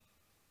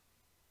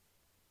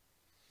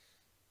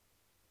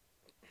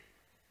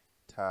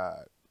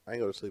tired. I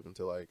ain't go to sleep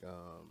until like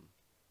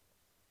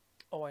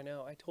Oh, I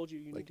know. I told you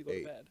like need to go 8.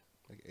 to bed.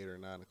 Like 8 or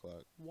 9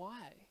 o'clock.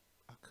 Why?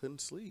 I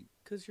couldn't sleep.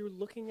 Because you're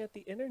looking at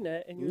the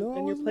internet and No, I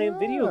you're was playing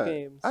video not.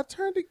 games. I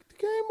turned the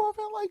game off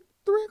at like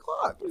 3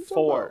 o'clock. What are you talking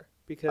 4 about?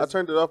 because I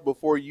turned it off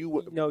before you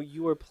went. no,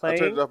 you were playing. I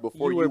turned it off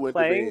before you went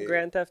to bed.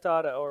 Grand Theft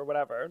Auto or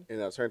whatever.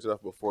 And I turned it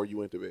off before you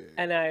went to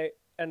bed.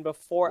 And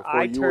before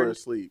you were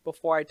asleep.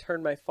 Before I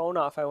turned my phone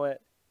off, I went,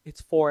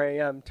 "It's 4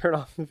 a.m. Turn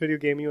off the video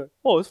game." You went,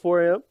 "Oh, it's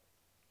 4 a.m."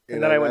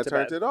 And then I went to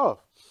bed. turned it off.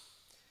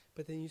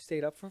 But then you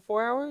stayed up for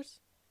 4 hours?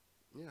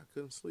 Yeah, I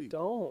couldn't sleep.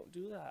 Don't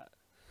do that.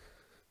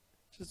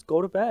 Just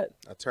go to bed.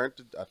 I turned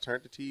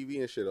the TV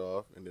and shit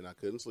off, and then I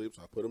couldn't sleep,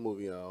 so I put a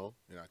movie on,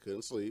 and I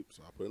couldn't sleep,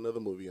 so I put another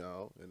movie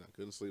on, and I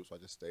couldn't sleep, so I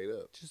just stayed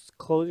up. Just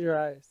close your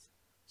eyes.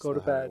 Go to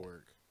It's not how bed. that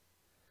work.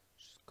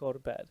 Just go to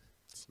bed.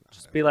 It's not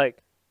Just how be that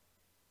like,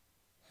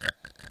 work.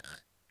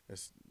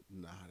 It's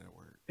not how that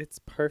work. it's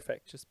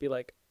perfect. Just be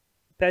like,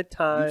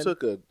 bedtime. You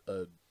took a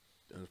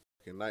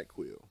fucking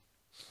NyQuil,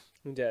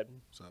 You did.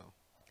 so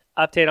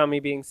Update on me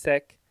being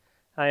sick.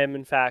 I am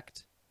in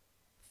fact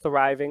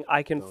thriving.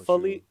 I can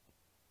fully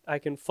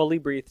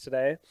breathe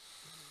today.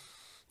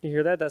 You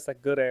hear that? That's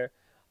like good air.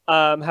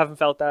 Haven't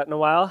felt that in a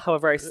while.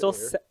 However, I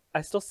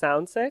still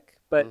sound sick,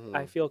 but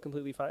I feel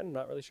completely fine. I'm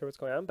not really sure what's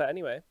going on, but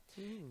anyway,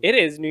 it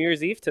is New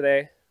Year's Eve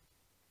today.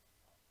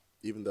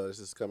 even though this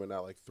is coming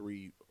out like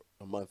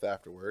a month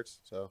afterwards,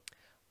 so.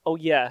 Oh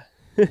yeah.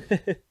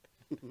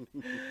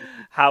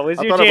 How was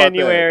I your thought about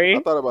January? that.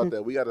 I thought about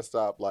that. We got to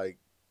stop like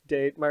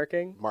Date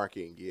marking.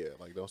 yeah.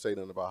 Like don't say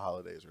nothing about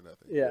holidays or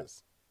nothing. Yeah.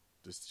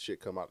 This shit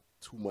come out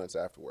 2 months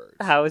afterwards.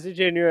 How was your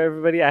January,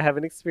 everybody? I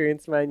haven't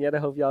experienced mine yet. I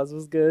hope y'all's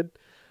was good.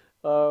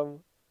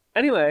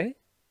 Anyway.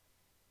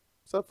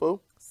 What's up,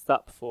 fool?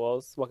 Sup,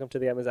 fools. Welcome to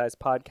the Emma's Eyes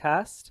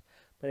podcast.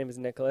 My name is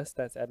Nicholas.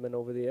 That's Edmund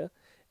over there.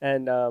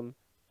 And,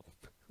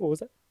 what was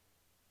that?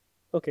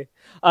 Okay.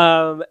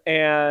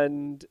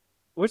 And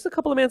we're just a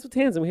couple of mans with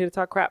hands, and we're here to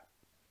talk crap.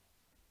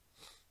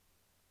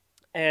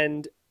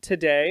 And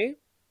today,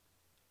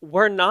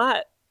 we're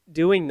not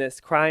doing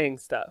this crying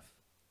stuff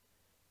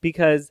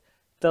because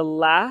the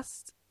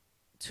last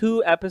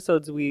 2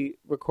 episodes we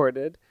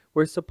recorded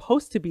were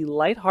supposed to be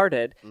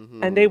lighthearted,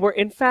 and they were,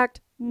 in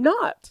fact,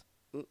 not.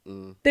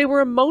 They were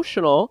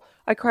emotional.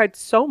 I cried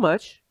so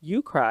much.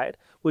 You cried,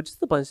 which is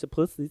a bunch of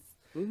pussies.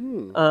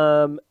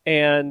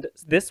 And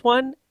this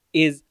one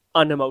is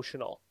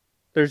unemotional.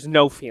 There's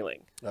no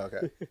feeling.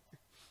 Okay.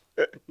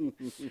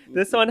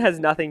 This one has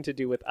nothing to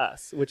do with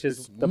us, which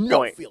is the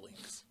point.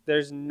 Feelings.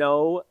 There's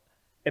no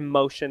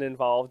emotion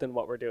involved in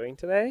what we're doing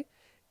today.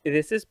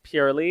 This is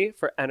purely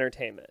for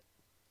entertainment.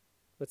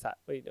 What's that?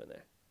 What are you doing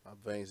there? My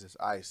veins is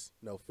ice,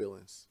 no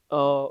feelings.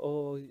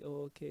 Oh,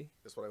 okay.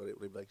 That's what they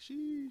be like.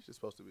 Sheesh. It's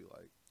supposed to be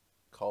like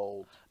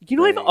cold. You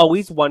know, veins. I've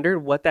always wondered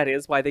what that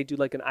is. Why they do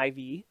like an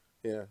IV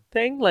Yeah.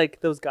 thing,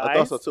 like those guys. I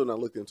thought so too, and I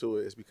looked into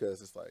it. It's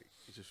because it's like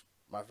it's just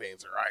my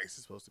veins are ice.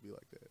 It's supposed to be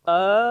like that.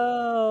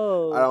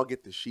 Oh. I don't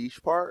get the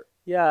sheesh part.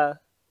 Yeah.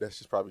 That's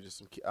just probably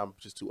just I'm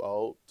just too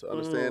old to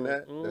understand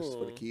that. That's just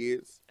for the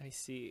kids. I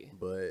see.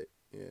 But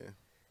yeah.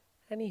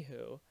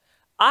 Anywho,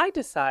 I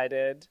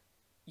decided,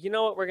 you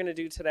know what we're gonna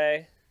do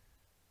today?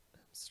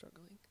 I'm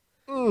struggling.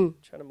 I'm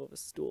trying to move a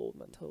stool with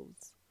my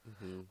toes.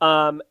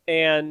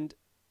 And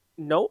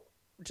nope.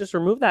 Just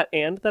remove that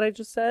 "and" that I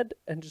just said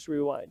and just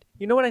rewind.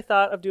 You know what I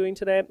thought of doing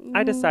today?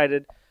 I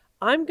decided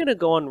I'm gonna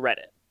go on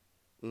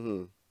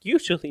Reddit.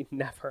 Usually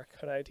never a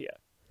good idea.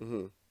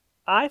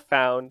 I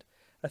found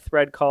a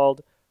thread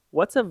called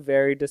 "What's a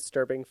Very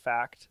Disturbing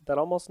Fact That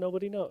Almost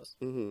Nobody Knows?"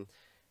 And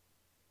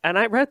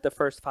I read the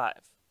first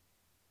 5.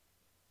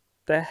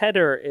 The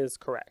header is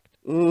correct.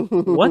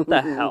 What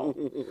the hell?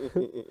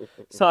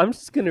 So I'm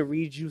just gonna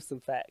read you some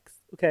facts,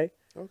 okay?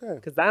 Okay.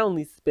 Because I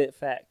only spit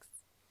facts.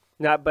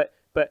 Not, but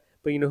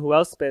you know who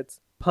else spits?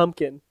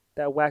 Pumpkin,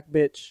 that whack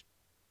bitch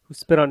who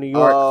spit on New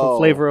York from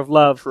Flavor of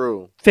Love.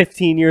 True.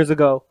 15 years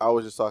ago. I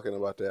was just talking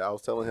about that. I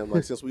was telling him,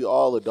 like, since we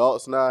all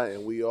adults now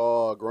and we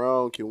all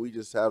grown, can we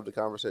just have the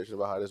conversation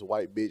about how this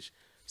white bitch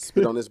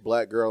spit on this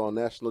black girl on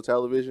national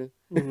television?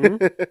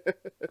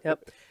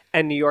 Yep.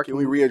 And New York. Can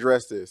we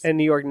readdress this? And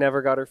New York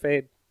never got her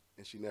fade.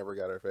 And she never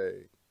got her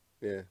fade.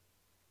 Yeah.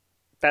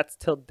 That's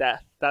till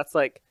death.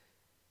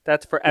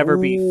 That's forever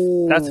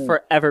beef. That's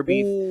forever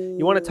beef.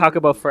 You want to talk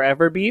about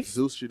forever beef?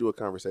 Zeus should do a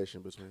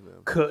conversation between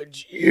them.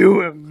 Could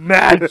you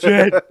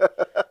imagine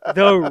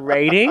the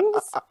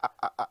ratings?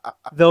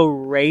 The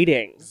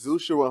ratings.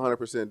 Zeus should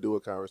 100% do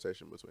a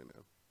conversation between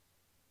them.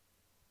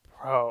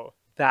 Bro,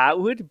 that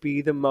would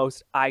be the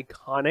most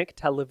iconic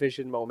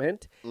television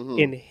moment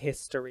in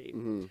history.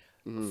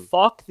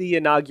 Fuck the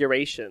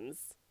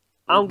inaugurations.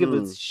 I don't give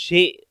a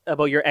shit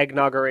about your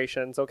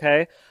inaugurations,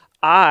 okay?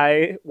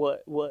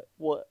 What?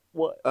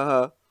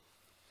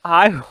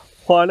 I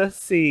want to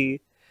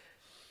see.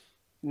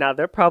 Now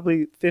they're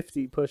probably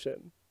 50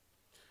 pushing,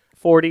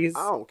 40s.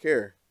 I don't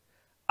care.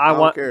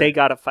 They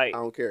gotta fight. I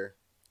don't care.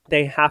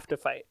 They have to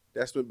fight.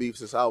 That's been beef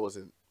since I was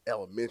in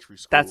elementary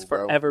school. That's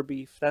forever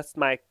beef. That's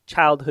my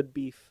childhood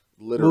beef.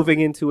 Literally. Moving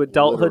into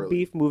adulthood Literally.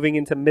 beef, moving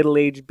into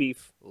middle-aged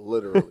beef.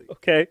 Literally.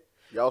 Okay?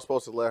 Y'all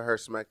supposed to let her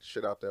smack the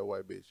shit out that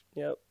white bitch.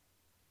 Yep.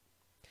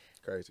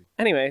 Crazy.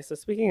 Anyway, so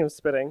speaking of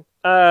spitting,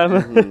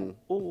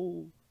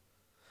 ooh.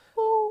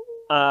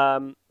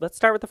 Let's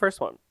start with the first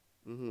one.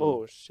 Mm-hmm.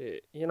 Oh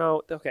shit! You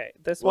know, okay,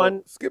 this Well,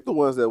 one. skip the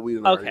ones that we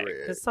didn't Okay, already read.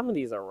 because some of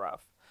these are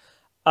rough.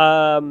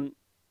 So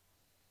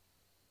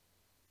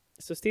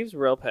Steve's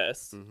real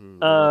pissed.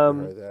 Mm-hmm. I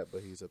heard that,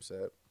 but he's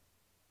upset.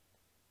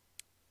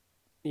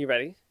 You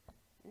ready?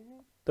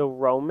 The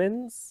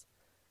Romans.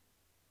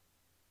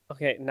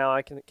 Okay, now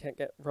I can't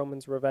get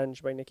Romans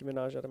Revenge by Nicki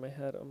Minaj out of my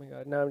head. Oh my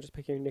god, now I'm just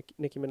picking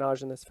Nicki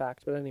Minaj in this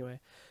fact. But anyway,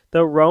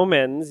 the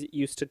Romans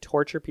used to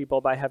torture people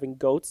by having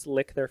goats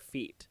lick their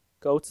feet.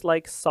 Goats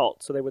like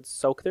salt, so they would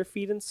soak their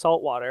feet in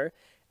salt water.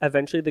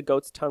 Eventually, the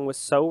goat's tongue was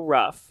so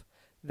rough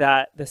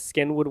that the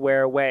skin would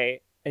wear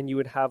away, and you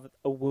would have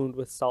a wound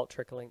with salt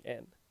trickling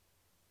in.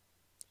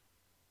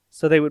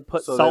 So they would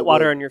put salt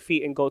water on your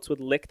feet, and goats would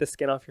lick the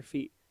skin off your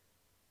feet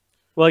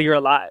while you're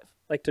alive,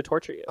 like to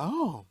torture you.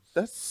 Oh,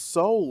 that's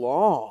so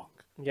long.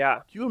 Yeah.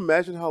 Can you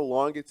imagine how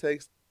long it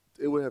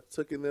would have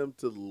taken them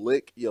to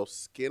lick your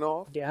skin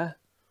off? Yeah.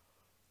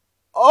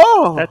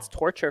 Oh, That's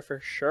torture for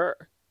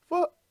sure.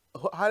 What?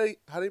 How do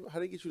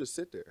they get you to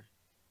sit there?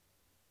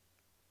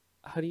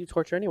 How do you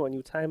torture anyone?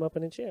 You tie him up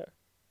in a chair.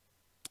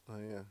 Oh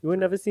yeah. You would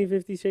never seen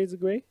 50 Shades of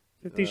Grey?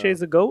 50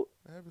 Shades of Goat?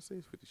 I haven't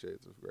seen 50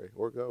 Shades of Grey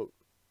or Goat.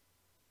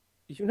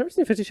 You've never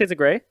seen 50 Shades of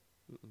Grey?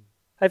 Mm-mm.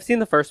 I've seen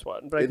the first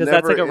one, but because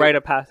that's like a rite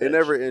of passage. It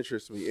never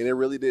interests me, and it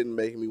really didn't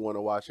make me want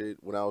to watch it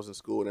when I was in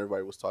school and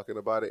everybody was talking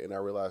about it, and I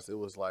realized it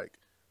was like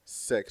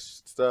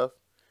sex stuff.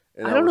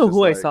 And I don't know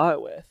who I saw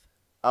it with.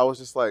 I was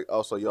just like,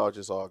 oh, so y'all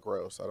just all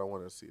gross. I don't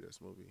want to see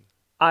this movie.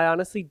 I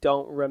honestly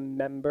don't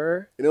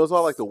remember. And it was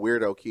all like the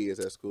weirdo kids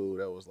at school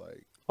that was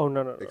like, oh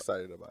no,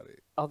 excited about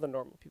it. All the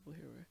normal people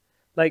here were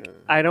like,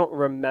 I don't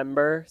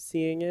remember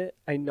seeing it.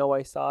 I know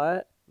I saw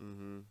it.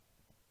 Mm-hmm.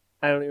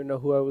 I don't even know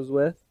who I was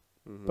with,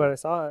 Mm-hmm. but I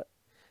saw it.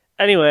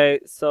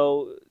 Anyway,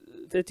 so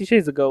 50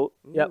 Shades of Goat.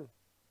 Mm.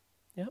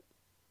 Yep.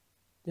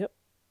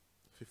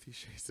 50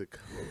 Shades of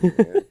Goat,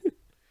 man.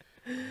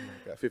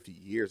 Got 50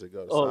 years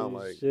ago to sound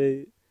like.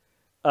 Shit.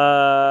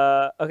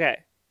 Okay.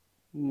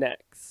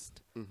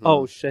 Next. Mm-hmm.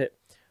 Oh shit.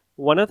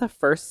 One of the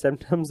first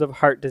symptoms of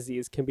heart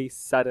disease can be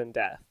sudden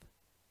death.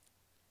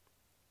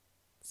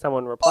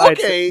 Someone replied.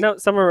 Okay.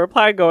 Someone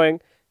replied going,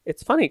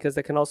 "It's funny because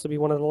it can also be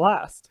one of the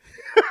last."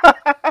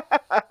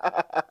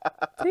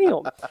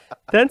 Damn.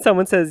 Then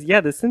someone says,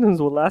 "Yeah, the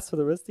symptoms will last for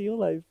the rest of your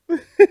life."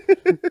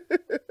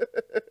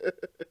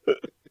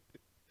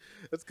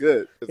 That's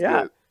good. That's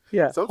good.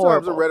 Yeah. Sometimes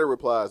horrible. the Reddit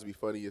replies be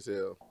funny as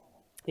hell.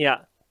 Yeah.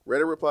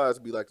 Reddit replies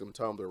be like them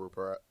Tumblr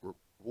replies.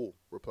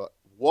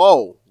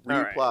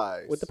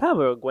 Right. With the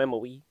power of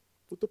Gwemily.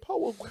 With the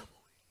power of Gwemily.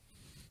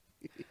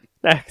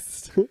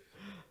 Next.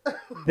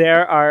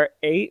 There are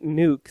 8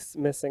 nukes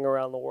missing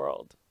around the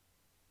world.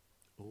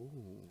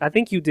 Ooh. I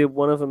think you did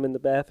one of them in the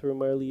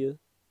bathroom earlier.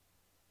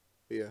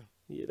 Yeah.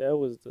 Yeah, that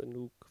was the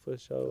nuke for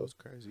sure. That was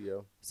crazy,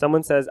 yo.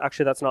 Someone says,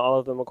 actually, that's not all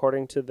of them,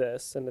 according to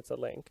this, and it's a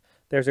link.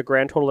 There's a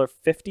grand total of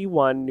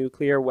 51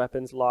 nuclear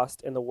weapons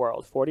lost in the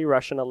world, 40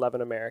 Russian,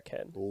 11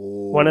 American.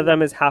 Ooh. One of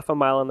them is half a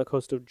mile on the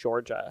coast of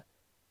Georgia.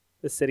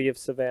 The city of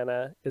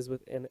Savannah is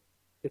within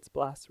its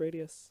blast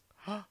radius.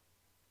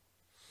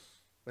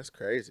 That's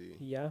crazy.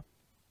 Yeah.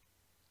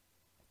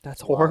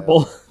 That's Wild.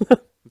 horrible.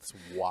 It's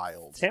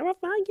wild.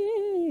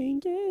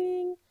 Terrifying.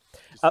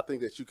 Just to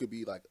think that you could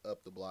be like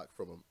up the block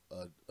from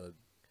a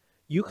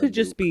You could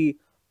just be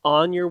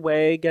on your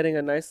way getting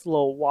a nice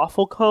little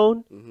waffle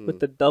cone with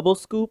the double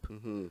scoop,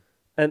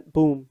 and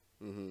boom.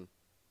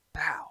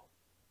 Pow,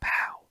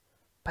 pow,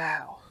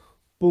 pow,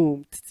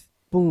 boom,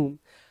 boom.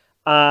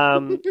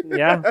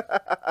 Yeah.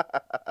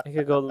 It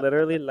could go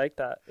literally like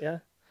that. Yeah.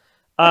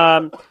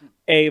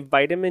 A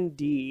vitamin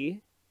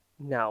D.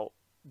 Now,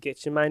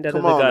 get your mind out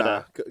of the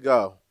gutter.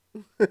 Go.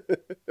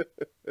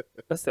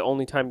 That's the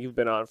only time you've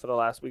been on for the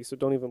last week, so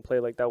don't even play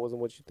like that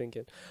wasn't what you're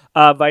thinking.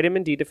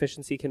 Vitamin D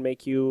deficiency can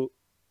make you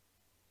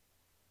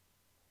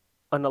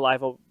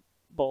unalivable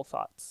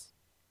thoughts.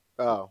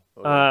 Oh.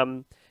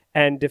 Okay.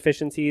 And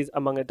deficiencies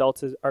among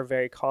adults are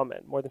very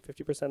common. More than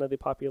 50% of the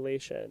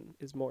population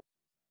is more...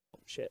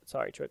 Shit,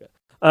 sorry, trigger.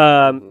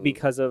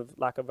 Because of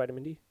lack of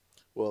vitamin D.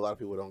 Well, a lot of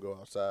people don't go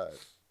outside.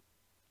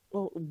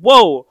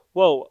 Whoa.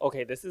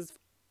 Okay, this is...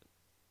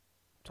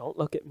 Don't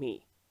look at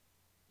me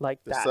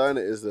like The that. sun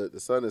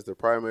is the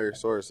primary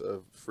source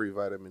of free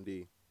vitamin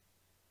D.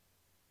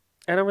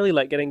 I don't really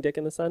like getting dick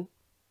in the sun.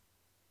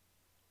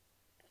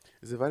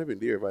 Is it vitamin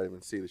D or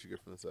vitamin C that you get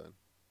from the sun?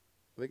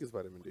 I think it's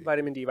vitamin D.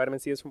 Vitamin D. Vitamin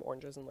C is from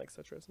oranges and like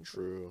citrus. And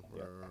True.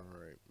 Yeah.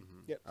 Right. Mm-hmm.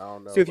 Yep. I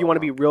don't know. So if you want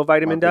to be real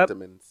vitamined up,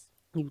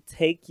 you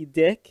take your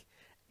dick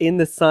in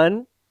the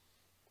sun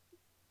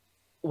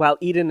while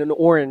eating an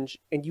orange,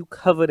 and you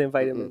covered in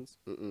vitamins.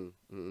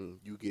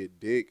 You get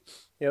dick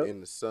in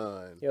the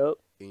sun, and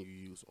you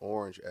use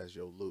orange as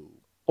your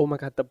lube. Oh my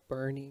god, the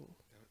burning.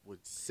 It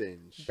would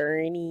singe.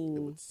 Burning. It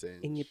would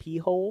singe. In your pee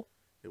hole?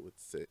 It would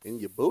sit in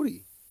your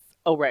booty.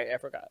 Oh, right, I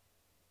forgot.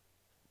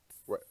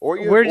 Right. Or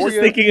your, We're or just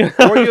your, thinking your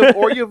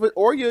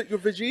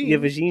vagine. your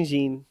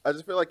vagine. I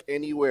just feel like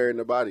anywhere in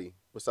the body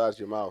besides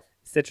your mouth.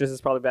 Citrus is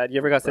probably bad. You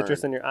ever got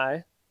citrus Burn. in your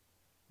eye?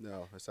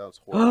 No, that sounds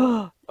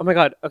horrible. Oh my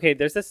god. Okay,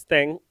 there's this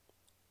thing.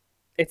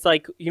 It's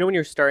like, you know when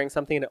you're stirring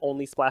something and it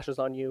only splashes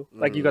on you?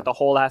 Like you got the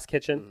whole ass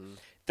kitchen?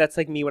 That's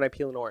like me when I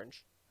peel an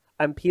orange.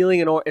 I'm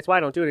peeling an orange. It's why I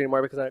don't do it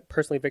anymore, because I'm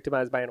personally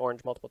victimized by an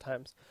orange multiple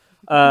times.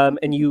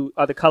 And you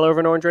are the color of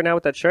an orange right now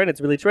with that shirt. It's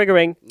really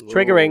triggering.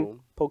 Triggering.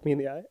 Poke me in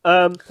the eye.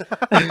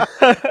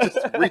 Just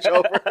reach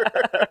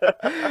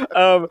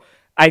over.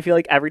 I feel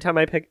like every time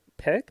I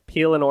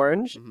peel an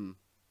orange,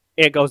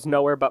 it goes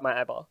nowhere but my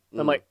eyeball.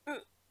 I'm like,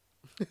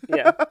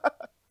 yeah.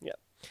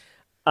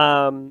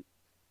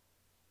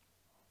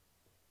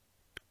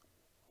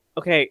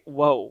 Okay.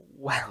 Whoa.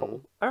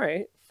 Wow. All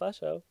right.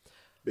 Fasho.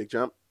 Big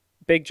jump.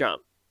 Big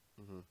jump.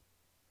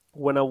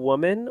 When a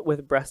woman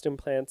with breast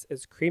implants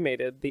is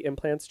cremated, the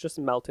implants just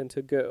melt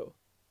into goo.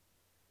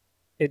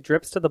 It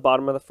drips to the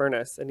bottom of the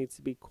furnace and needs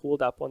to be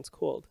cleaned up once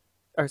cooled.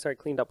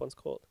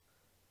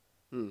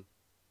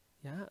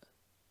 Yeah.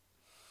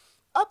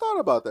 I thought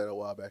about that a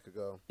while back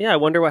ago. Yeah, I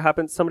wonder what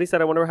happens. Somebody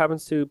said, I wonder what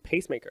happens to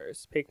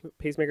pacemakers.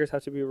 Pacemakers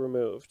have to be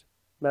removed.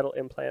 Metal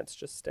implants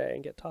just stay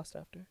and get tossed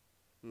after.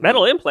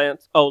 Metal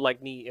implants? Oh,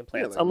 like knee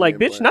implants. like I'm knee like,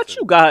 bitch, implants, not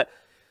you got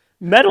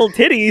metal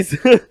titties.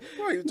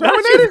 What, you Not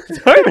Terminator? you,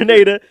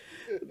 Terminator.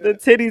 The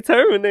titty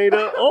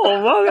Terminator.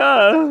 Oh my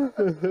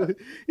god.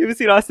 You ever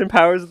seen Austin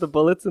Powers with the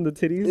bullets and the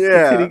titties?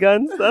 Yeah. The titty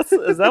guns?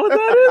 Is that what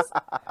that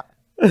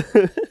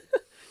is?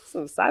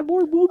 Some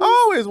cyborg boobies?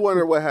 I always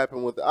wonder what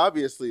happened with.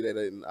 Obviously, I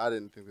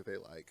didn't think that they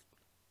like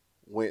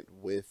went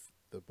with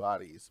the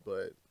bodies,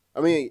 but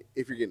I mean,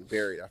 if you're getting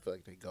buried, I feel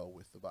like they go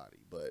with the body.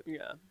 But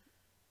Yeah.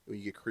 when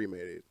you get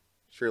cremated,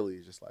 surely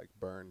it just like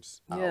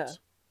burns Yeah. out.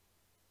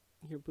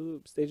 Your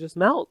boobs, they just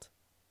melt.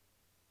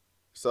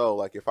 So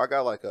like, if I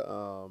got like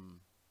a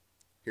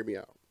hear me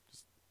out.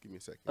 Just give me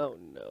a second. Oh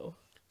no.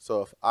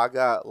 So if I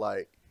got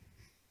like,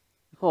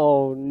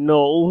 Oh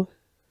no.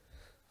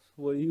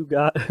 What do you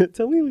got?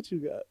 Tell me what you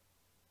got.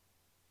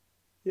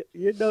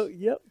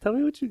 Yep. Tell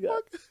me what you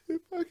got.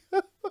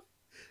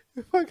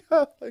 if I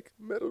got like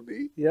a metal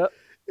knee, Yep.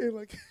 and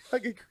like I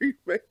get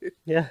cremated,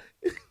 Yeah.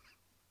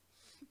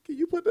 can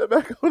you put that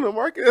back on the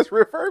market as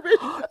refurbished?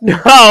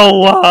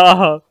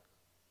 No.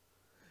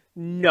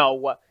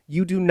 No.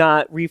 You do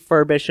not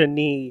refurbish a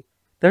knee.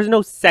 There's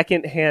no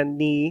second-hand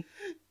knee.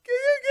 Can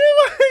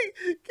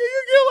you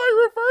get like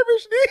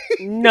refurbished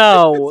knee?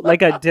 No.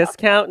 Like a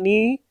discount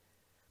knee?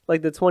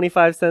 Like the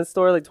 25-cent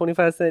store, like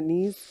 25-cent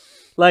knees?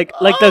 Like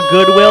the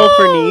Goodwill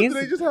for knees?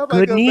 Do they just have, like,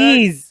 Good a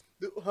knees.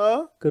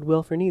 Huh?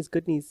 Goodwill for knees.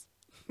 Good knees.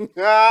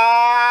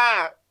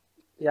 Ah!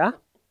 Yeah?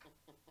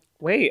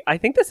 Wait, I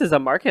think this is a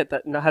market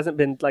that hasn't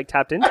been like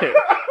tapped into.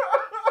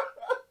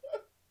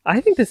 I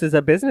think this is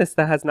a business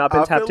that has not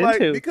been tapped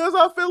into. Because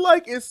I feel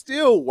like it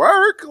still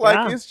work. Like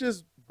Yeah. it's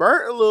just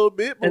burnt a little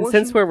bit. But And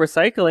since we're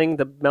recycling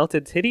the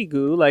melted titty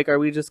goo, like, are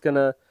we just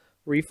gonna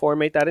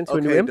reformate that into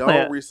a new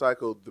implant? Don't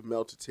recycle the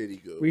melted titty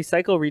goo.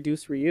 Recycle,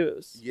 reduce,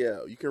 reuse. Yeah,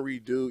 you can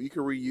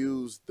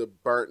reuse the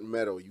burnt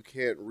metal. You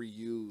can't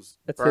reuse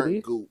A burnt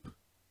titty? goop.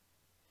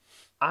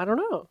 I don't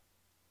know.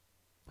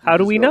 How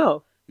do we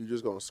know? You're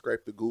just gonna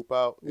scrape the goop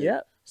out.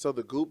 Yeah. So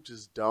the goop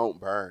just don't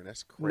burn.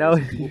 That's crazy. No.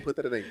 People put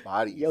that in their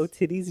bodies. Yo,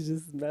 titties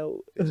just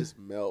melt. It just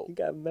melt. You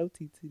got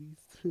melty titties.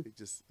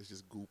 It's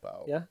just goop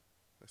out. Yeah.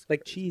 That's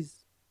Like crazy.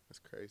 cheese. That's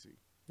crazy.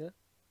 Yeah.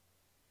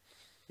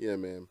 Yeah,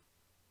 man.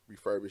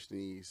 Refurbished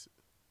knees,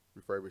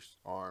 refurbished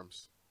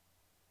arms.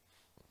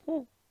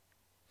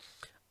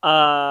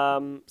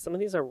 Some of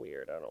these are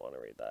weird. I don't want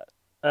to read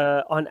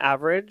that. On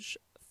average,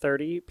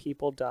 30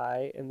 people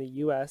die in the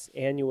U.S.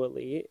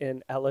 annually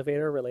in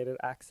elevator-related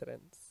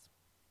accidents.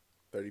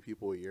 30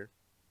 people a year.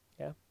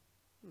 Yeah.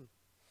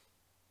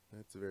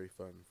 That's very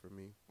fun for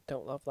me.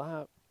 Don't love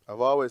that.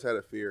 I've always had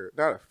a fear,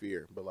 not a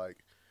fear, but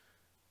like,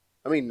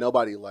 I mean,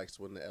 nobody likes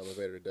when the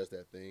elevator does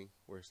that thing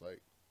where it's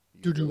like,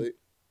 you feel it.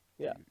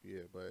 Yeah.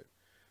 Yeah, but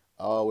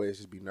I always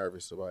just be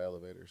nervous about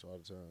elevators all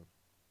the time.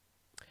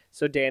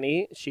 So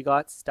Danny, she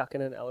got stuck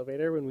in an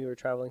elevator when we were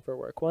traveling for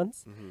work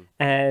once,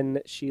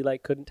 and she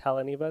like couldn't tell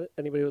anybody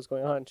what was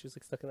going on. She was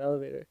like stuck in the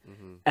elevator,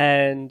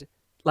 and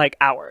like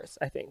hours,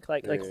 I think,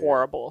 like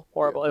horrible.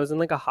 Yeah. It was in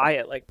like a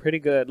Hyatt, like pretty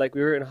good. Like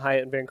we were in a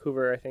Hyatt in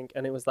Vancouver, I think,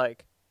 and it was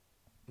like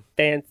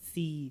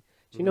fancy.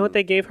 Do you know what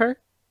they gave her?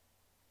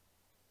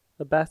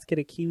 A basket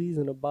of kiwis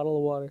and a bottle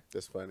of water.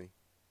 That's funny.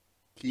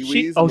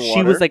 Kiwis.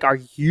 She was like, "Are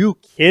you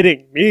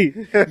kidding me?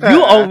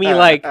 You owe me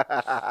like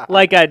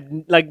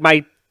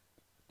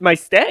my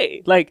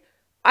stay. Like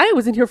I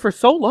was in here for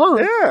so long.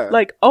 Yeah.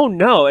 Like, oh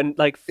no, and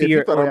like fear. If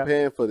you thought I'm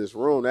paying for this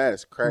room,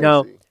 that's crazy.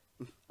 No,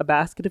 a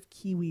basket of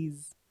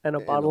kiwis and a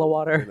bottle of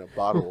water. And a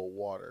bottle of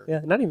water.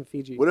 Yeah, not even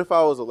Fiji. What if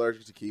I was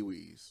allergic to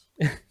kiwis?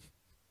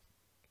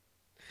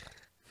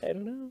 I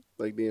don't know.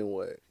 Like then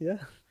what? Yeah.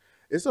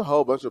 It's a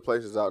whole bunch of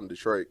places out in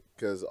Detroit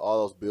because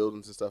all those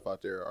buildings and stuff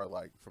out there are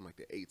like from like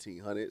the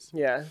 1800s.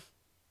 Yeah.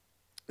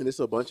 And there's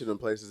a bunch of them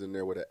places in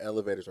there where the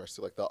elevators are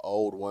still like the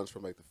old ones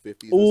from like the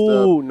 50s and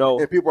Ooh, stuff. no.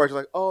 And people are just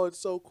like, oh, it's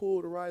so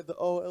cool to ride the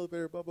old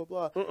elevator, blah, blah,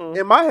 blah. Mm-mm.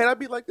 In my head, I'd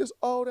be like, this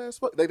old ass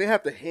fuck. Like, they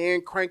have to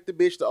hand crank the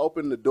bitch to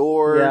open the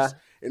doors Yeah.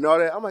 and all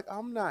that. I'm like,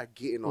 I'm not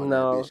getting on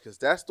No. that bitch because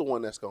that's the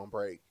one that's going to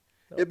break.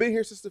 No. It's been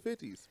here since the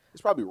 50s.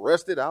 It's probably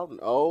rusted out and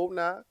old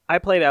now. I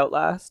played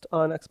Outlast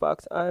on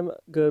Xbox. I'm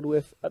good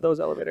with those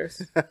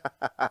elevators.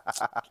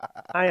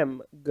 I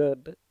am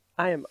good.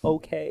 I am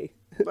okay.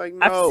 Like,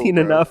 no, I've seen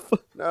bro. enough.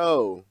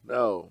 No.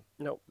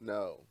 Nope.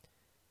 No.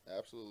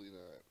 Absolutely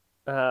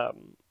not.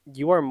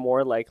 You are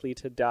more likely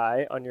to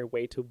die on your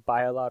way to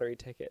buy a lottery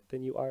ticket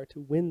than you are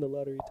to win the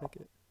lottery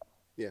ticket.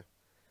 Yeah.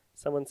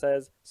 Someone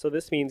says, so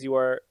this means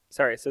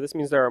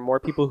there are more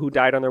people who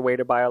died on their way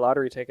to buy a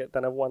lottery ticket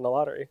than have won the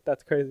lottery.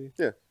 That's crazy.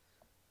 Yeah.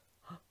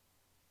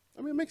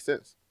 I mean, it makes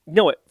sense.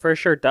 No, it for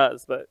sure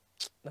does, but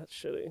that's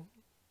shitty.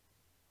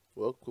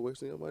 Well, quit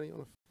wasting your money on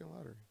a fucking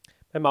lottery.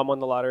 My mom won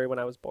the lottery when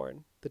I was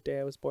born. The day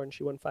I was born,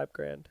 she won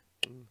 $5,000.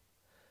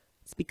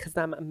 It's because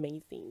I'm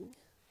amazing.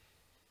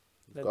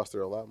 It cost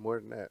her a lot more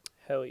than that.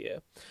 Hell yeah.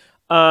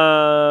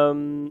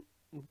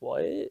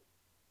 What?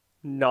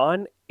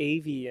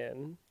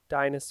 Non-avian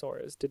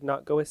dinosaurs did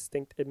not go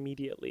extinct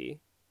immediately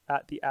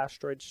at the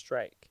asteroid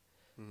strike.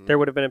 Mm-hmm. There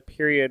would have been a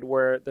period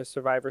where the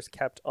survivors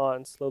kept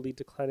on slowly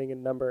declining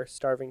in number,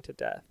 starving to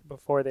death,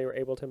 before they were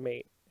able to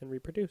mate and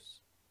reproduce.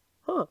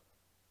 Huh.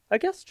 I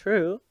guess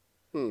true.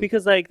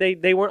 Because like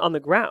they weren't on the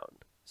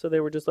ground. So they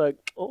were just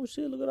like, oh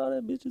shit, look at all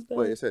that bitches there.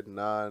 Wait, it said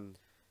non...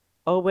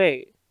 Oh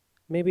wait.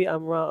 Maybe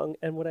I'm wrong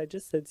and what I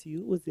just said to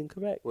you was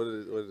incorrect. What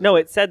is No,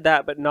 it said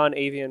that, but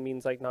non-avian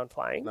means like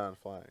non-flying.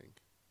 Non-flying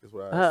is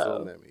what I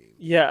assume that means.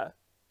 Yeah.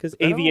 Because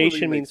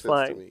aviation means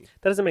flying.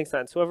 That doesn't make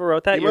sense. Whoever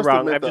wrote that, you're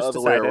wrong. I've just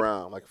decided. Way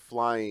around. Like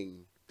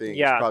flying things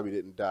probably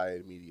didn't die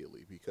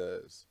immediately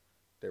because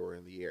they were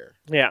in the air.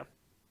 Yeah.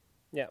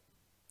 Yeah.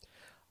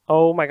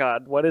 Oh my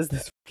god, what is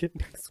this fucking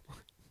next one?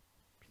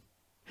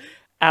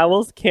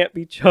 Owls can't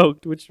be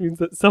choked, which means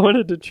that someone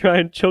had to try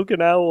and choke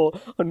an owl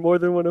on more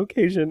than one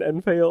occasion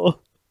and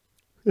fail.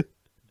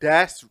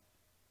 That's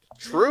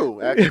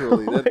true,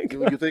 actually. Oh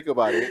when you think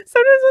about it.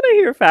 Sometimes when I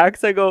hear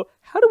facts, I go,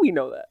 how do we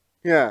know that?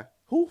 Yeah.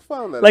 Who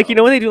found that Like, out? you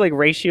know when they do like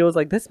ratios,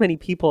 like this many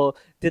people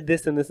did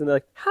this and this, and they're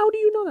like, how do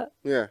you know that?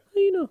 Yeah. How do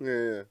you know?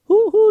 Yeah.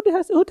 Who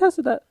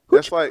tested that?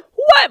 That's like...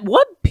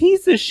 What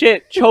piece of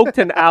shit choked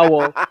an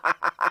owl?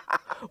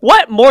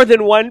 What more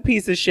than one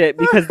piece of shit?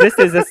 Because this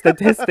is a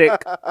statistic.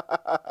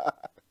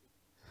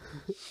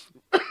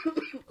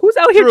 Who's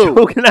out here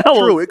choking owls?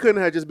 True, it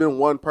couldn't have just been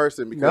one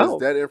person because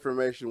that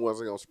information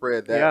wasn't going to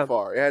spread that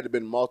far. It had to have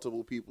been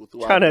multiple people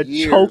throughout trying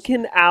to choke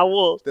an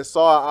owl. That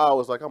saw an owl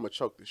was like, I'm going to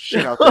choke the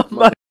shit out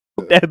that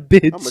that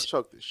bitch. I'm going to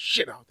choke the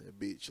shit out that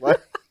bitch. Like,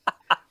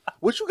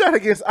 what you got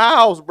against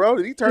owls, bro?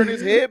 Did he turn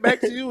his head back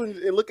to you and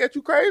look at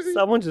you crazy?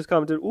 Someone just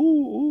commented,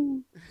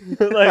 ooh.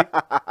 Like,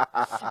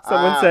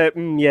 someone said,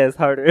 yes,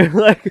 harder.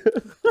 Like,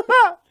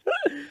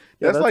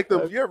 that's like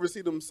you ever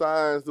see them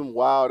signs, them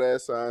wild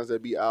ass signs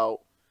that be out,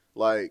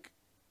 like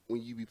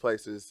when you be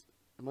places.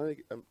 No,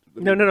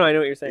 I know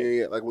what you're saying.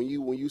 Yeah. Like when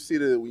you see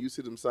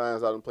them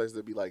signs out in places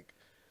that be like,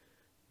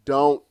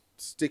 don't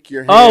stick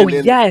your hand. Oh,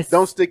 yes.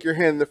 Don't stick your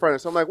hand in the front.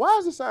 So I'm like, why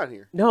is the sign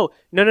here? No.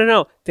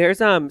 There's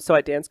so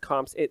at dance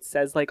comps it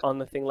says like on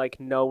the thing like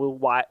no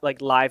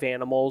like live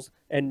animals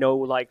and no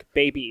like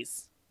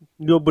babies.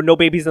 No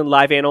babies and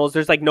live animals.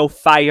 There's like no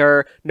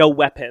fire, no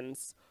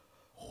weapons.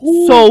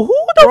 So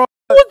who the f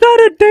was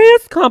that at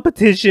dance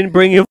competition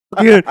bringing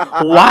fucking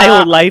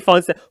wildlife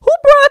on stage? Who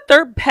brought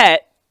their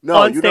pet?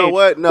 No, you know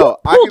what? No,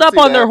 who pulled up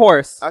on their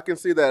horse. I can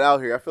see that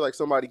out here. I feel like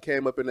somebody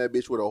came up in that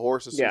bitch with a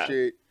horse or some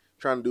shit,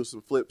 trying to do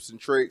some flips and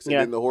tricks, and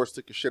then the horse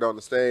took a shit on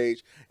the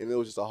stage, and it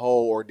was just a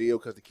whole ordeal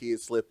because the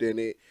kids slipped in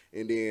it,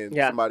 and then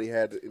somebody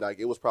had to, like,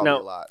 it was probably a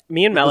lot.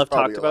 Me and Mel have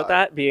talked about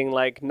that, being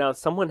like, no,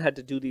 someone had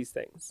to do these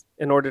things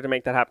in order to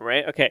make that happen,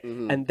 right? Okay,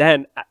 and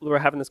then we're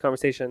having this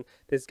conversation,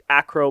 this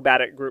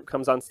acrobatic group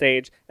comes on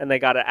stage, and they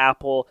got an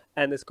apple,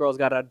 and this girl's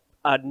got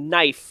a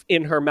knife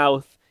in her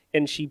mouth,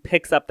 and she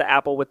picks up the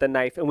apple with the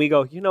knife, and we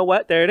go, you know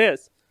what? There it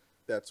is.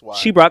 That's why.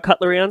 She brought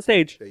cutlery on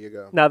stage. There you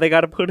go. Now they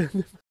got to put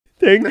in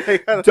thing.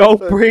 Don't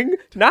bring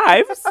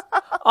knives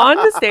on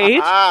the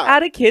stage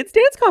at a kids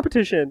dance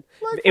competition.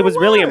 Like, it was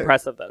really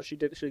impressive though. She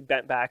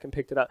bent back and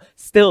picked it up.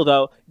 Still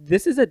though,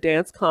 this is a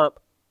dance comp.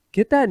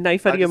 Get that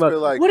knife out of your mouth.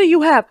 Like... What do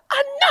you have?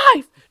 A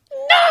knife?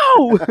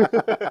 No.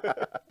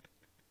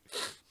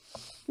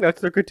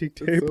 That's their critique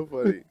tape. That's so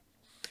funny.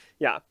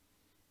 Yeah.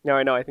 No,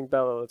 I know. I think that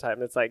all the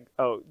time. It's like,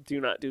 oh, do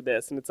not do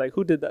this, and it's like,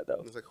 who did that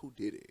though? It's like, who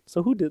did it?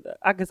 So who did that?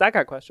 I guess I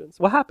got questions.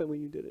 What happened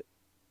when you did it?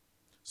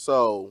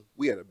 So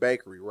we had a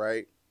bakery,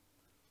 right?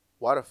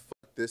 Why the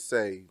fuck this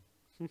say,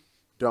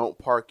 don't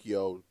park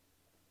your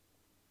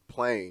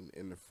plane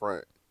in the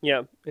front?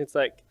 Yeah, it's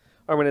like,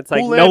 or when it's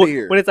like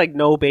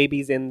no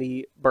babies in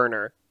the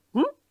burner.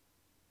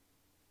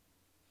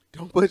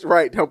 Don't put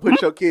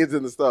your kids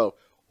in the stove.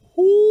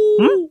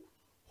 Who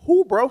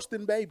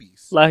roasting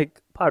babies?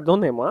 Like,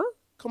 pardonnez-moi?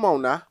 Come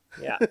on now.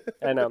 Yeah,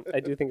 I know. I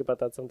do think about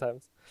that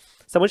sometimes.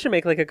 Someone should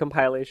make like a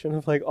compilation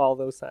of like all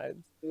those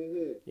signs.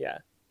 Mm-hmm. Yeah.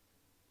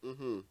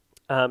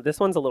 Mm-hmm. This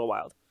one's a little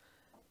wild.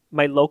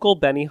 My local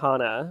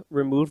Benihana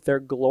removed their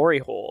glory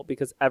hole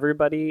because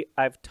everybody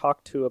I've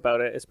talked to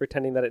about it is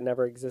pretending that it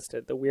never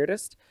existed. The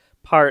weirdest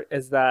part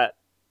is that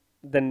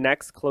the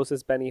next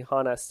closest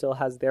Benihana still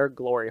has their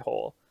glory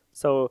hole.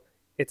 So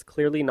it's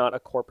clearly not a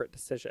corporate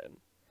decision.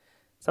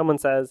 Someone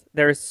says,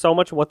 there is so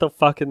much what the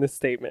fuck in this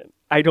statement.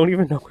 I don't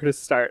even know where to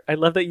start. I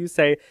love that you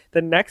say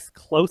the next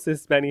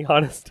closest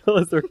Benihana still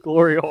has their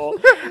glory hole.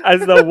 As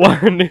the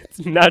one,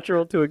 it's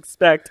natural to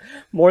expect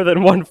more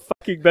than one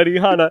fucking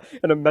Benihana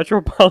in a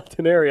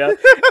metropolitan area.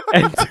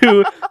 And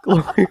 2,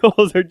 glory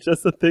holes are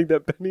just a thing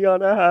that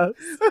Benihana has.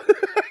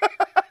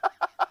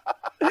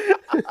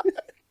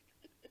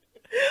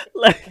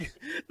 Like,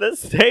 the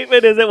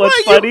statement isn't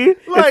what's funny.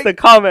 It's the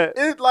comment.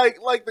 It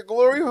like the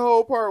glory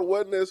hole part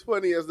wasn't as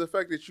funny as the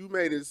fact that you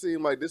made it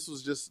seem like this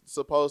was just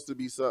supposed to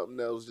be something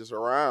that was just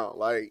around.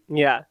 Like,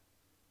 yeah,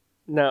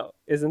 no,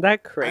 isn't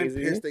that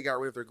crazy? I'm pissed they got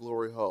rid of their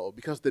glory hole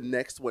because the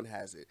next one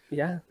has it.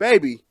 Yeah,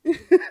 baby.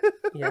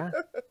 Yeah,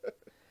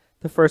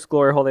 the first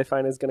glory hole they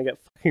find is gonna get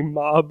fucking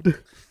mobbed.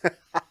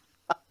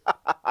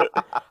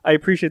 I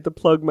appreciate the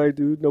plug, my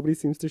dude. Nobody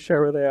seems to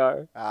share where they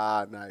are.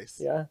 Ah,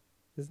 nice. Yeah.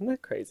 Isn't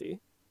that crazy?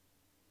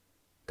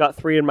 Got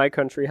 3 in my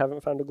country.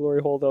 Haven't found a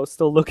glory hole, though.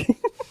 Still looking.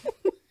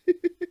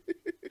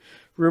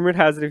 Rumored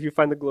has it if you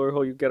find the glory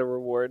hole, you get a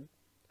reward.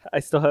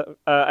 I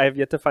have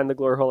yet to find the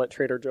glory hole at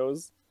Trader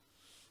Joe's.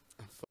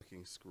 I'm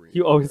fucking screaming.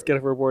 You always get a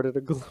reward at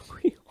a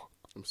glory hole.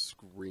 I'm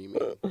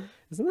screaming.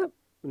 Isn't that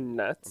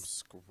nuts? I'm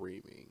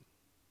screaming.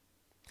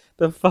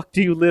 The fuck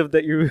do you live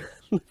that you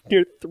live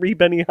near 3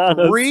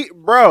 Benihanas?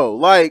 Bro,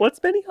 like... What's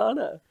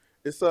Benihana?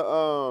 It's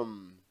a,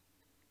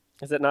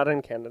 Is it not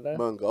in Canada?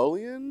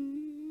 Mongolian?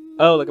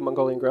 Oh, like a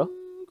Mongolian grill?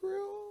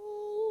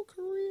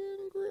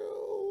 Korean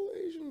grill,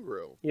 Asian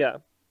grill. Yeah.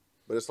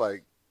 But it's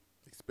like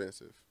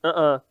expensive.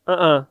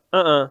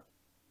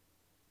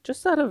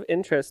 Just out of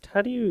interest,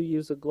 how do you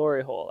use a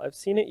glory hole? I've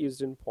seen it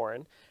used in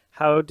porn.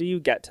 How do you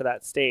get to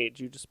that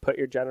stage? You just put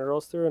your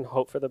genitals through and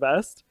hope for the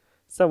best?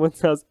 Someone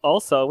says,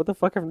 also, what the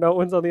fuck if no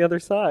one's on the other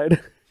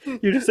side?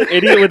 You're just an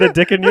idiot with a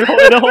dick in your hole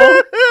in a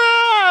hole?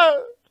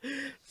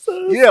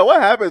 Yeah,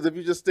 what happens if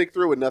you just stick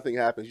through and nothing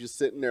happens? You're just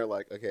sitting there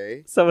like,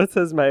 okay. Someone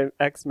says my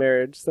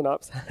ex-marriage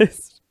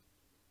synopsized.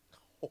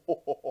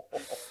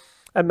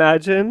 I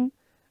imagine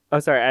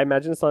it's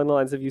along the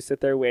lines of you sit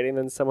there waiting,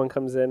 then someone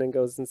comes in and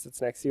goes and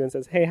sits next to you and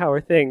says, hey, how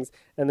are things?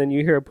 And then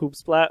you hear a poop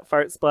splat,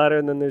 fart splatter,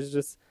 and then there's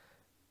just,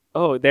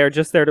 oh, they're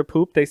just there to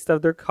poop. They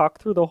stuff their cock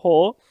through the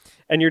hole,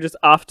 and you're just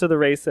off to the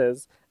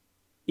races.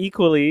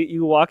 Equally,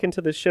 you walk into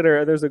the shitter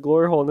and there's a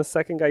glory hole, and the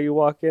second guy you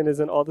walk in is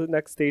in all the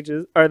next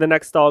stages, or the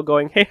next stall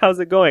going, hey, how's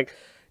it going?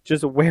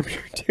 Just wham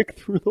your dick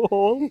through the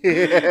hole.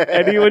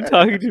 Anyone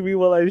talking to me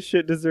while I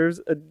shit deserves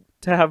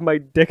to have my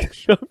dick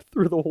shoved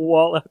through the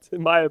wall, that's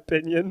in my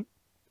opinion.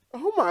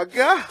 Oh my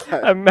God.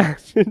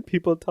 Imagine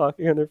people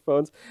talking on their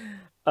phones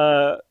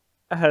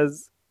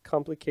has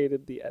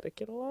complicated the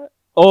etiquette a lot.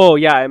 Oh,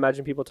 yeah, I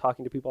imagine people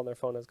talking to people on their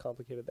phone has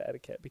complicated the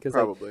etiquette because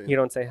like, you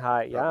don't say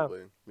hi.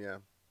 Probably. Yeah.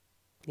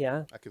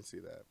 Yeah. I can see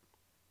that.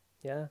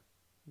 Yeah.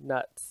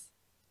 Nuts.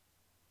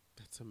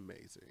 That's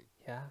amazing.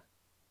 Yeah.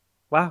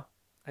 Wow.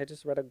 I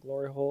just read a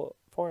glory hole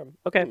forum.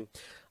 Okay.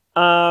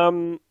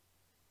 Am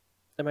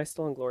I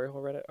still on glory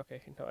hole Reddit?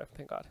 Okay. No,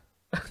 thank God.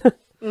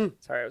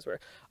 Sorry, I was weird.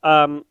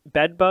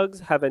 Bed bugs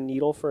have a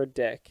needle for a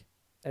dick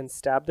and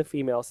stab the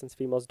female since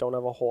females don't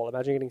have a hole.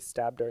 Imagine getting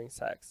stabbed during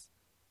sex.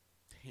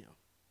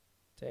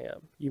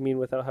 Damn. You mean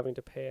without having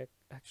to pay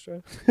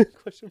extra?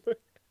 Question mark.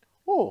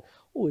 Oh.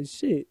 Holy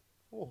shit.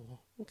 Oh.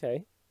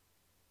 Okay.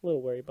 A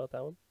little worried about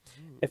that one.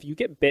 If you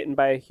get bitten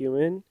by a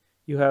human,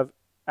 you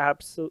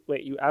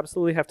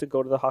absolutely have to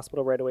go to the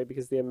hospital right away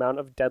because the amount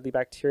of deadly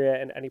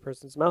bacteria in any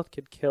person's mouth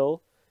could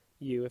kill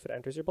you if it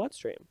enters your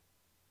bloodstream.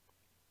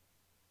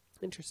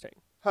 Interesting.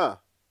 Huh.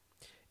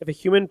 If a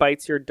human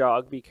bites your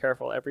dog, be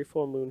careful. Every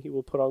full moon, he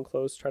will put on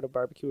clothes, try to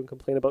barbecue, and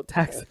complain about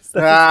taxes.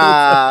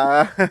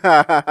 Yeah.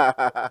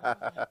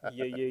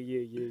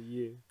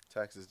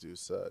 Taxes do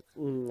suck.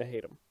 I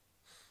hate them.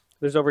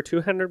 There's over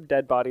 200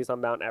 dead bodies on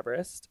Mount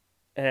Everest,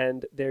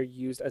 and they're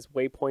used as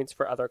waypoints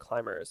for other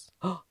climbers.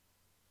 That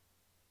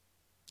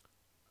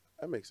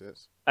makes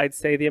sense. I'd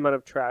say the amount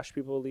of trash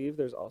people leave,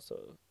 there's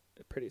also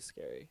pretty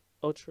scary.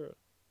 Oh, true.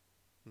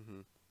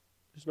 Mm-hmm.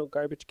 There's no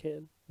garbage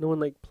can. No one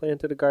like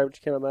planted a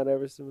garbage can on Mount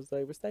Everest and was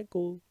like,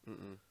 recycle.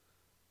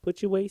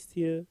 Put your waste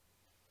here.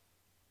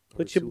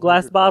 Put your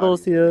glass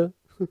bottles here.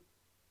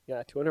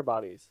 Yeah, 200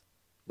 bodies.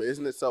 But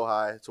isn't it so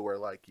high to where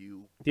like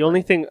you... The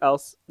only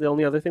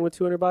other thing with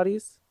 200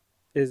 bodies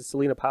is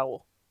Selena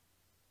Powell.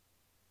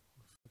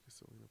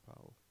 Selena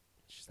Powell.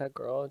 She's that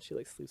girl and she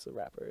like sleeps with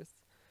rappers.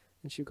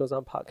 And she goes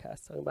on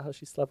podcasts talking about how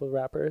she slept with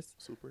rappers.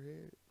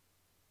 Superhead.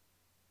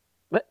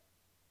 What?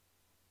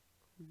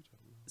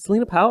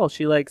 Selena Powell,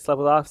 she like slept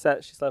with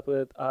Offset, she slept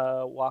with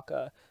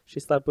Waka, she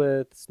slept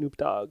with Snoop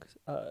Dogg,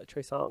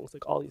 Trey Songz,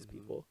 like all these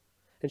people.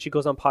 And she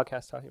goes on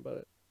podcasts talking about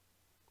it.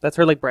 That's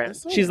her like brand.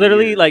 So she's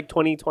literally like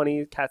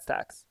 2020 Cat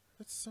Stacks.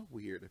 That's so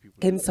weird that people.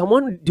 Can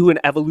someone do an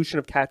evolution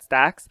of cat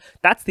stacks?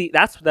 That's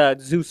the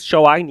Zeus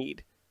show I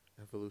need.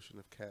 Evolution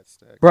of cat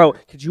stacks. Bro,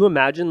 could you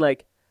imagine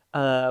like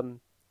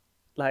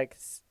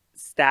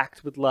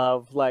stacked with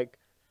love, like,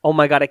 oh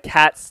my god, a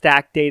cat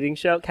stack dating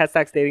show? Cat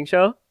stacks dating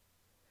show?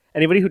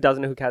 Anybody who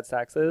doesn't know who Cat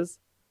Stacks is,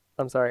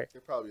 I'm sorry.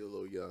 They're probably a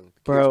little young.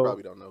 The Bro, kids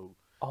probably don't know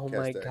who Cat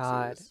my Stacks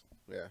god. is.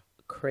 Yeah.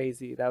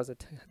 Crazy. That was a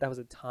time. That was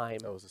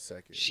a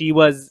second. She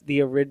was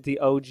the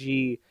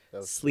OG,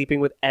 sleeping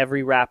with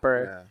every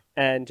rapper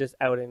and just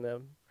outing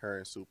them. Her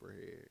and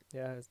Superhead.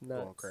 Yeah, it's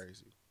nuts. Going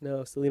crazy.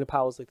 No, Selena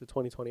Powell's like the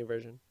 2020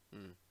 version.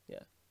 Mm.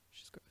 Yeah,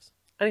 she's gross.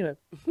 Anyway,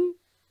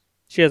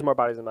 she has more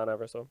bodies than Mount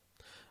Everest, so.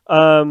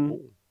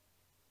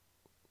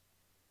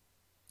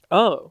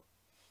 Oh.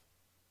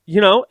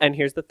 You know, and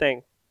here's the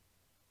thing.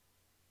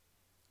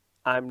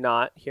 I'm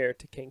not here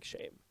to kink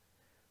shame.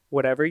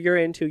 Whatever you're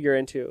into, you're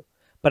into.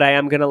 But I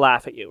am going to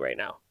laugh at you right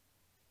now.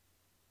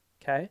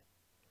 Okay?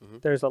 Mm-hmm.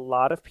 There's a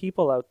lot of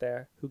people out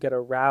there who get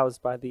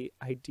aroused by the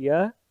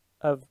idea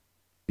of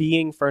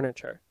being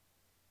furniture.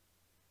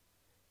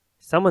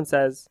 Someone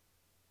says,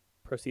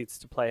 proceeds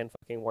to play in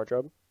fucking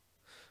wardrobe.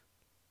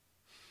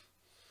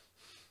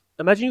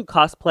 Imagine you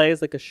cosplay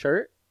as like a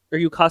shirt, or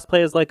you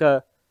cosplay as like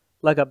a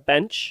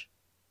bench.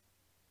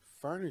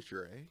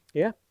 Furniture, eh?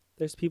 Yeah.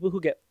 There's people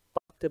who get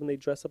fucked up and they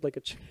dress up like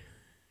a chair.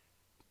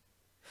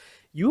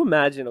 You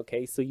imagine,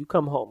 okay, so you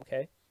come home,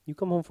 okay? You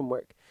come home from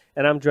work,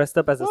 and I'm dressed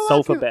up as a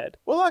sofa bed.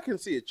 Well, I can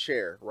see a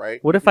chair,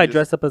 right? What if I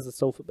dress up as a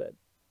sofa bed?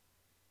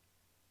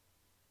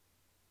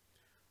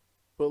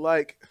 But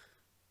like,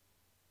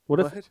 what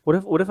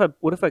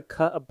if I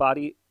cut a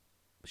body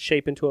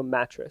shape into a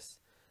mattress,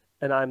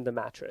 and I'm the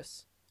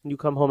mattress, and you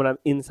come home and I'm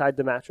inside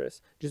the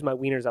mattress, just my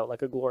wiener's out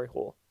like a glory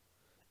hole.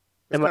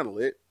 It's kind of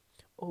lit.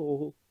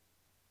 Oh,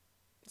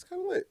 it's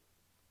kind of lit.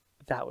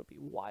 That would be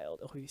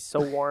wild. It would be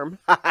so warm.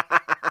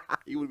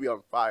 You would be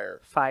on fire.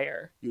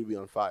 Fire. You would be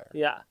on fire.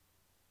 Yeah.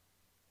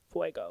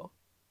 Fuego.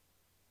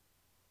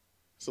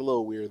 It's a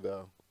little weird,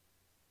 though.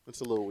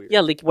 It's a little weird. Yeah,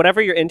 like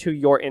whatever you're into,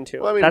 you're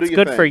into. Well, I mean, that's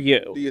good for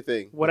you. Do your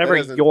thing. Whatever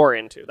you're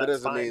into, that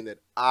doesn't mean that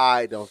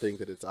I don't think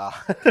that it's odd.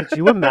 Could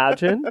you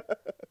imagine?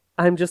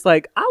 I'm just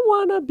like, I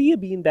want to be a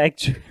beanbag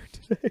chair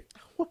today. I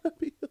want to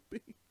be a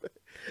beanbag.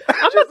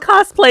 I'm going to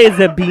cosplay as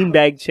a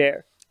beanbag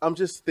chair. I'm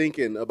just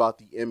thinking about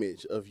the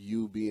image of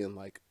you being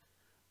like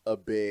a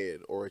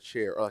bed or a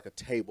chair or like a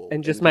table.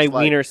 And just my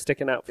wiener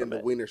sticking out from it.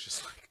 And the wiener's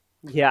just like...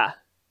 Yeah.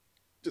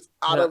 Just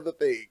out of the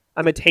thing.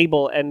 I'm a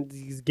table and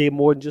he's gave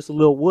more than just a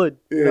little wood.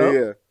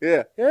 Yeah.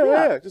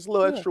 Just a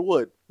little extra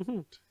wood.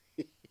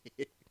 Mm-hmm.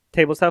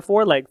 Tables have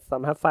 4 legs.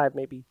 Some have 5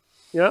 maybe.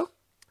 You know?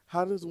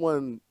 How does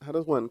one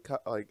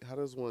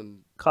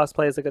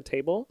cosplay as like a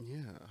table?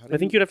 Yeah. I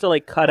think you'd have to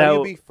like cut out...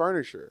 How do you be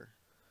furniture?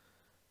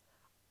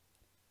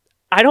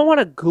 I don't want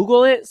to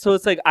Google it, so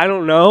it's like, I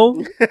don't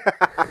know.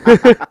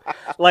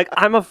 Like,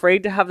 I'm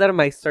afraid to have that in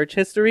my search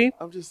history.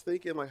 I'm just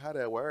thinking, like, how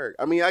that work?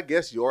 I mean, I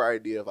guess your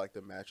idea of, like,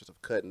 the mattress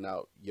of cutting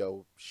out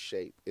your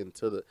shape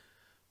into the...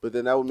 But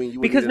then that would mean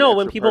you would because, need no,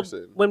 an extra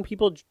person. when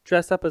people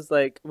dress up as,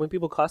 like... When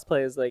people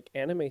cosplay as, like,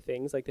 anime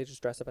things, like, they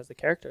just dress up as the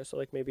character. So,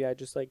 like, maybe I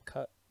just, like,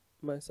 cut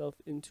myself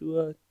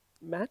into a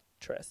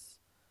mattress.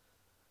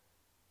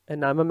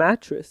 And I'm a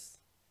mattress.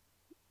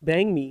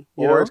 Bang me.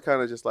 You know? It's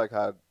kind of just like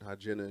how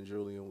Jenna and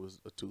Julian was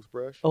a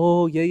toothbrush.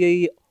 Oh,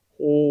 yeah.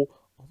 Oh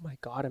my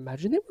God.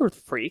 Imagine they were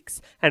freaks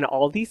and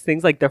all these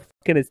things, like they're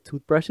fucking as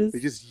toothbrushes. They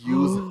just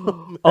use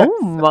them. Oh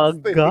my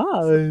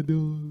God.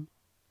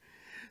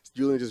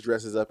 Julian just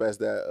dresses up as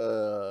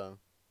that,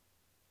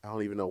 I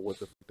don't even know what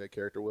that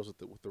character was with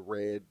the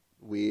red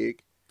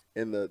wig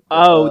and the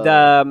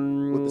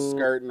with the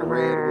skirt and the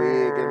red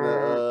wig and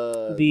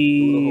the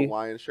little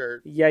Hawaiian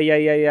shirt.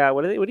 Yeah.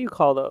 What do you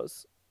call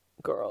those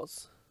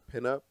girls?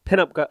 Pinup.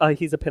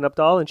 He's a pinup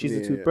doll and she's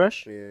a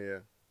toothbrush. Yeah.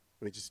 And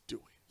they just do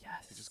it.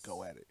 Yes. They just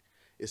go at it.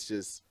 It's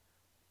just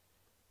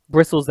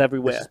bristles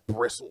everywhere. It's just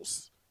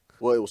bristles.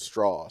 Well, it was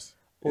straws.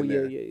 Oh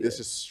yeah. It's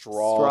just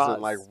straws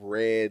and like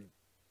red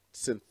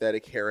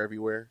synthetic hair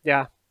everywhere.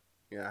 Yeah.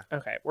 Yeah.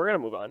 Okay, we're gonna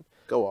move on.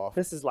 Go off.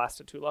 This has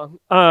lasted too long.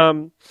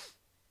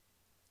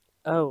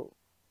 Oh.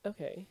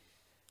 Okay.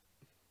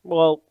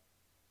 Well,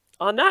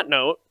 on that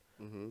note.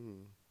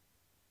 Mm-hmm.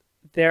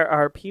 There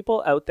are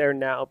people out there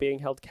now being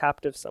held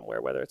captive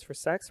somewhere, whether it's for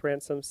sex,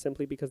 ransom,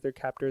 simply because their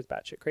captor is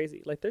batshit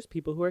crazy. Like, there's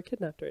people who are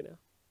kidnapped right now.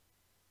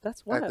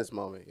 That's wild. At this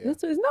moment, yeah.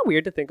 Isn't that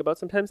weird to think about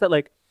sometimes that,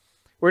 like,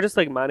 we're just,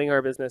 like, minding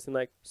our business and,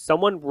 like,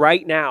 someone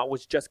right now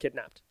was just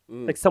kidnapped.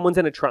 Like, someone's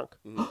in a trunk.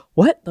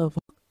 What the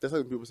fuck? That's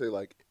like when people say,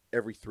 like,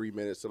 every 3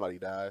 minutes somebody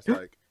dies.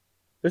 Like,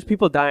 there's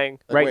people dying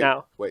right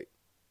now. Wait.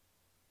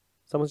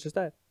 Someone's just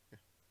died. Yeah.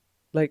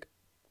 Like,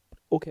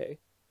 okay.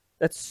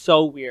 That's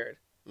so weird.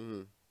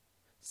 Mm-hmm.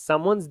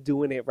 Someone's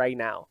doing it right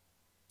now.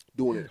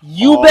 Doing it.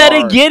 You hard.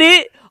 Better get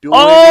it. Doing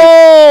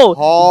it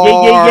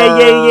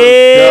hard.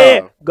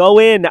 Yeah. Go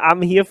in.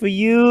 I'm here for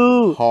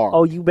you. Hard.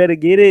 Oh, you better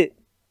get it.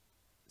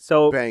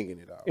 So banging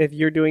it out. If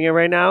you're doing it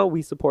right now,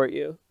 we support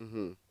you.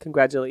 Mm-hmm.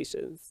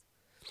 Congratulations.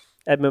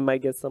 Edmund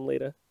might get some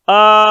later.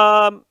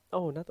 Oh,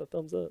 not the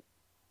thumbs up.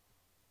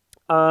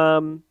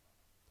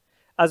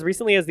 As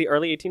recently as the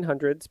early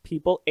 1800s,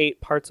 people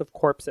ate parts of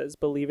corpses,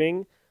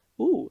 believing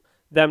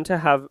them to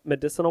have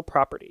medicinal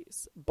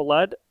properties.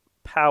 Blood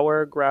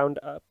powder ground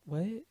up.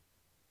 What?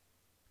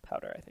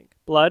 Powder, I think.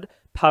 Blood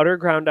powder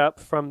ground up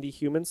from the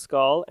human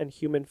skull and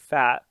human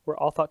fat were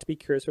all thought to be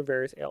cures for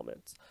various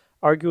ailments.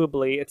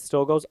 Arguably, it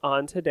still goes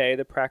on today,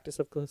 the practice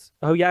of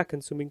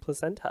consuming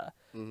placenta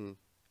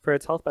for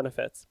its health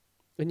benefits.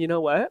 And you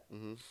know what?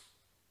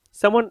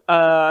 Someone,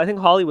 I think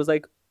Holly was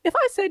like, if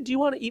I said, do you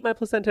want to eat my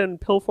placenta in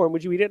pill form,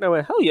 would you eat it? And I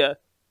went, hell yeah.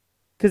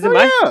 Because in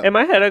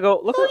my head, I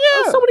go, look,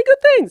 so many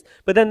good things.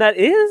 But then that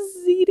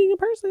is eating a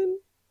person.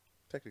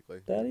 Technically.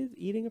 That is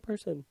eating a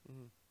person.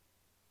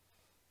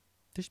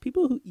 There's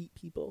people who eat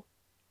people.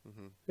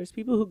 There's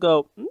people who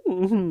go,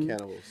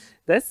 cannibals.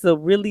 That's a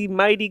really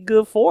mighty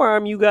good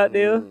forearm you got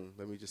there.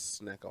 Let me just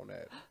snack on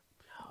that.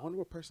 I wonder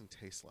what a person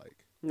tastes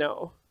like.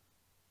 No.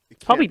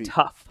 It's probably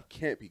tough. It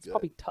can't be good. It's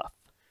probably tough.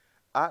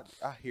 I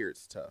hear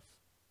it's tough.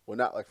 Well,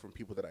 not like from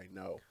people that I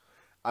know.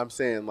 I'm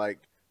saying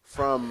like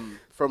from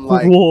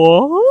like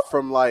what?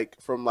 from like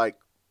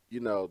you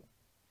know,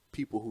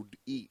 people who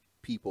eat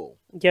people.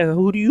 Yeah,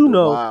 who do you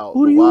know?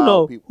 Who do you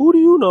know? Who do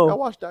you know? I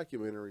watch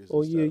documentaries.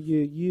 Oh and yeah,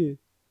 stuff. yeah.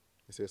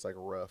 They say it's like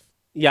rough.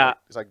 Yeah,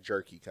 it's like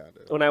jerky kind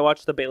of. When I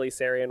watch the Bailey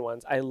Sarian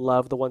ones, I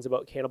love the ones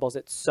about cannibals.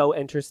 It's so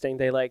interesting.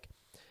 They like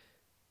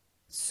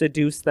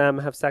seduce them,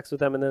 have sex with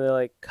them, and then they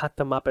like cut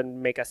them up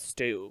and make a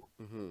stew.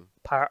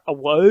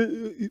 What?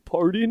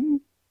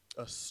 Pardon?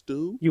 A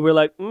stew? You were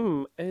like,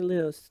 a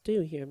little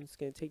stew here. I'm just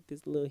gonna take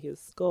this little here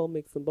skull,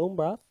 make some bone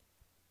broth.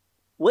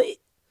 What?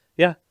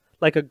 Yeah,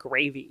 like a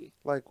gravy.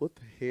 Like what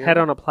the hell? Head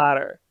on a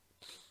platter.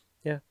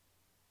 Yeah.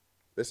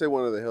 They say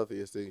one of the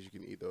healthiest things you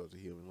can eat though is a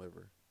human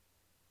liver.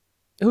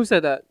 Who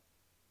said that?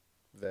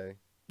 They.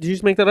 Did you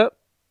just make that up?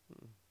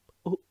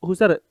 Who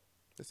said it?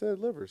 They said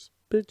livers.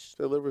 Bitch.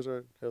 Their livers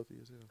are healthy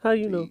as hell. How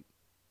do you know? Eat.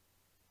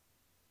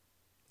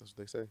 That's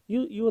what they say.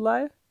 You a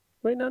liar?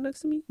 Right now next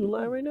to me? You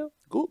lying right now?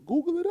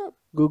 Google it up.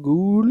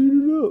 Google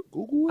it up.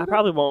 Google it I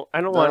probably won't.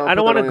 I don't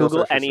want to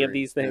Google any of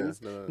these things.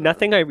 Yeah, no.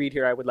 Nothing I read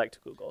here I would like to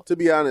Google. To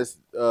be honest,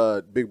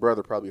 Big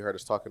Brother probably heard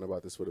us talking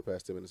about this for the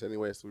past 10 minutes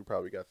anyway, so we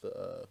probably got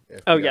the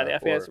FBI. Oh, yeah, the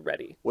FBI is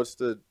ready. What's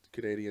the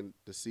Canadian,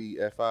 the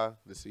CFI,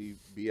 the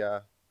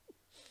CBI?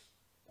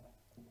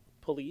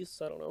 Police?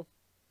 I don't know.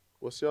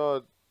 What's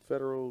y'all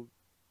federal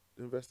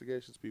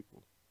investigations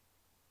people?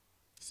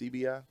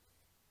 CBI?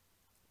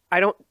 I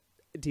don't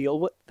deal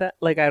with that.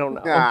 Like, I don't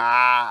know.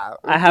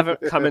 I haven't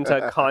come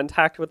into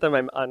contact with them.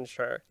 I'm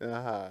unsure.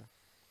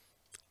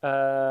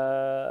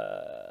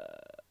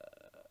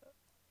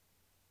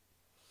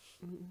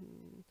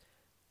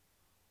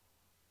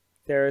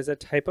 There is a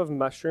type of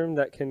mushroom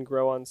that can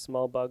grow on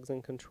small bugs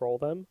and control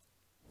them.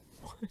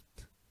 What?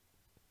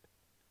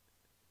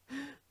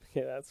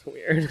 Yeah, that's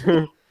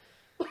weird.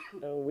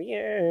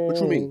 Weird.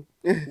 What you mean?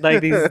 Like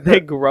they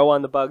grow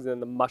on the bugs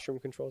and the mushroom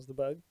controls the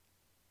bug.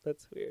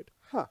 That's weird.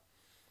 Huh.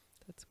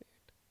 That's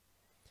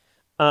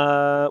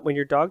weird. When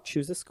your dog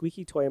chews a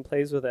squeaky toy and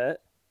plays with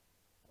it,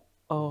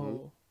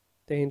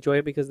 they enjoy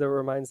it because it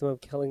reminds them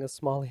of killing a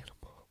small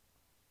animal.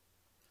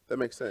 That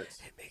makes sense.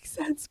 It makes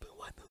sense, but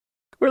what the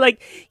we're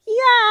like,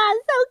 yeah,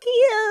 so cute.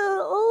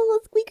 Oh,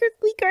 squeaker,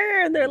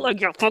 squeaker. And they're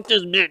like, yeah, fuck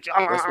this bitch.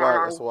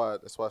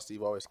 That's why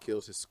Steve always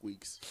kills his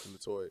squeaks in the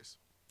toys.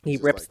 He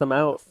rips them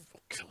out.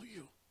 I'll kill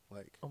you.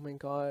 Like, oh my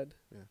God.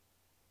 Yeah.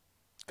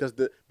 Because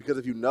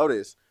if you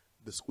notice,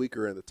 the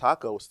squeaker in the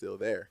taco is still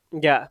there.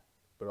 Yeah.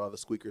 But all the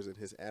squeakers in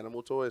his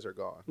animal toys are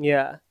gone.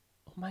 Yeah.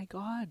 Oh my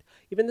God.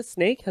 Even the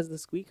snake has the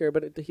squeaker,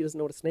 but he doesn't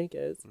know what a snake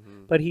is.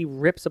 But he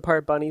rips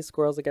apart bunnies,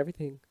 squirrels, like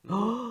everything.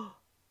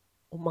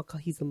 Oh my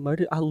God, he's a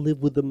murderer. I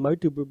live with a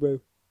murderer, bro.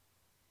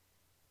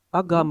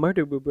 I got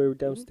murderer, bro,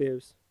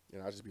 downstairs.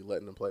 And I'll just be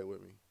letting them play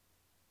with me.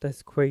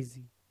 That's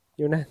crazy.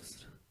 You're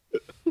next.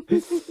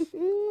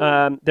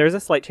 There's a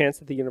slight chance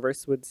that the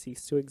universe would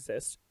cease to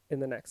exist in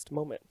the next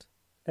moment.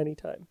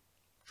 Anytime.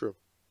 True.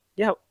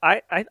 Yeah,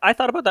 I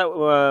thought about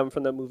that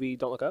from the movie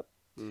Don't Look Up.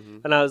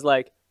 And I was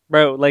like,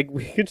 bro, like,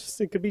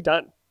 it could be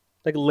done.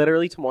 Like,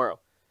 literally tomorrow.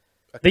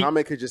 A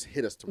comet could just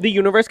hit us tomorrow. The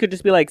universe could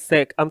just be like,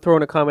 sick, I'm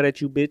throwing a comet at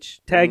you,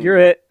 bitch. Tag, you're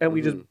it. And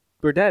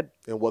we're dead.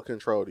 And what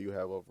control do you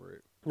have over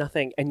it?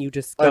 Nothing. And you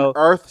just go. An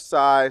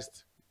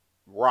Earth-sized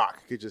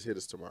rock could just hit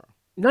us tomorrow.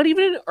 Not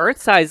even an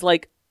Earth-size,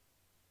 like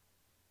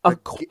a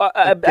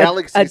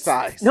galaxy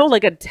size. No,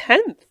 like a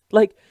tenth.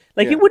 Like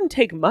it wouldn't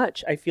take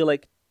much, I feel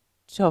like,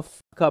 to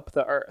fuck up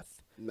the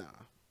Earth. Nah,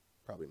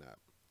 probably not.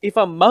 If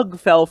a mug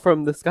fell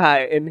from the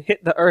sky and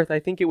hit the Earth,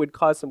 I think it would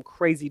cause some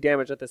crazy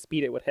damage at the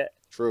speed it would hit.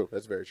 True,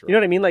 that's very true. You know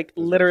what I mean? Like,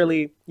 that's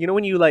literally, you know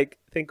when you like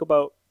think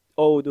about,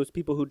 those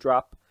people who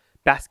drop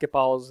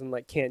basketballs in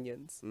like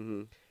canyons.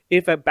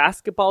 If a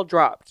basketball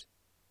dropped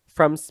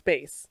from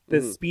space,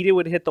 the speed it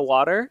would hit the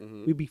water,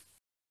 we'd be.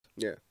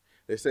 Yeah,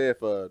 they say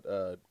if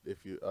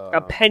you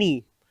a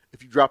penny,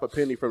 if you drop a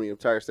penny from the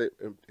Empire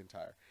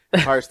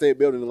State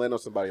Building and land on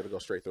somebody, it'll go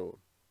straight through them.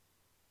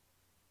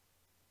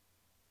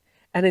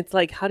 And it's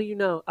like, how do you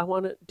know?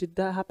 Did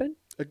that happen?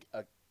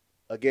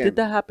 Again. Did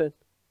that happen?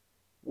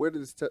 Where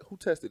did this? Who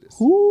tested this?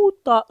 Who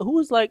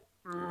was like?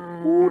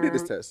 Who did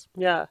this test?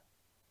 Yeah.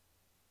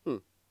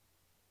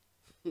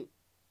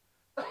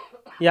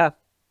 Yeah.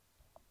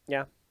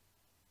 Yeah.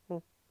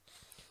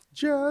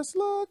 Just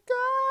look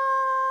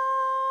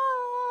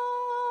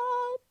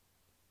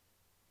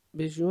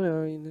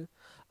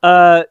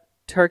up.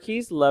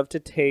 Turkeys love to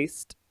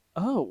taste.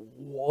 Oh,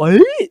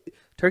 what?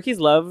 Turkeys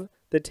love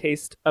the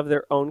taste of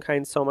their own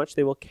kind so much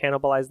they will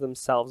cannibalize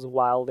themselves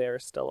while they are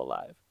still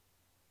alive.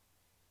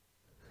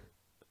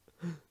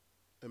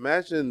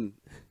 Imagine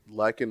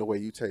liking the way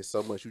you taste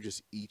so much you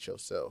just eat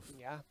yourself.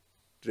 Yeah.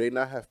 Do they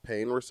not have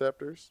pain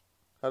receptors?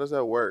 How does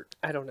that work?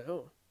 I don't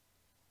know.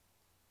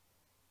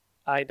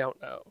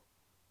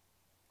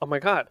 Oh my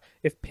God.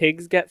 If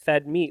pigs get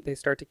fed meat, they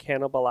start to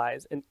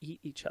cannibalize and eat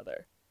each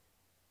other.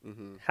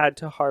 Mm-hmm. Had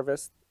to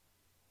harvest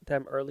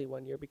them early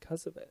one year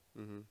because of it.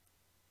 Mm-hmm.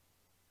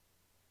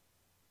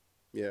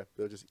 Yeah,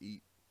 they'll just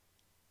eat.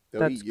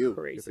 They'll eat you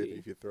crazy. If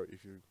you get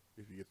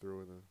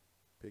through in a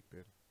pig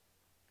pen.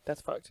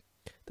 That's fucked.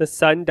 The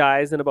sun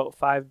dies in about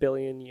 5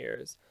 billion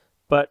years,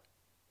 but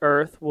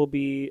Earth will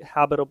be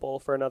habitable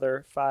for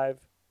another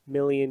 5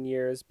 million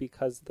years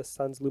because the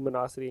sun's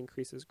luminosity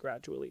increases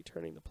gradually,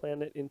 turning the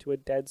planet into a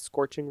dead,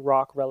 scorching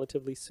rock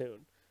relatively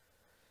soon.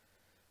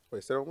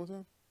 Wait, say that one more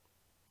time?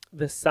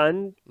 The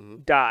sun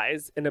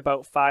dies in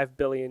about 5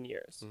 billion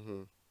years,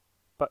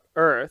 but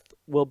Earth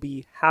will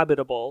be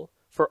habitable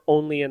for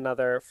only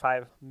another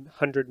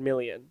 500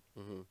 million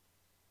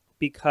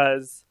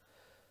because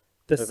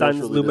the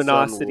sun's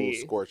luminosity sun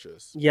will scorch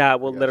us. Yeah,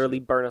 will literally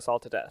burn us all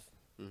to death.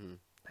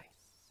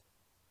 Nice.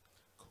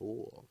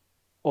 Cool.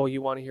 Oh,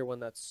 you want to hear one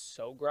that's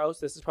so gross?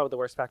 This is probably the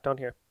worst fact on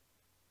here.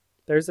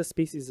 There's a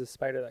species of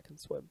spider that can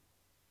swim.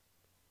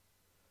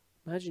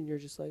 Imagine you're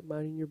just like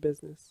minding your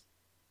business,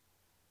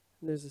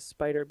 and there's a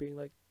spider being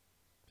like,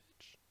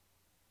 bitch.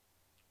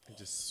 It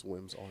just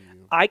swims on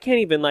you. I can't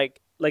even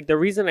like the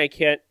reason I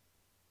can't,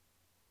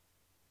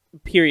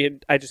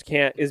 period, I just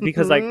can't, is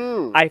because like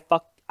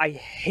I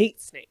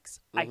hate snakes.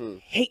 I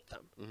hate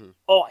them.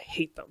 Oh, I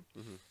hate them.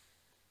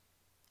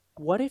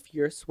 What if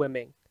you're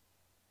swimming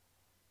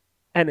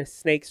and a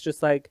snake's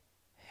just like,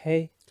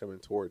 hey. Coming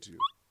towards you.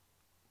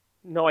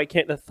 No, I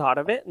can't. The thought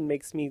of it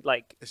makes me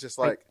like. It's just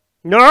like.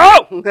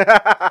 No!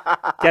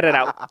 Get it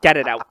out. Get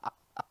it out.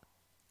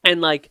 And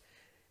like.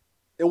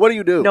 And what do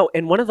you do? No,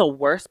 and one of the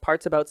worst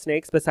parts about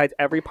snakes, besides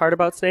every part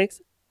about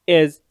snakes,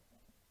 is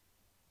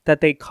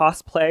that they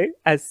cosplay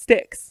as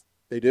sticks.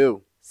 They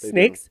do.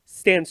 Snakes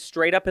stand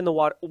straight up in the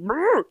water.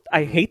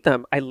 I hate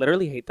them. I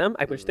literally hate them.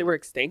 I wish they were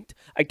extinct.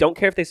 I don't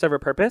care if they serve a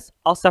purpose.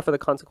 I'll suffer the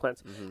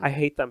consequence. I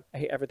hate them. I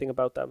hate everything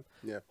about them.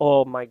 Yeah.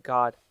 Oh my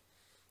God.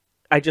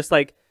 I just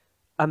like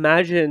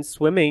imagine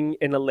swimming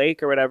in a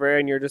lake or whatever,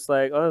 and you're just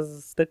like, oh, there's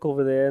a stick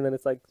over there, and then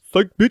it's like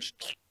bitch.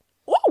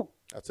 Woo!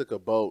 I took a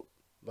boat,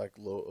 like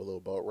a little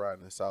boat ride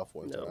in the South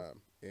one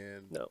time,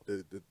 and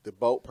the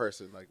boat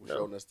person like was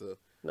showing us the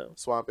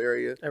swamp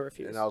area. I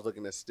refuse. And I was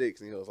looking at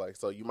sticks, and he was like,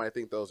 so you might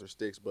think those are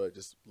sticks, but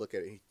just look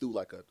at it. He threw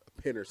like a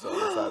pin or something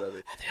inside of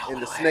it,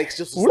 and the snakes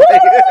just was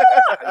like.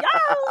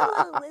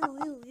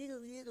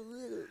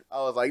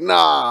 I was like,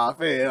 nah,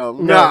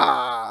 fam,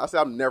 nah. I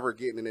said, I'm never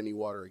getting in any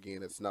water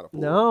again. It's not a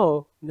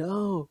pool.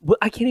 No. Well,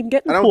 I can't even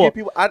get in a pool.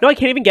 I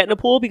can't even get in a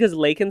pool because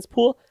Lakin's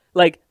pool,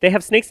 like, they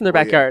have snakes in their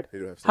backyard. They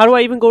do have snakes. How do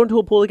I even go into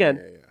a pool again?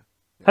 Yeah.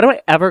 How do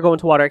I ever go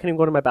into water? I can't even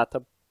go to my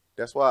bathtub.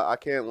 That's why I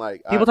can't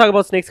like. People talk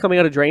about snakes coming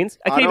out of drains.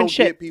 I can't even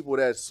shit. I don't get people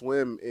that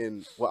swim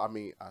in. Well, I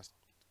mean, I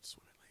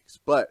swim in lakes,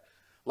 but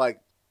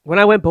like when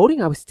I went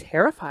boating, I was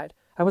terrified.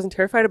 I wasn't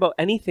terrified about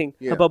anything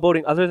about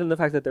boating other than the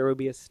fact that there would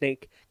be a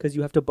snake because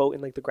you have to boat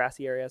in like the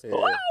grassy areas. Yeah.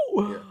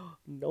 Oh! Yeah.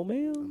 No,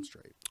 ma'am. I'm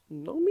straight.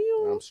 No,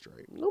 ma'am. I'm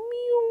straight. No,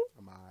 ma'am.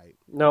 I'm alright.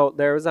 No,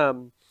 there was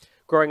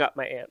growing up,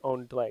 my aunt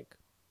owned like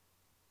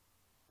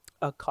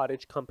a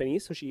cottage company,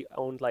 so she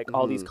owned like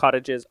all these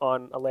cottages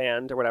on a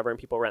land or whatever, and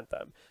people rent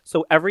them.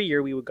 So every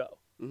year we would go.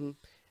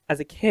 As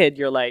a kid,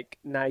 you're like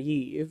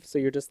naive, so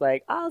you're just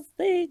like, I'll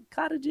stay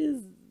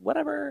cottages,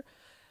 whatever.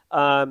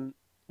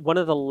 One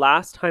of the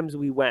last times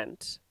we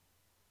went,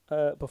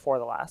 before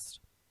the last,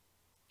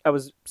 I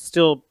was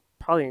still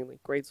probably in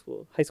like grade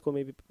school, high school,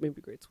 maybe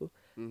grade school,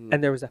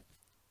 and there was a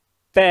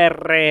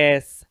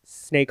ferrous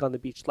snake on the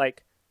beach.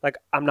 Like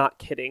I'm not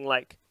kidding.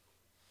 Like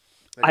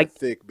a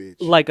thick beach.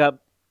 Like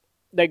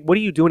what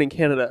are you doing in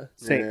Canada?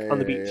 Snake on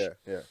the beach.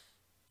 Yeah.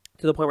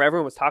 To the point where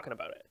everyone was talking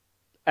about it,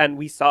 and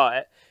we saw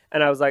it,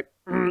 and I was like,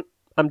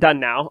 I'm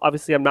done now.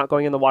 Obviously, I'm not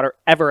going in the water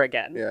ever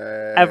again.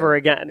 Ever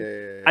again.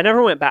 Yeah. I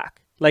never went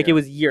back. Like it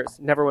was years.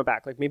 Never went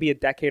back. Like maybe a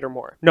decade or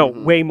more. No,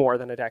 way more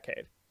than a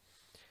decade.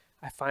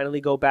 I finally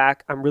go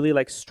back. I'm really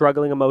like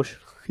struggling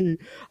emotionally.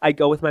 I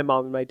go with my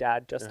mom and my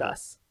dad, just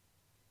us.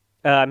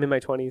 I'm in my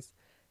 20s.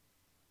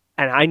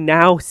 And I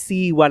now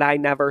see what I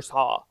never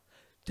saw.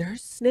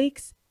 There's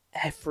snakes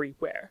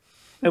everywhere.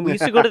 And we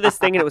used to go to this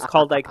thing, and it was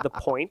called like the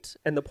Point.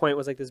 And the Point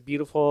was like this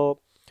beautiful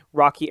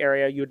rocky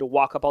area. You had to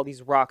walk up all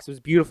these rocks. It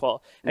was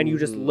beautiful. And you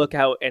just look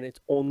out, and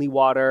it's only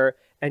water.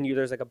 and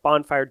there's like a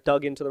bonfire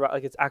dug into the rock.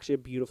 Like, it's actually a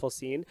beautiful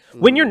scene.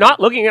 When you're not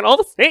looking at all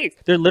the snakes,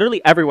 they're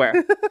literally everywhere.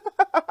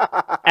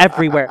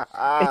 Everywhere.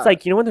 It's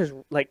like, when there's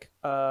like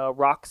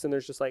rocks and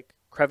there's just like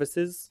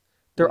crevices.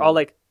 They're all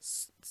like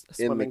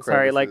swimming.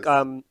 Sorry, like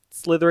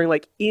slithering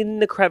like in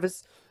the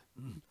crevice.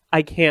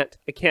 I can't.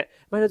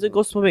 Might as well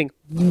go swimming.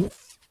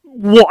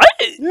 What?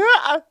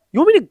 Yeah. You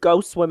want me to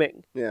go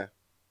swimming? Yeah.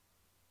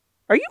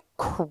 Are you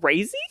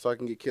crazy? So I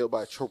can get killed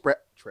by a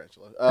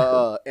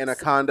tarantula.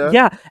 Anaconda.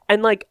 Yeah,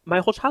 and like my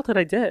whole childhood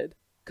I did.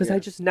 Because I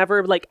just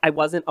never, like, I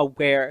wasn't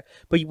aware.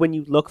 But when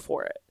you look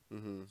for it,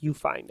 you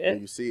find it.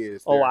 And you see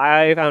it. Oh,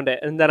 I found it.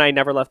 And then I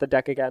never left the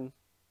deck again.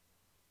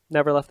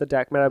 Never left the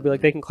deck. Man, I'd be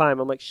like, they can climb.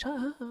 I'm like, shut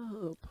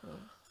up.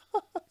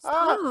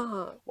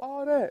 Stop.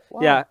 Why that?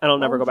 Why? Yeah, and I'll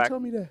never go back. Tell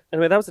me that?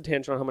 Anyway, that was a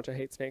tangent on how much I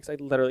hate snakes. I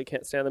literally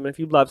can't stand them. And if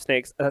you love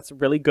snakes, that's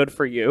really good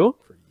for you.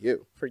 For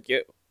you. For you.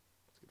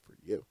 It's good for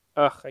you.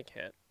 Ugh, I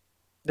can't.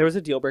 There was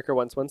a deal breaker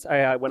once.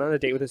 I went on a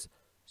date with this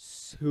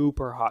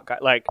super hot guy.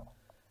 Like,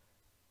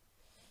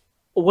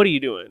 what are you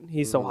doing?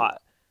 He's so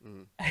hot.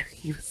 And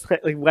he was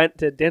like, went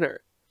to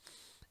dinner.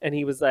 And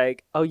he was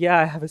like, oh, yeah,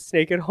 I have a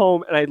snake at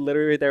home. And I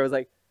literally there was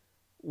like,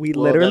 we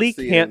literally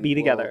can't be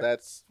together.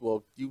 That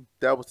was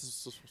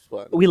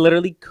fun. We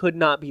literally could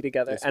not be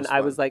together. And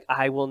I was like,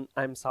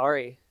 I'm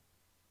sorry.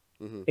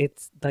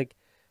 It's like,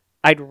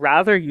 I'd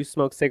rather you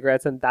smoke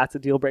cigarettes and that's a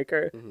deal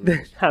breaker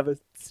than have a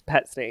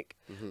pet snake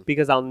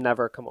because I'll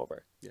never come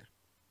over. Yeah.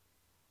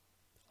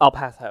 I'll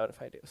pass out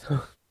if I do.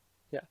 So,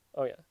 yeah.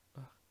 Oh, yeah.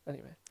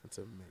 Anyway. That's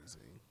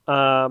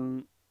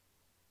amazing.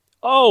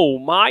 Oh,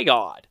 my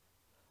God.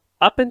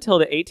 Up until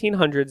the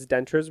 1800s,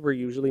 dentures were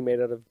usually made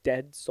out of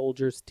dead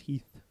soldiers'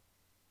 teeth.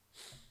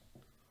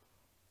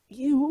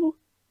 Ew.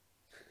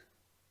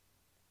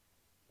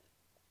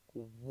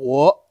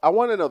 What? I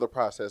want to know the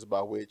process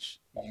by which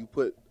you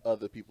put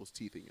other people's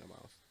teeth in your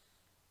mouth.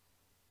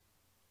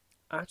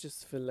 I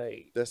just feel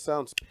like... That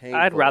sounds painful.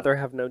 I'd rather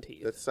have no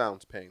teeth. That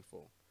sounds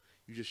painful.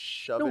 You just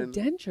shove No, in...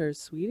 dentures,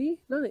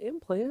 sweetie. Not an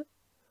implant.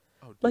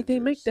 Oh, like, they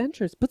make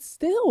dentures. But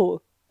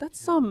still,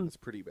 that's It's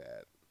pretty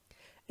bad.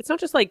 It's not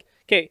just like,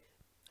 okay,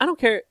 I don't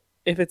care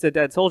if it's a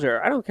dead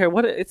soldier. I don't care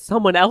what it's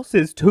someone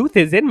else's tooth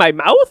is in my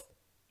mouth.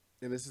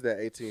 And this is that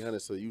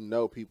 1800s,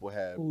 so people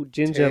have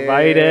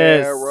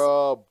gingivitis.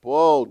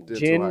 Terrible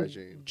dental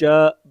hygiene.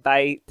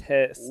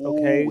 Gingivitis,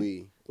 okay?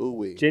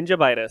 Ooh-wee.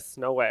 Gingivitis,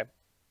 no way.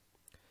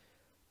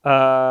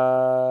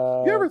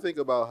 You ever think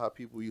about how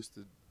people used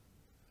to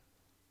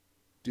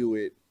do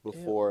it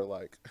before,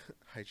 like,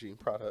 hygiene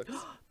products?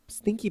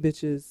 Stinky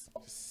bitches.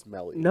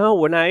 Smelly. No,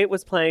 when I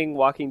was playing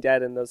Walking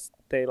Dead and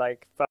they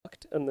like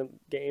fucked in the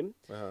game,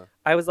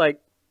 I was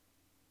like,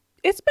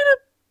 it's been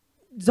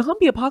a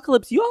zombie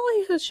apocalypse. You all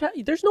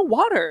there's no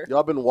water.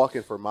 Y'all been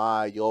walking for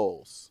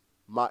miles.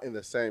 In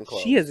the same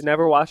clothes. She has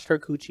never washed her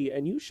coochie,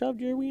 and you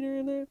shoved your wiener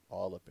in there?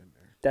 All up in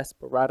there.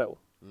 Desperado.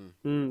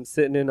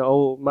 Sitting in the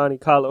old Monte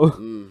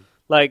Carlo.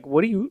 Like,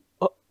 what are you...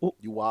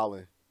 You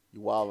wildin'.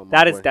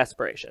 That is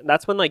desperation.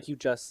 That's when, like, you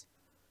just...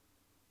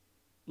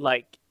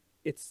 Like...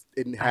 It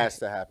has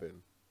to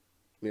happen.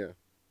 Yeah.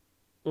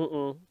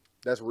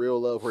 That's real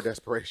love or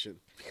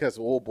desperation. Because,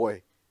 oh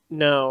boy.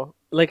 No.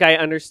 Like, I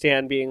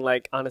understand being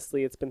like,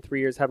 honestly, it's been 3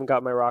 years, haven't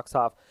got my rocks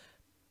off.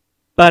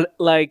 But,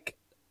 like,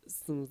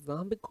 some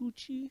zombie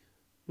coochie?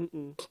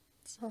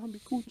 Zombie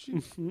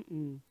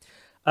coochie?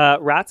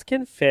 Rats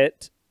can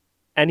fit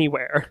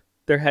anywhere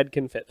their head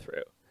can fit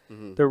through.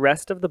 The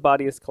rest of the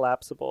body is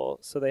collapsible,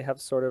 so they have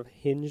sort of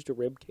hinged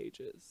rib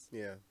cages.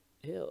 Yeah.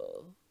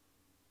 Ew.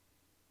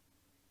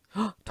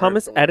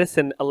 Thomas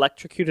Edison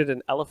electrocuted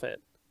an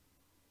elephant.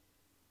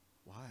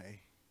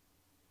 Why?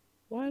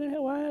 Why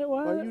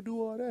you do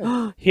all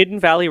that? Hidden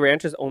Valley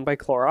Ranch is owned by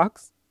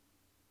Clorox.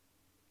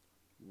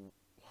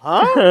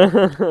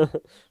 Huh?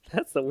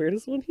 That's the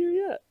weirdest one here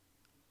yet.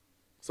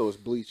 So it's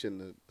bleach in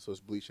the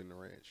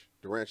ranch.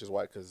 The ranch is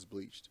white because it's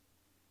bleached.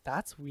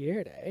 That's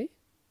weird, eh?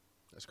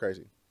 That's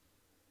crazy.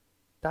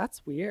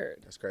 That's weird.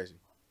 That's crazy.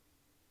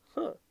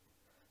 Huh.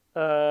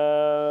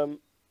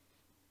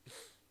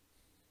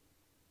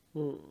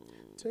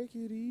 Take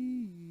it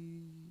easy.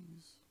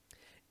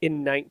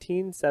 In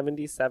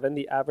 1977,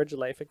 the average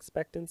life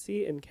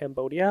expectancy in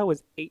Cambodia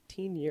was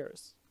 18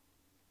 years.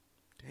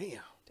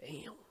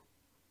 Damn.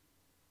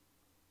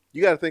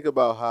 You got to think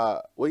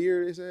about what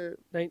year is that?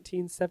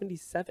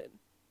 1977.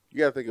 You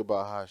got to think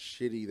about how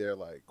shitty their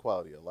like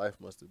quality of life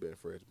must have been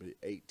for it to be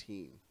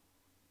 18.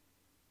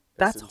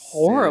 That's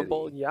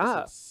horrible. Yeah.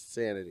 That's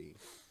insanity.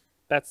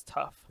 That's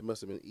tough. They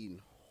must have been eating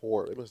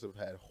horrible. They must have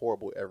had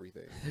horrible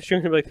everything. They're sure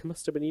gonna be like, they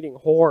must have been eating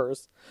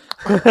whores.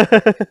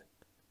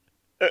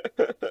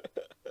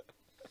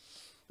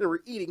 They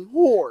were eating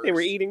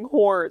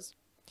whores.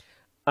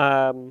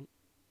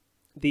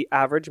 The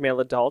average male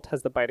adult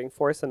has the biting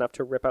force enough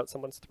to rip out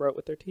someone's throat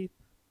with their teeth.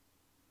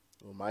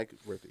 Well, Mike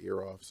ripped the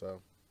ear off,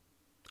 so.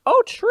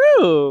 Oh,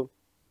 true.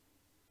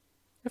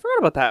 I forgot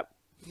about that.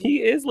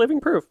 He is living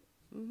proof.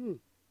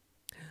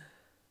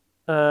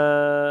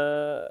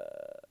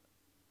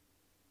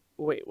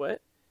 Wait,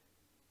 what?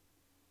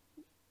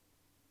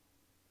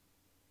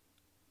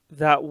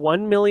 that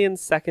 1 million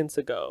seconds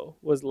ago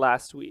was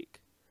last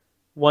week.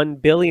 1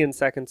 billion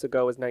seconds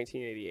ago was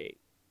 1988.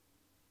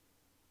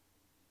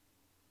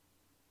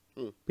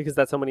 Because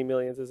that's how many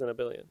millions is in a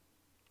billion.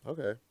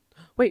 Okay.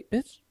 Wait,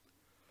 bitch.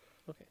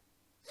 Okay.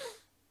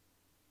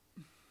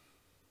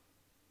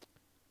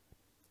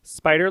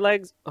 Spider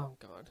legs. Oh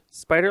god.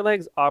 Spider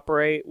legs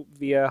operate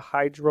via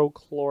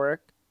hydraulic.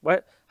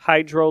 What?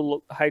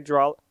 Hydraulic.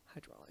 Oh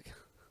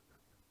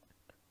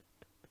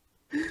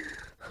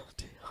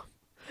damn.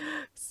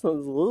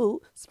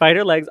 So,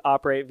 spider legs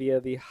operate via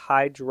the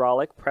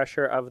hydraulic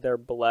pressure of their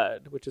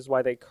blood, which is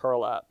why they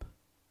curl up.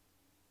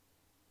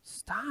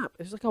 Stop.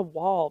 There's like a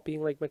wall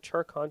being like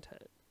mature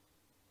content.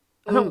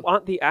 I don't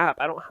want the app.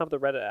 I don't have the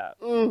Reddit app.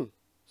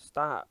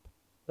 Stop.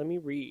 Let me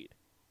read.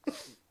 A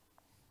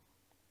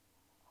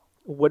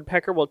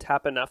woodpecker will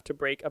tap enough to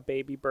break a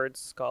baby bird's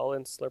skull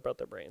and slurp out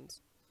their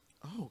brains.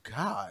 Oh,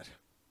 God.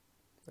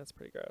 That's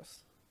pretty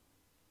gross.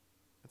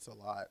 That's a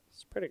lot.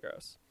 It's pretty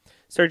gross.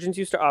 Surgeons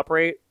used to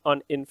operate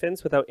on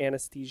infants without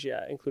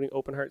anesthesia, including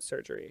open heart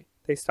surgery.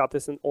 They stopped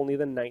this in only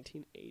the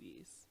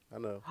 1980s. I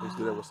know. They used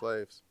to do that with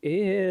slaves. Ew.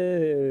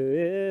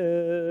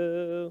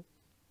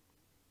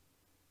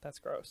 That's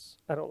gross.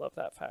 I don't love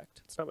that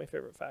fact. It's not my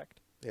favorite fact.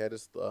 They had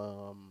this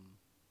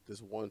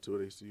one tool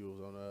they used to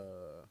use on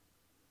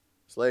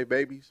slave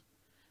babies.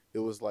 It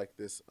was like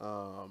this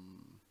I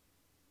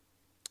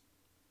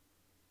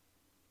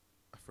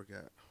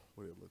forgot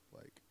what it looked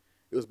like.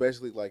 It was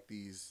basically like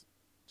these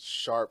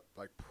sharp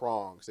like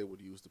prongs they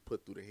would use to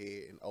put through the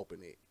head and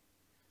open it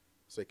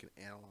so they can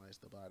analyze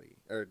the body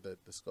or the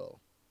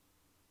skull.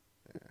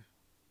 Yeah.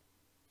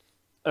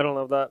 I don't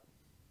love that.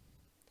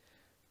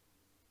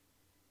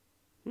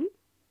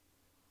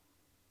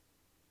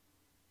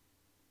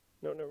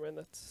 No, never mind.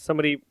 That's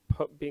somebody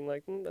being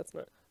like, that's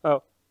not.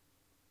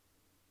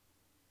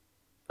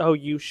 Oh,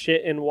 you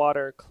shit in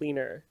water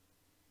cleaner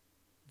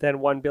than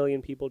 1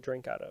 billion people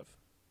drink out of.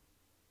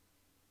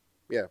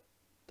 Yeah.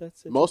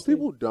 That's most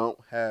people don't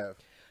have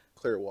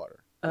clear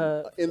water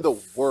in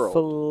the world.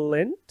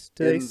 Flint?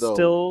 Do they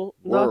still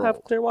not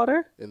have clear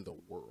water? In the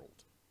world.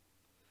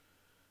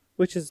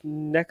 Which is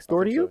next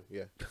door to you?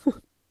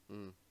 So. Yeah.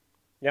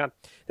 Yeah.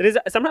 That is.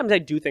 Sometimes I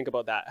do think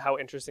about that, how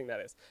interesting that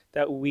is.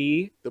 That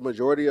the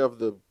majority of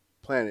the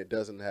planet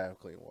doesn't have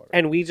clean water.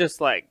 And we just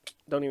like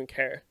don't even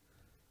care.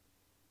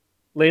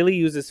 Laylee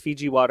uses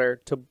Fiji water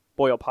to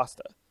boil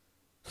pasta.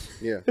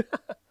 Yeah.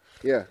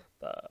 Yeah.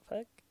 The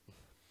heck?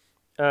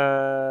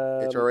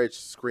 HRH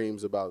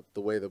screams about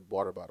the way the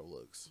water bottle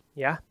looks.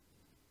 Yeah.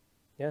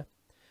 Yeah.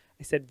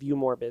 I said view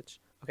more, bitch.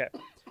 Okay.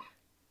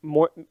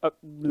 More.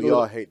 We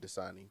all hate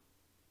Dasani.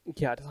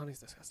 Yeah, Dasani's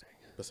disgusting.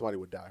 But somebody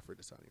would die for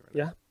Dasani right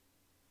now. Yeah.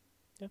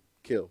 Yeah.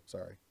 Kill,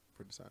 sorry,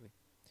 for Dasani.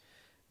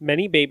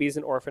 Many babies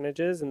in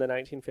orphanages in the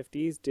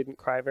 1950s didn't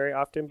cry very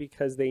often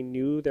because they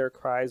knew their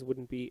cries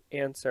wouldn't be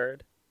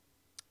answered.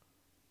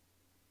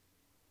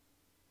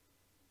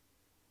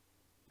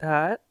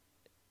 That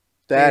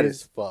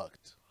is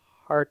fucked.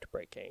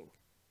 Heartbreaking.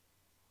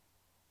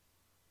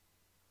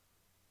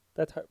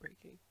 That's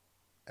heartbreaking.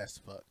 That's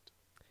fucked.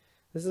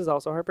 This is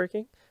also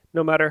heartbreaking.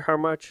 No matter how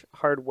much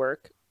hard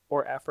work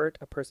or effort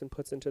a person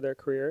puts into their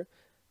career,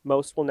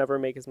 most will never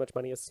make as much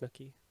money as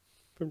Snooki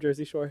from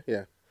Jersey Shore.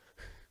 Yeah.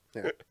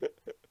 Yeah.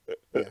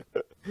 Yeah.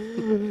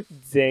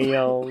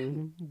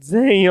 Damn.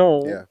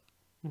 Yeah.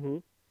 Mm-hmm.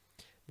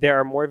 There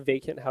are more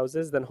vacant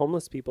houses than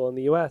homeless people in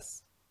the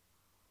U.S.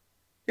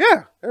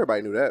 Yeah.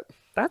 Everybody knew that.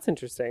 That's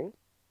interesting.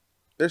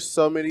 There's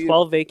so many.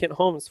 12 vacant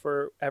homes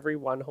for every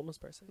one homeless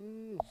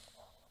person.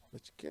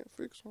 But you can't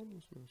fix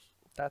homelessness.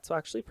 That's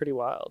actually pretty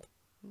wild.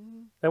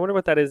 I wonder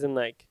what that is in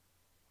like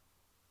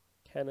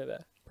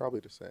Canada.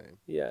 Probably the same.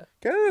 Yeah.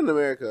 Canada and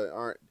America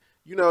aren't.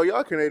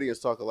 Y'all Canadians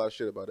talk a lot of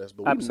shit about us,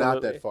 but we're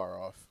not that far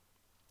off.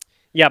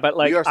 Yeah, but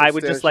like I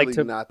would just like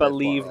to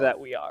believe that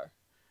we are.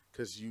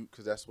 Because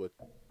that's what.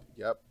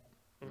 Yep.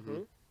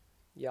 Mm-hmm.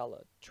 Y'all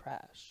are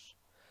trash.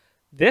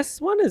 This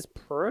one is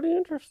pretty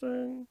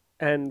interesting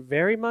and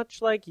very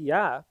much like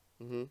your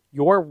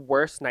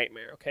worst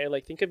nightmare. Okay,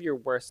 like think of your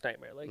worst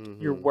nightmare, like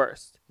your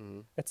worst.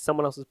 It's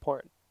someone else's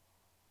porn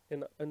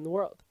in the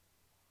world.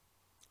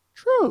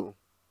 True.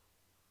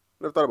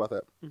 Never thought about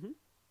that.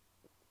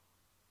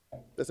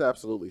 That's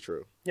absolutely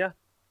true. Yeah.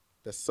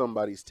 That's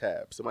somebody's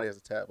tab. Somebody has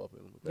a tab open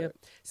with that.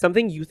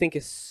 Something you think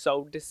is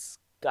so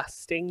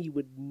disgusting you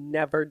would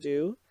never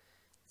do.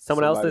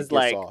 Someone else is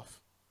like, off.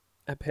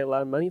 I pay a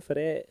lot of money for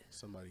that.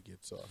 Somebody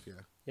gets off,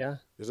 yeah. Yeah.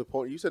 There's a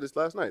porn. You said this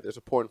last night. There's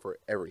a porn for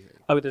everything.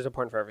 Oh, there's a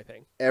porn for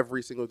everything.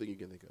 Every single thing you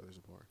can think of, there's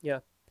a porn. Yeah.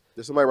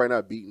 There's somebody right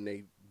now beating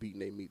they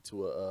meat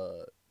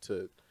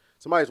to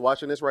somebody's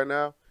watching this right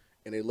now.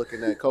 And they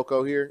looking at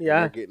Coco here, and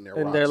they're getting their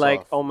rocks and they're like,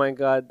 off. "Oh my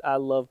god, I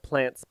love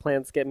plants.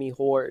 Plants get me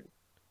hoard."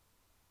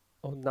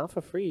 Oh, not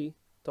for free.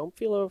 Don't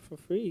feel over for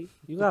free.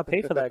 You gotta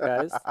pay for that,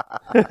 guys.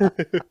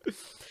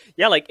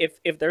 Yeah, like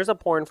if there's a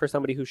porn for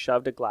somebody who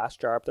shoved a glass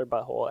jar up their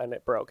butthole and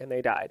it broke and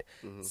they died,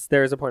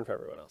 there's a porn for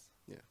everyone else.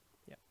 Yeah.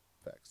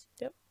 Facts.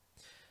 Yep.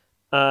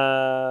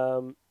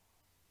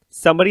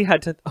 Somebody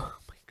had to. Oh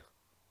my god,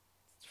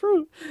 it's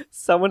true.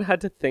 Someone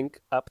had to think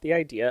up the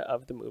idea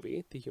of the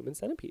movie The Human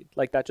Centipede.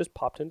 Like, that just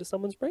popped into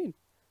someone's brain.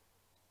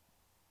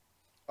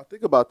 I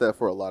think about that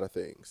for a lot of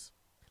things.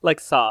 Like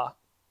Saw.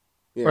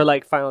 Yeah. Or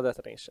like Final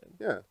Destination.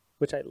 Yeah.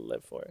 Which I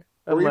live for.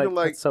 Or even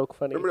like, that's so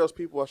funny. Remember those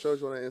people I showed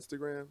you on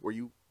Instagram? Where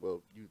you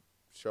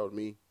showed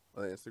me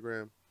on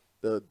Instagram?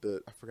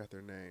 The I forgot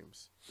their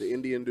names. The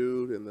Indian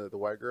dude and the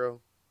white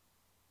girl?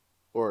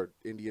 Or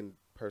Indian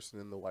person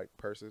and the white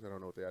person. I don't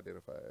know what they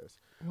identify as.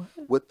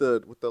 What? With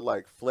the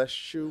like flesh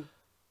shoe.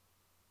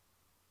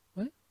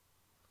 What?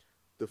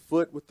 The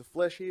foot with the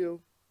flesh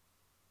heel.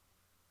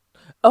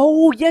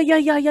 Oh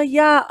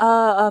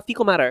yeah.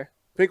 Fecal matter.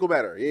 Fecal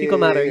matter. Yeah. Fecal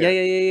matter.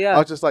 Yeah. I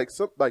was just like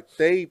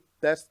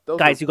those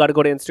guys. You got to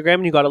go to Instagram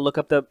and you got to look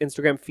up the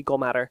Instagram fecal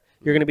matter.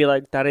 You're gonna be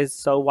like, that is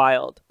so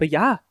wild. But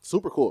yeah,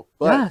 super cool.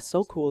 But yeah,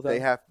 so cool though.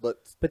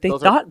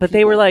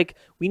 They were like,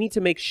 we need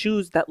to make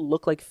shoes that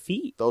look like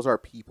feet. Those are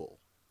people.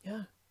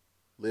 Yeah.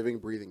 Living,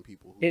 breathing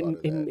people.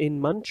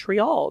 In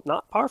Montreal,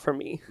 not far from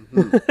me.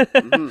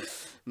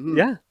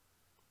 Yeah.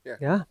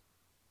 Did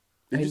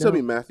you tell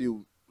me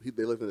Matthew?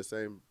 They lived in the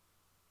same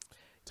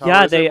tower.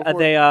 Yeah,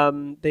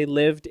 they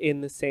lived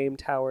in the same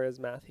tower as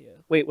Matthew.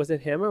 Wait, was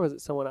it him or was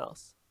it someone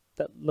else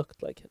that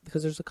looked like him?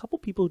 Because there's a couple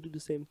people who do the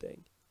same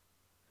thing.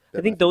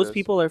 I think those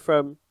people are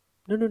from.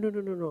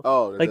 No.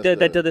 Oh, like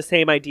that do the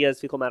same idea as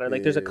fecal matter.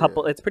 Like there's a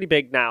couple. It's pretty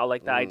big now.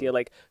 Like the idea.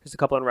 Like there's a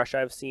couple in Russia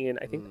I've seen.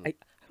 I think I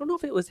don't know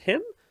if it was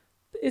him.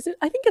 Is it?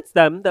 I think it's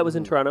them that was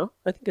in Toronto.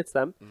 I think it's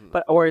them,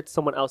 or it's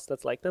someone else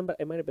that's like them. But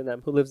it might have been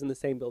them who lives in the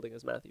same building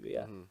as Matthew.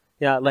 Yeah,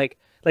 yeah. Like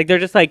they're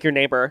just like your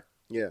neighbor.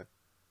 Yeah.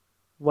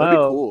 Wow. That'd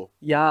be cool.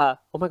 Yeah.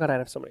 Oh my god, I'd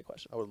have so many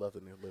questions. I would love to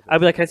live. I'd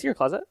be like, can I see your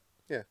closet?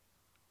 Yeah.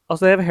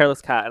 Also, they have a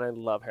hairless cat, and I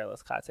love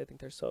hairless cats. I think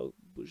they're so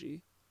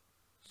bougie.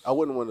 I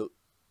wouldn't want to.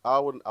 I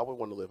would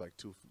want to live like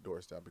 2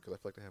 doors down because I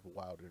feel like they have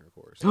wild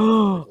intercourse. Like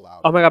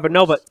oh my god, but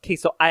no, but okay.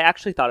 So I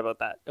actually thought about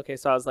that. Okay,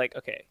 so I was like,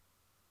 okay,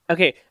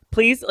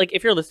 please, like,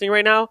 if you're listening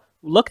right now,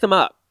 look them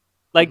up.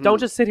 Like, don't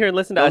just sit here and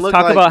listen to us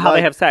talk about how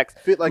they have sex.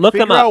 Look them up.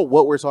 Figure out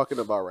what we're talking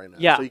about right now.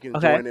 Yeah. So you can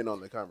join in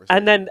on the conversation.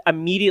 And then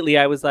immediately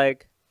I was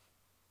like,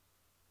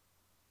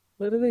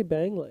 what do they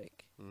bang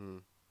like?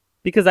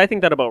 Because I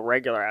think that about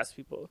regular ass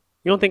people.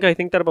 You don't think I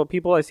think that about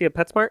people I see at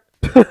PetSmart?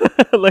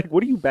 Like,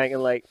 what are you banging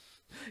like?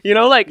 You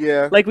know, like,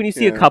 like when you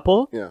see a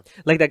couple,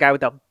 like that guy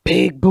with the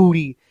big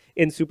booty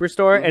in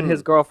Superstore and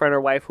his girlfriend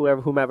or wife,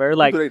 whomever,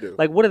 like,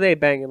 what are they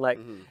banging like?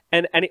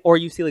 And or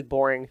you see like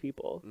boring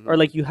people, or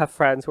like you have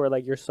friends who are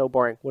like, you're so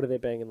boring. What are they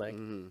banging like?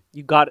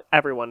 You got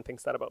everyone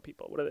thinks that about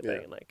people. What are they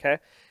banging like? Okay.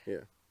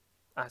 Yeah.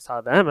 I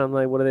saw them. I'm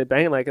like, what are they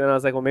banging like? And then I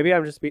was like, well, maybe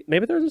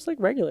maybe they're just like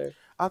regular.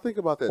 I think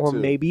about that too. Or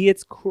maybe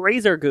it's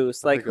Crazer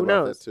Goose. Like, who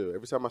knows? That too.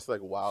 Every time I see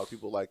like wild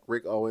people, like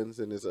Rick Owens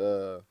and his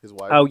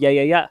wife. Oh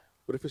yeah.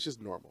 What if it's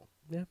just normal?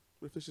 Yeah.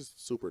 What if it's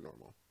just super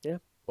normal? Yeah.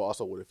 But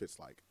also, what if it's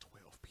like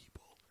 12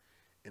 people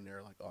and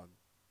they're like on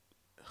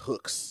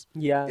hooks?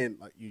 Yeah. And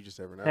like you just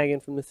never know. Hanging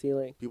from the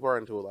ceiling. People are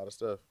into a lot of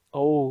stuff.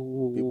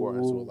 Oh. People are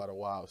into a lot of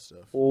wild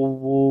stuff.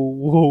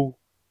 Whoa.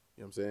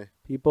 You know what I'm saying?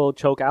 People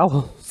choke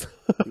owls.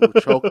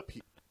 People choke.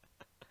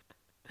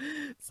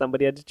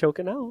 Somebody had to choke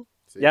an owl.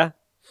 See? Yeah.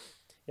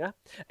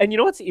 And you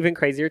know what's even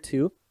crazier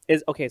too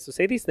is, okay, so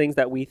say these things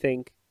that we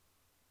think,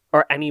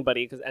 or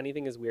anybody, because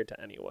anything is weird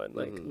to anyone.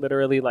 Like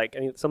literally, like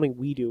something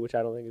we do, which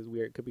I don't think is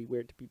weird, could be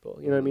weird to people.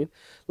 You know what I mean?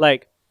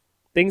 Like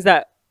things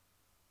that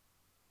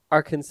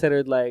are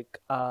considered like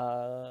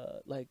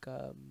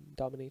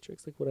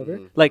dominatrix, like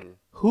whatever. Like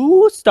who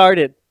was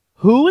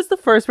the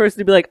first person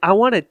to be like, I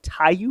want to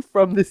tie you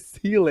from the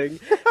ceiling,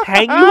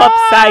 hang you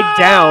upside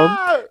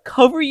down,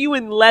 cover you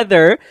in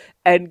leather,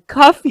 and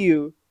cuff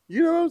you?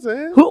 You know what I'm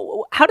saying?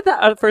 How did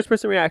that first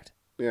person react?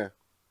 Yeah.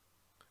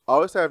 I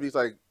always have these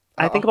like.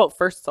 I think about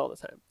firsts all the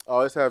time. I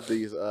always have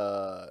these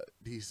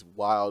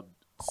wild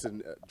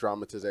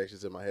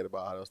dramatizations in my head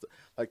about how those,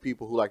 like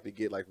people who like to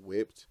get like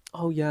whipped.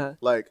 Oh yeah.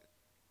 Like,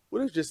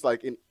 what if just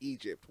like in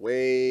Egypt,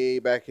 way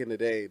back in the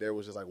day, there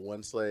was just like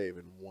one slave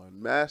and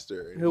one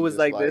master who was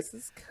like, this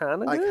is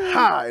kind of like good.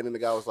 ha, and then the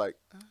guy was like,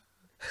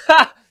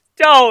 ha,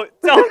 don't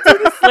do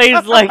the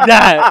slaves like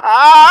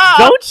that.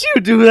 Don't you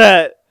do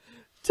that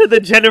to the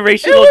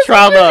generational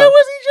trauma. It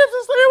was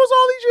Egyptians. It was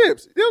all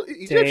Egyptians.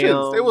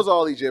 It was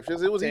all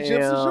Egyptians. It was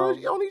Egyptians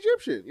on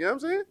Egyptian. You know what I'm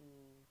saying?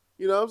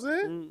 You know what I'm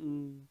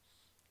saying?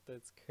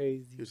 That's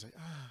crazy. He was like,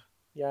 ah.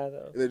 Yeah,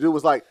 though. And the dude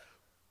was like,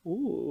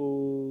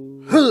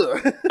 ooh.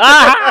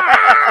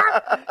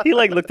 He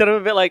like looked at him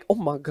a bit like, oh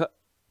my god.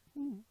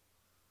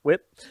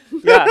 Whip.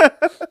 Yeah.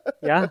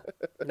 Yeah.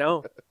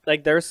 No.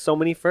 Like there's so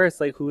many firsts.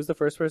 Like who's the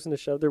first person to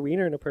shove their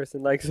wiener in a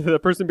person? Like the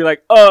person be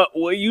like, what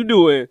are you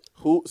doing?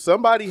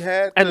 Somebody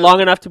had and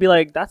long enough to be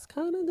like, that's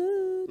kind of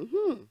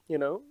good. You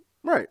know?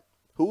 Right.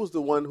 Who was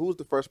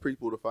the first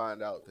people to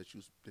find out that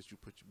you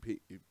put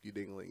your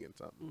dingling in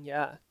something?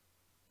 Yeah.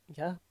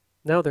 Yeah.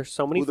 No, there's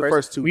so many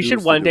firsts. We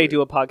should one day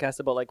do a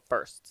podcast about like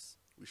firsts.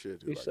 We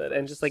should.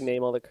 And just like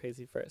name all the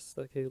crazy firsts.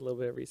 Like a little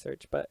bit of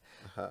research, but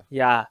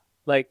yeah,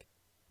 like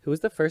who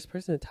was the first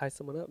person to tie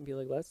someone up and be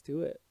like, let's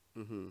do it?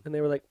 And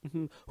they were like,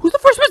 who's the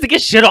first person to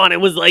get shit on and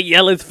was like,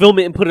 yeah, let's film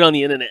it and put it on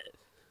the internet?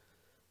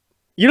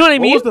 You know what I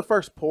mean? What was the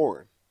first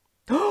porn?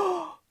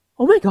 Oh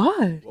my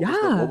God.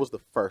 What was the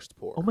first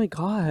porn? Oh my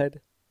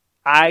God.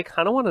 I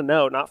kind of want to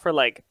know, not for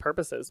like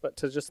purposes, but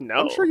to just know.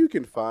 I'm sure you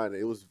can find it.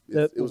 It was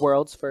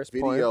world's first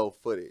video porn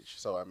footage.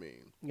 So I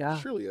mean,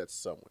 surely that's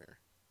somewhere.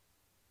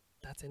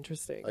 That's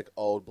interesting. Like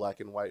old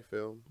black and white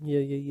film.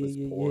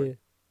 Yeah.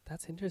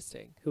 That's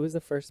interesting. Who was the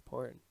first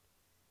porn?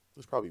 It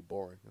was probably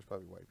boring. It was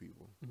probably white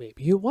people.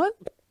 Maybe it was.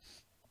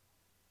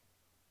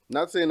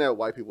 Not saying that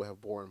white people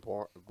have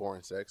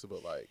boring sex,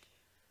 but like,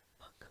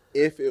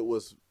 if it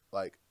was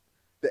like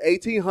the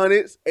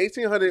 1800s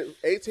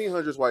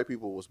white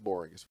people was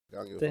boring as fuck. I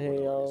don't give a fuck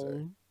what you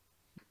say.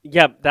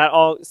 Yeah, that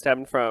all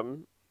stemmed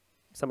from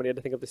somebody had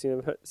to think of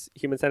the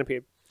human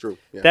centipede. True.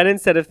 Yeah. Then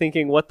instead of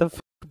thinking, what the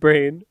fuck,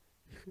 brain,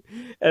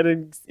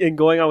 and in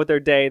going on with their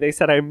day, they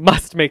said, I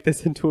must make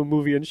this into a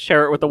movie and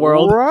share it with the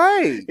world.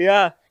 Right.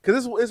 Yeah.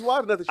 Because it's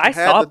wild enough that you I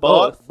had saw the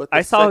both. thought, but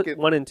I saw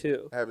 1 and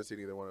 2. I haven't seen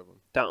either one of them.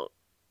 Don't.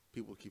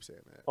 People keep saying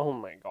that. Oh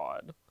my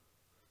God.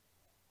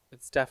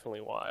 It's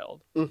definitely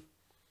wild.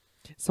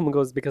 Someone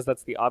goes, because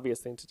that's the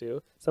obvious thing to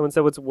do. Someone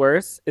said what's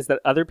worse is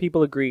that other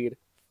people agreed,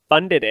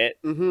 funded it,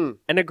 and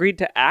agreed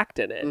to act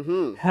in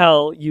it.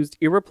 Hell, used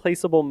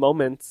irreplaceable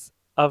moments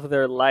of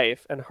their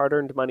life and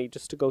hard-earned money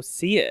just to go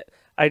see it.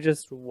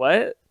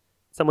 What?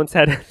 Someone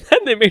said, and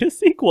then they made a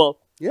sequel.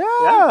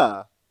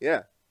 Yeah.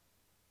 Yep.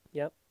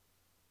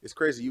 It's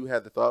crazy you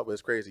had the thought, but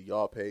it's crazy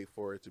y'all paid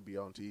for it to be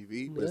on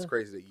TV. But it's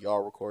crazy that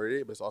y'all recorded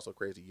it, but it's also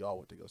crazy y'all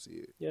went to go see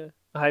it. Yeah.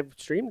 I've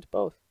streamed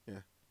both.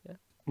 Yeah.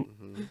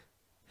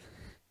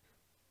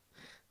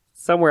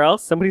 Somewhere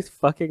else, somebody's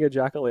fucking a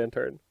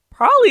jack-o'-lantern.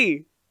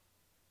 Probably.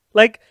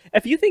 Like,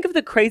 if you think of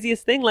the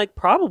craziest thing, like,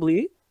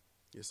 probably.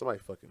 Yeah, somebody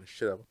fucking the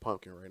shit out of a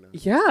pumpkin right now.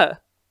 Yeah.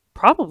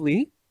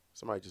 Probably.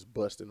 Somebody just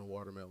busted a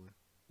watermelon.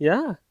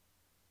 Yeah.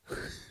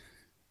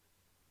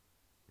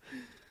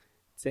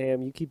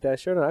 Damn, you keep that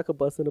shirt on, I could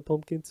bust in a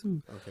pumpkin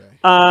too.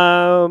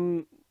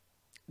 Okay.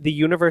 The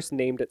universe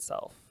named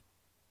itself.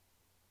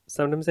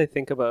 Sometimes I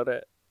think about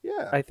it.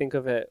 Yeah. I think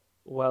of it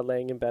while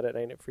laying in bed at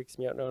night and it freaks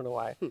me out. I don't know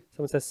why.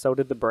 Someone says, so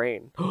did the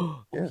brain.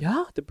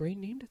 Yeah, the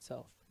brain named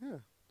itself. Yeah.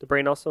 The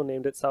brain also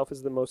named itself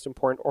as the most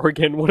important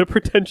organ. What a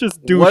pretentious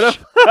douche.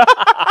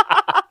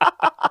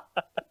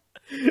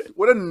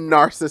 What a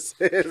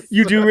narcissist.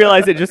 You do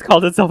realize it just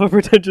called itself a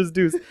pretentious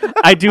douche.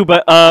 I do,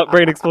 but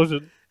brain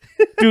explosion.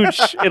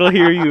 Douche, it'll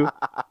hear you.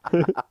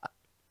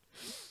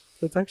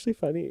 That's actually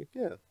funny.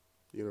 Yeah.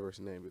 The universe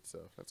named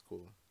itself. That's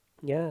cool.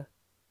 Yeah.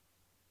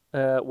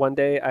 One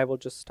day I will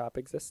just stop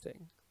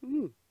existing.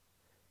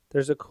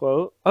 There's a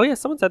quote. Oh yeah,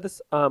 someone said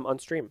this on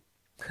stream.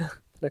 The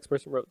next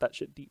person wrote that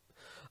shit deep.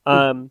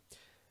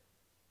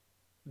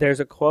 There's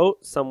a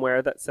quote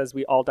somewhere that says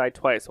we all die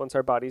twice. Once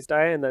our bodies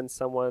die, and then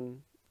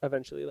someone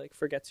eventually like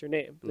forgets your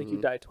name. Like you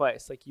die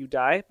twice. Like you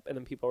die, and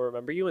then people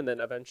remember you, and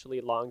then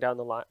eventually down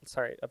the line,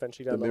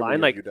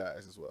 like you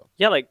dies as well.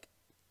 Yeah, like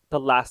the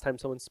last time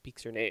someone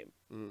speaks your name.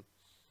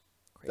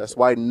 That's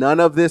why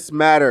none of this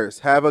matters.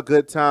 Have a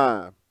good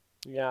time.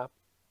 Yeah,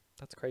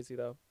 that's crazy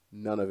though.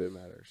 None of it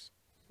matters.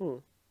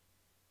 What?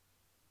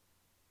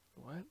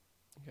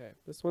 Okay,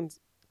 this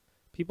one's.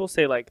 People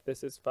say like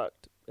this is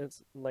fucked.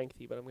 It's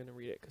lengthy, but I'm gonna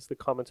read it because the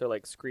comments are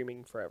like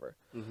screaming forever.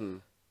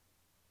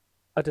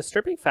 A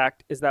disturbing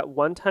fact is that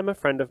one time a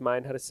friend of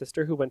mine had a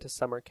sister who went to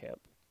summer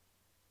camp.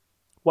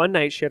 One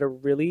night she had a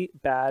really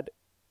bad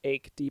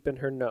ache deep in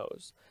her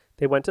nose.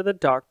 They went to the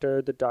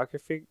doctor. The doctor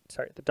figured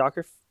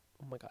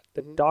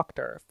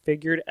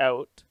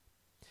out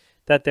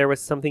that there was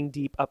something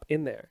deep up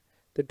in there.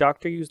 The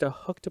doctor used a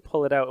hook to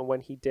pull it out, and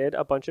when he did,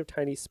 a bunch of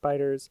tiny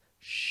spiders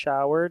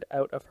showered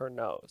out of her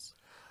nose.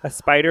 A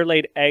spider had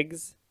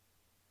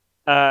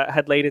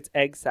laid its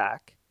egg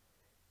sac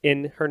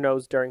in her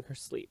nose during her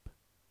sleep.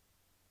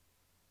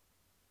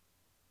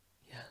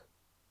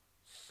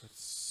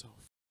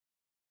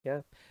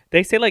 Yeah.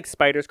 They say like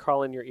spiders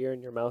crawl in your ear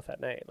and your mouth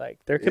at night. Like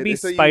there could be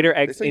spider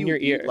eggs in your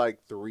ear.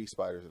 Like 3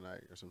 spiders a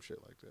night or some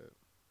shit like that.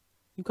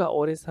 You got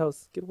all this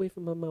house. Get away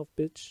from my mouth,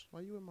 bitch.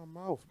 Why you in my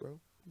mouth, bro?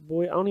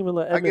 Boy, I don't even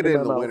let Edmund I get it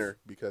in the mouth. winter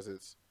because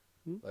it's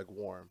like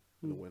warm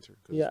in the winter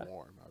because it's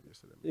warm,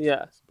 obviously. That makes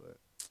sense, but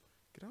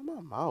get out of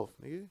my mouth,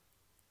 nigga.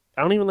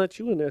 I don't even let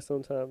you in there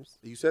sometimes.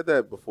 You said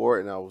that before,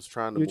 and I was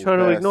trying to. You're trying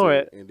to ignore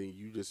it, and then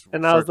you just.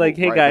 And I was like,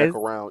 "Hey guys,"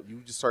 around. You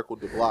just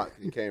circled the block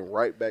and came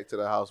right back to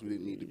the house we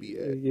didn't need to be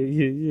at.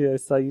 Yeah. I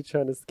saw you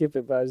trying to skip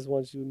it, but I just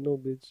want you to know,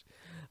 bitch.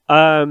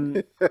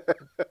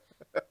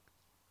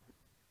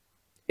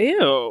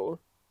 Ew.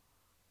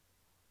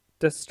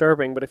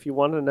 Disturbing, but if you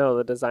want to know,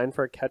 the design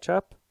for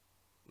ketchup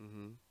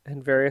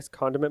and various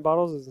condiment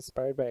bottles is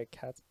inspired by a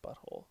cat's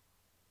butthole.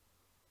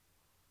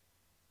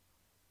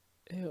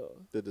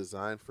 Ew. The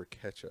design for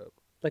ketchup.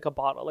 Like a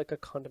bottle, like a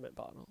condiment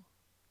bottle.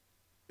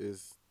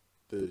 Is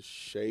the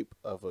shape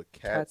of a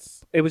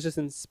cat's... It was just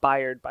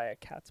inspired by a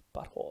cat's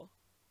butthole.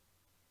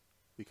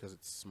 Because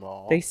it's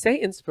small. They say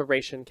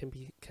inspiration can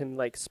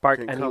spark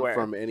can anywhere.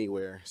 Come from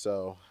anywhere.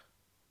 So,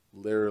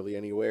 literally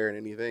anywhere and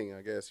anything,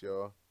 I guess,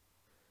 y'all.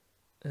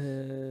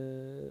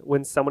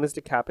 When someone is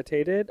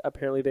decapitated,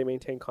 apparently they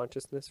maintain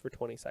consciousness for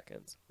 20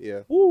 seconds.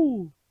 Yeah.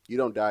 Woo! You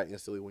don't die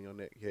instantly when your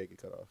head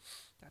get cut off.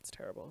 That's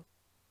terrible.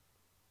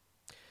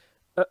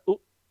 Okay,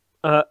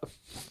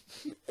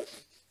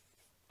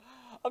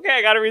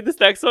 I gotta read this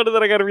next one, and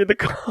then I gotta read the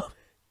comment.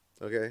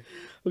 Okay.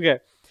 Okay.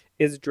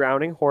 Is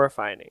drowning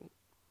horrifying?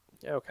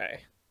 Okay.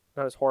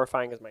 Not as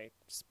horrifying as my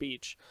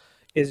speech.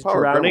 Is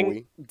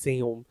drowning...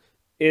 Damn.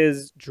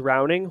 Is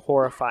drowning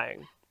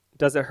horrifying?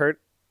 Does it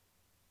hurt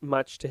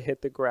much to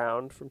hit the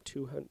ground from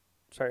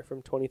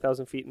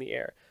 20,000 feet in the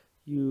air?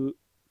 You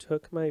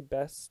took my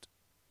best...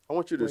 I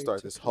want you to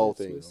start this whole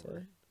thing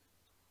over.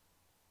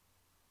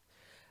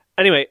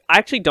 Anyway, I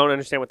actually don't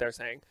understand what they're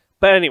saying.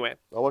 But anyway.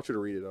 I want you to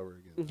read it over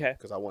again. Okay.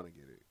 Because I want to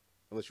get it.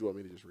 Unless you want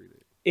me to just read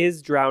it.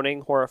 Is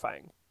drowning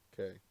horrifying?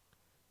 Okay.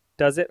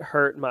 Does it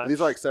hurt much? These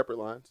are like separate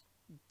lines?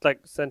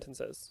 Like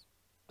sentences.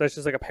 That's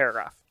just like a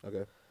paragraph.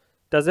 Okay.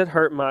 Does it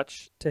hurt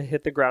much to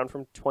hit the ground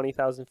from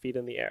 20,000 feet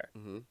in the air?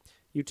 Mm-hmm.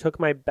 You took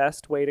my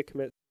best way to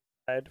commit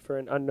suicide for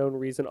an unknown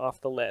reason off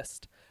the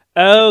list.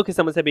 Oh, because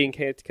someone said being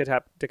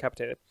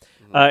decapitated.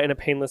 Mm-hmm. In a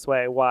painless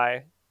way.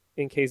 Why?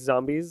 In case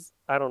zombies?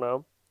 I don't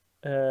know.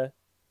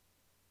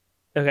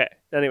 Okay.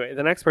 Anyway,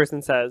 the next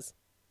person says,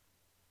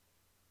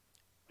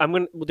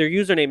 their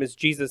username is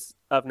Jesus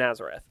of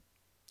Nazareth.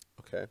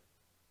 Okay.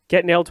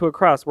 Get nailed to a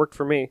cross. Worked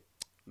for me.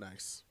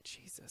 Nice.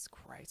 Jesus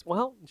Christ.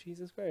 Well,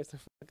 Jesus Christ.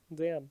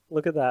 Damn.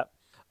 Look at that.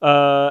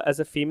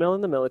 As a female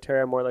in the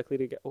military, I'm more likely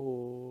to get...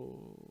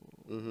 Oh.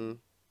 Mm-hmm.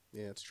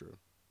 Yeah, it's true.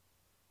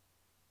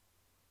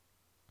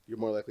 You're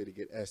more likely to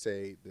get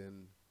SA'd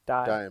than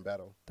die in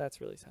battle.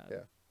 That's really sad.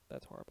 Yeah.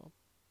 That's horrible.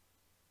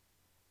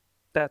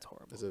 That's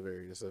horrible. It's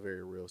a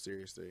very real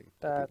serious thing.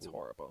 That's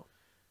horrible.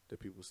 That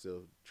people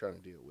still trying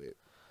to deal with.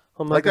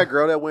 Oh my God. that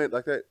girl that went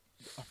like that.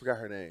 I forgot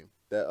her name.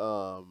 That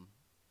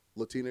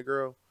Latina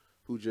girl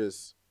who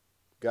just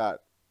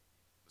got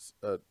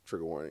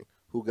trigger warning.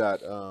 Who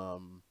got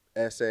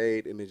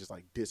SA'd and then just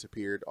like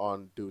disappeared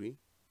on duty.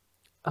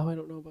 Oh, I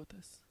don't know about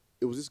this.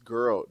 It was this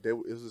girl. It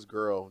was this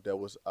girl that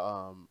was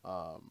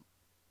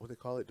what they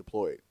call it,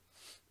 deployed,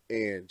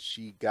 and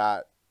she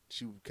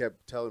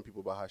kept telling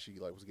people about how she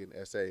like was getting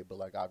SA, but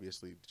like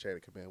obviously the chain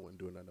of command wasn't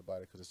doing nothing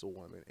about it because it's a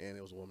woman and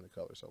it was a woman of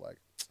color. So like,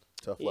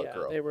 tough luck,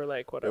 girl. They were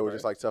like whatever. They were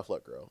just like tough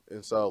luck, girl.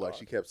 And so like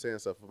she kept saying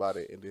stuff about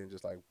it, and then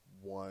just like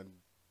one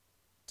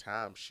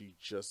time she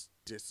just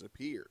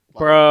disappeared, like,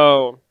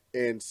 bro.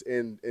 And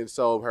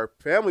so her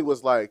family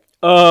was like,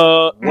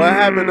 what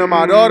happened to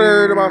my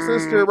daughter, to my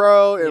sister,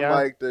 bro? And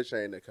like the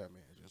chain of command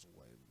just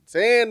wasn't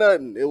saying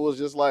nothing. It was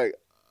just like,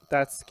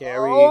 that's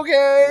scary.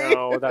 Okay.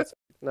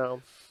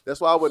 No.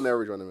 That's why I would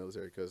never join the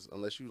military, because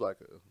unless you like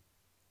I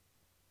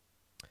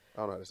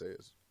don't know how to say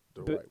it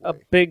the right way. A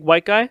big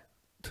white guy?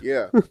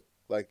 Yeah.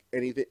 Like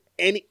anything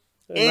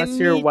unless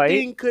you're white.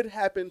 Anything could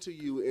happen to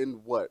you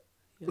in what?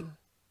 Yeah.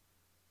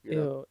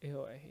 Ew,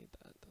 I hate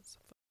that. That's so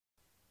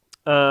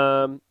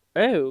fun.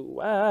 Oh,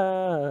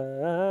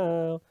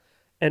 wow.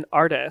 An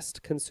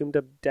artist consumed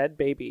a dead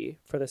baby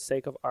for the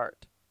sake of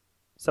art.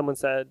 Someone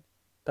said,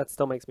 that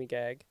still makes me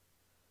gag.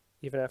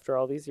 Even after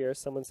all these years,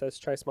 someone says,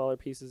 try smaller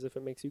pieces if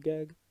it makes you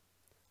gag.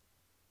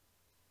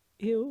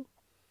 Ew.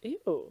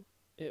 Ew.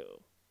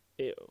 Ew.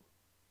 Ew.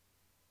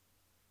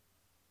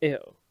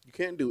 Ew. You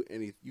can't do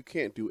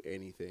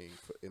anything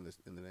in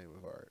the name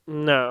of art.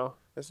 No.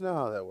 That's not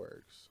how that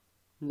works.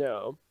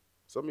 No.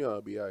 Some of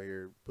y'all be out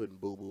here putting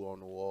boo-boo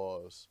on the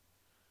walls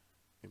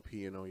and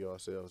peeing on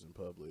yourselves in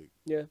public.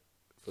 Yeah.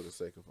 For the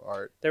sake of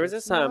art. There was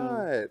That's this not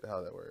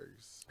how that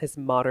works. This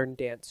modern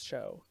dance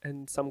show,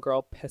 and some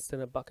girl pissed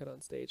in a bucket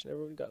on stage, and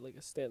everyone got like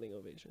a standing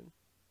ovation.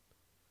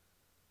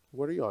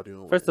 What are y'all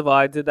doing? First of all,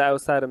 I did that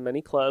outside of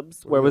many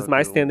clubs. Where was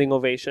my standing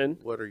ovation?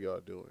 What are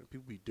y'all doing?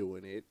 People be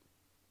doing it.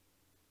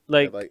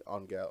 Like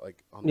on in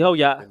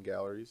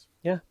galleries.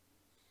 Yeah.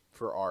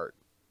 For art.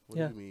 What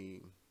do you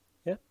mean?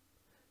 Yeah.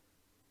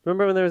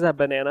 Remember when there was that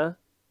banana,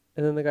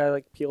 and then the guy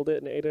like peeled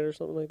it and ate it or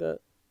something like that?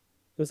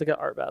 It was like an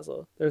Art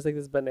Basel. There was like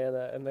this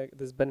banana, and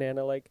this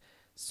banana like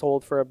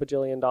sold for $1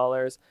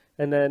 bajillion,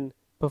 and then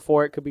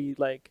before it could be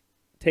like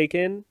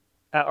taken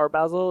at Art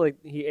Basel, like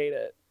he ate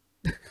it.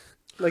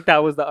 Like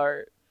that was the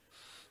art.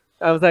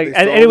 I was like,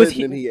 and it was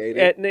and he ate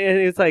it. And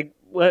it's like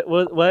what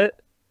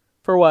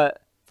for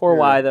what? For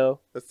why though?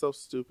 That's so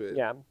stupid.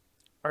 Yeah,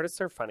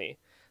 artists are funny.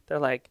 They're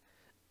like,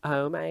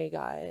 oh my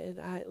god,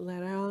 that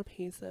little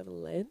piece of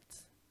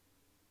lint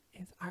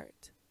is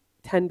art.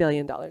 $10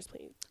 billion,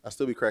 please. I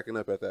still be cracking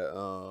up at that.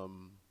 I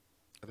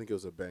think it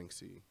was a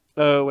Banksy.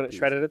 Oh, when it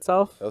shredded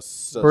itself? That was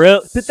so,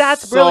 but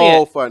that's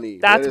brilliant. So funny.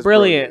 That's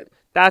brilliant.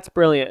 That's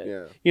brilliant.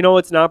 Yeah. You know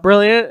what's not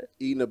brilliant?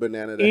 Eating a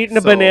banana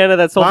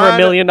that sold for $1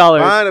 million.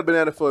 Buying a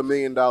banana for $1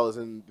 million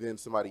and then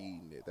somebody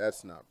eating it.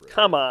 That's not brilliant.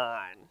 Come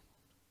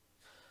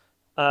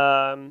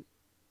on.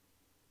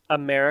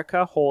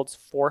 America holds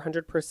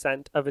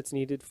 400% of its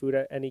needed food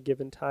at any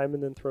given time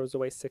and then throws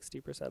away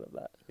 60% of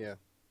that. Yeah.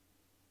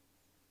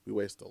 We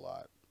waste a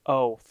lot.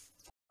 Oh,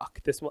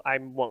 fuck. This one, I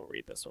won't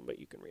read this one, but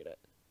you can read it.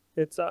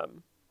 It's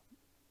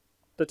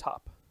the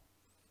top.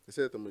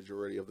 They said the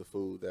majority of the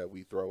food that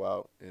we throw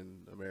out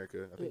in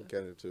America, I think in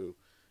Canada too,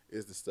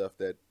 is the stuff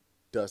that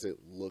doesn't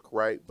look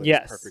right, but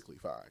it's perfectly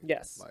fine.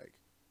 Yes. Like,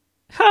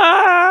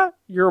 ha!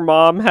 Your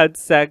mom had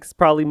sex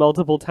probably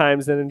multiple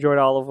times and enjoyed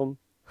all of them.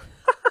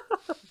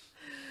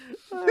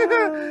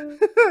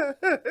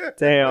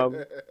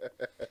 Damn.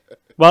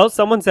 Well,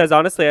 someone says,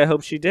 honestly, I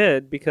hope she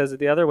did, because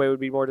the other way would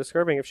be more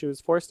disturbing if she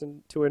was forced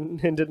into it and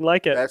didn't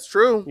like it. That's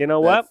true. You know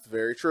what? That's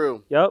very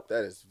true. Yep.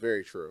 That is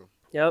very true.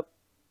 Yep.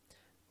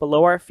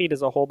 Below our feet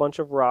is a whole bunch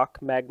of rock,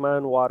 magma,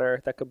 and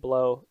water that could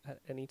blow at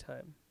any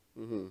time.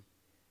 Mm-hmm.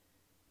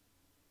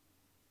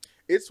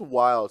 It's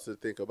wild to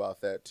think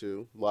about that,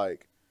 too.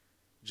 Like,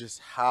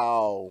 just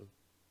how...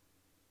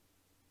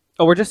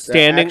 Oh, we're just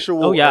standing. The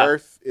actual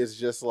Earth is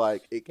just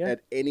like,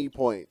 at any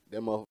point,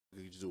 that motherfucker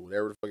can just do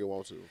whatever the fuck it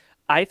wants to.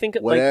 I think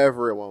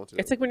whatever it wants to.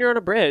 It's like when you're on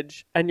a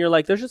bridge and you're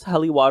like, there's just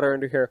helly water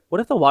under here. What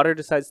if the water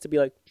decides to be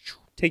like,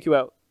 take you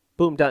out?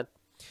 Boom, done.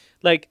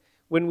 Like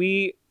when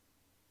we,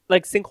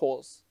 like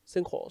sinkholes.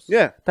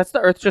 Yeah. That's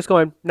the Earth just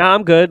going, nah,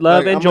 I'm good.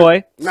 Love, like,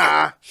 enjoy.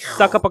 Nah.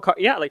 Suck up a car.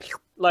 Yeah,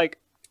 like,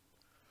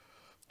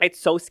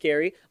 it's so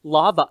scary.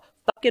 Lava.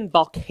 Fucking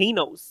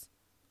volcanoes.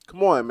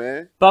 Come on,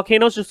 man.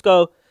 Volcanoes just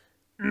go,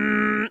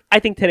 I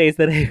think today's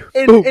the day.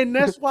 And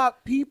that's why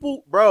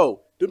people,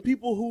 bro, the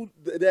people who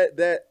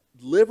that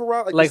live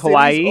around, like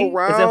Hawaii.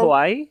 Around, is it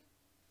Hawaii?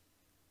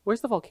 Where's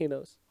the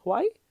volcanoes?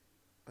 Hawaii?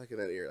 Like in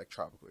that area, like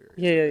tropical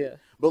area. Yeah.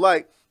 But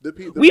like the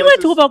people, we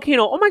went to a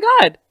volcano. Oh my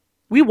god,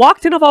 we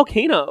walked in a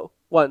volcano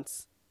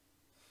once.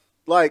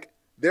 Like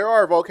there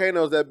are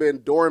volcanoes that have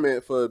been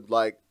dormant for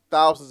like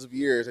thousands of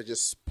years that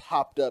just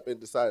popped up and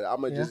decided,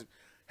 I'm gonna just,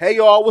 hey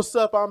y'all, what's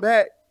up? I'm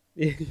back.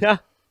 Yeah.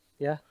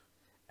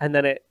 And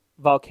then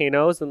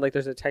volcanoes, and like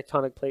there's a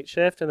tectonic plate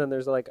shift, and then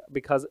there's like,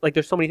 because like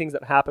there's so many things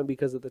that happen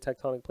because of the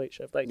tectonic plate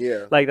shift, like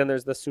then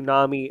there's the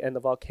tsunami and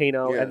the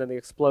volcano and then the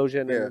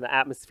explosion and then the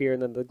atmosphere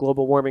and then the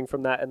global warming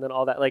from that and then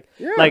all that, like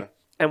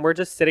and we're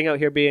just sitting out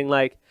here being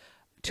like,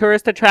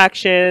 tourist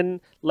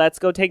attraction, let's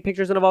go take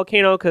pictures in a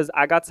volcano because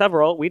I got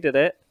several. We did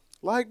it.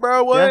 Like,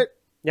 bro, what?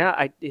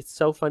 It's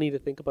so funny to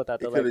think about that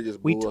though. Like,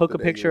 we took a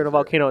picture in a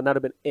volcano and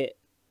that'd have been it.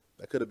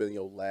 That could have been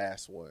your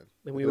last one.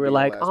 And we were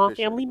like, oh,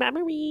 family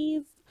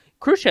memories.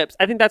 Cruise ships.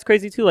 I think that's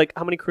crazy too. Like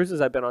how many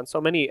cruises I've been on, so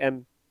many,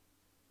 and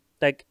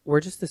like we're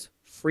just this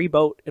free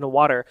boat in a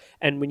water,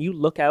 and when you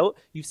look out,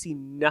 you see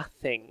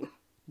nothing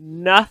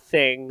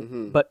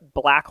but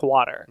black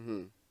water,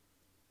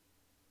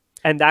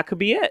 and that could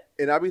be it.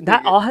 And I mean,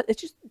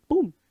 it's just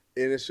boom.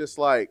 And it's just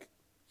like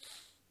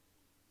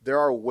there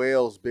are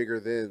whales bigger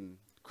than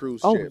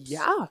cruise ships. Oh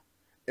yeah.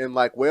 And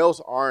like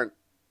whales aren't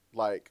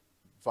like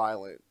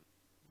violent.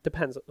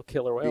 Depends on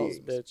killer whales,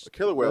 bitch.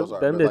 Killer whales are.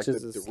 Them bitches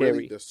like is scary.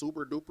 Really, the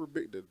super duper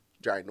big, the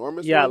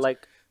ginormous ones,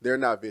 like they're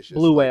not vicious.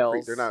 Blue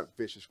whales. They're not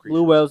vicious creatures.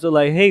 Blue whales are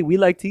like, hey, we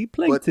like to eat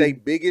plankton. But they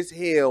big as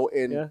hell,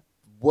 and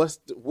what's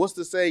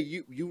to say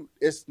you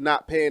it's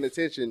not paying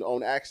attention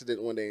on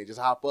accident one day and just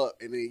hop up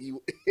and then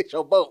you hit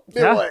your boat.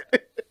 Then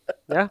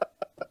what?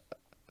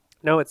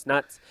 No, it's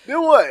nuts.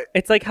 Then what?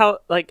 It's like how,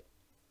 like,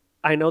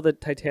 I know the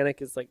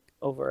Titanic is like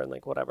over and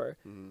like whatever.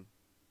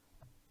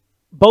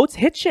 Boats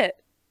hit shit.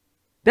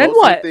 Then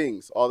what?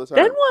 Things all the time.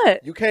 Then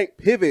what? You can't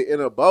pivot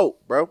in a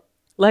boat, bro.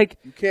 Like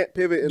you can't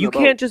pivot in a boat. You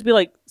can't just be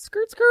like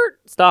skirt,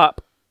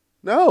 stop.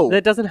 No,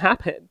 that doesn't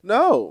happen.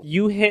 No,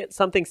 you hit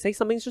something. Say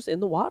something's just in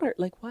the water.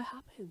 Like what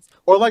happens?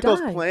 Or like those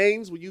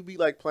planes. When you be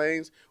like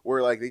planes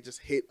where like they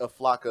just hit a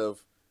flock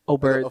of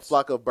birds, a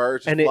flock of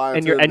birds, and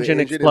your engine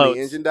explodes. And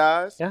the engine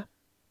dies. Yeah,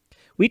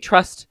 we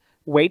trust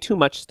way too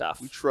much stuff.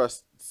 We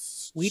trust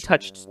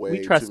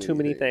too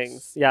many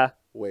things. Yeah.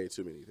 Way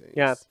too many things.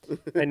 Yeah,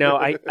 I know.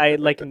 I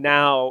like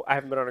now. I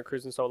haven't been on a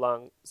cruise in so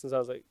long since I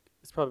was like.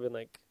 It's probably been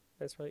like.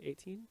 It's probably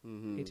 18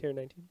 or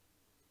 19.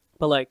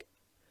 But like,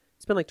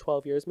 it's been like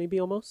 12 years, maybe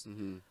almost.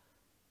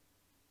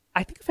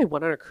 I think if I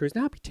went on a cruise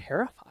now, I'd be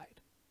terrified.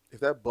 If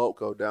that boat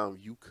go down,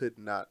 you could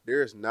not.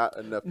 There's not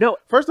enough. No.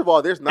 First of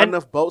all, there's not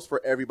enough boats for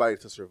everybody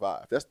to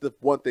survive. That's the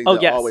one thing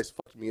that always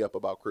fucked me up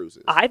about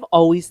cruises. I've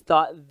always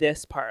thought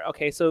this part.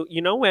 Okay, so you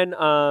know when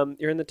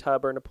you're in the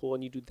tub or in a pool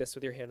and you do this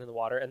with your hand in the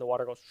water and the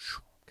water goes,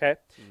 okay?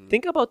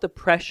 Think about the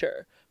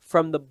pressure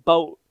from the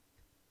boat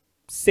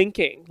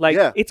sinking. Like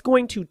it's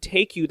going to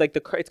take you, like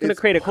it's going to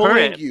create a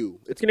current.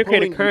 It's going to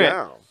create a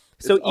current.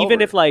 So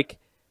even if like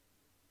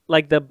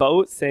the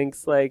boat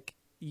sinks, like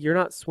you're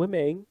not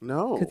swimming.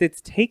 No. Because it's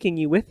taking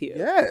you with you.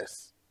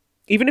 Yes.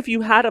 Even if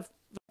you had a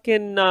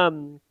fucking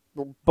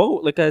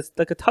boat, like a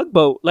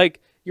tugboat,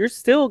 like you're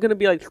still going to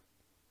be like,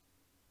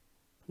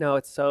 no,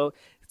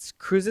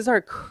 cruises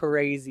are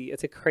crazy.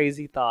 It's a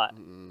crazy thought.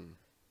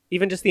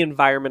 Even just the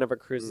environment of a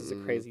cruise is a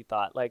crazy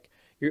thought. Like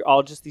you're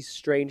all just these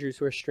strangers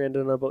who are stranded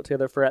on a boat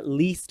together for at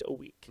least a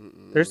week.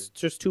 There's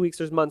just 2 weeks.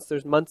 There's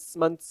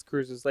months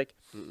cruises, like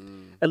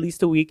at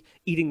least a week,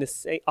 eating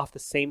off the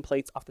same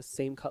plates, off the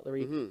same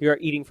cutlery. You're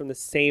eating from the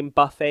same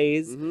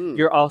buffets.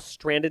 You're all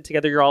stranded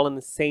together. You're all in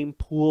the same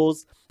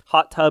pools,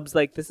 hot tubs.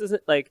 Like this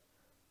isn't like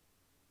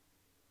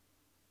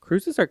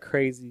cruises are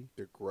crazy.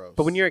 They're gross.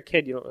 But when you're a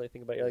kid, you don't really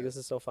think about it. You're like, this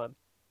is so fun.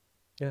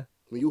 Yeah.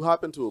 When you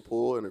hop into a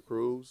pool in a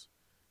cruise,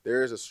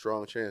 there is a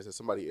strong chance that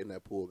somebody in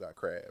that pool got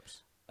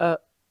crabs.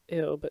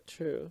 Ew, but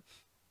true.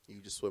 You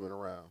just swimming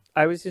around.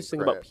 I was just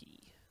thinking about pee.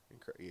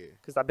 Yeah.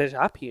 Because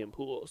I pee in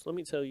pools. Let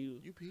me tell you.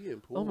 You pee in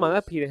pools? Oh my,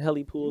 I pee in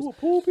heli pools. You a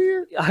pool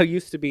peer? I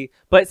used to be.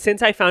 But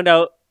since I found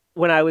out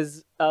when I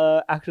was,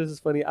 actually this is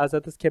funny, I was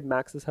at this kid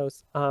Max's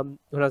house when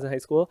I was in high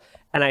school.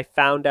 And I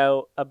found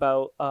out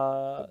about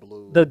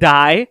the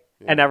dye.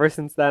 Yeah. And ever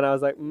since then, I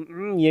was like,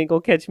 you ain't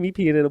gonna catch me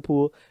peeing in a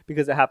pool.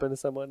 Because it happened to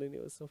someone and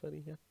it was so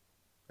funny. Yeah.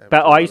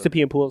 But I used to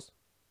pee in pools.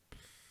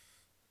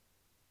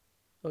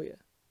 Oh yeah.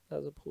 That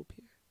was a pool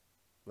peer.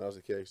 When I was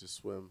a kid, I used to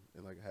swim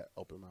and like I had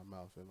open my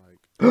mouth and like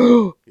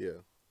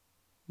yeah.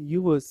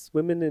 You was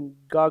swimming and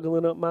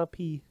goggling up my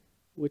pee,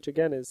 which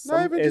again is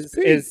somebody's. Not even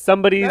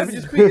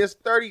just pee. It's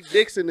 30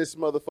 dicks in this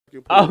motherfucking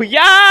pool. Oh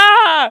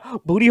yeah,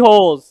 booty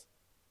holes.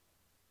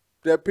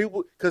 That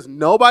people, because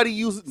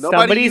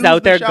somebody's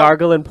out there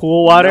gargling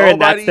pool water,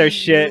 and that's their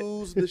shit.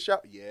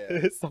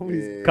 Yeah,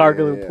 somebody's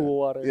gargling pool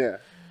water. Yeah.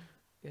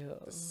 Ew.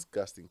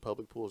 Disgusting.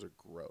 Public pools are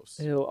gross.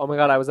 Ew. Oh my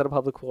god, I was at a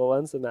public pool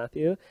once in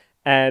Matthew,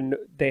 and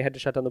they had to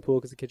shut down the pool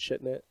because the kid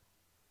shit in it.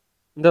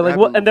 And they're like,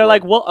 "Well," and they're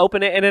like, "We'll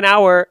open it in an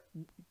hour."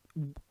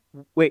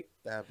 Wait,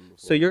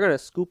 so you're gonna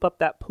scoop up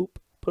that poop,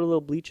 put a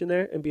little bleach in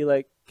there, and be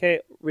like,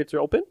 "Okay, it's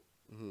open."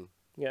 Mm-hmm.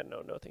 Yeah,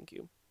 no, thank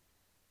you.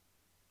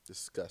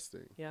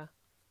 Disgusting. Yeah,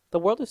 the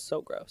world is so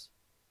gross.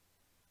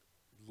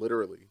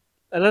 Literally.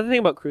 Another thing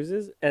about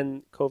cruises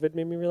and COVID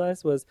made me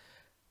realize was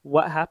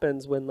what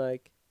happens when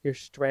like. You're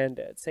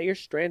stranded. Say you're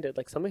stranded.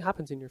 Like something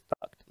happens and you're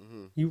fucked.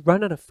 Mm-hmm. You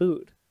run out of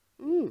food.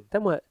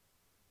 Then what?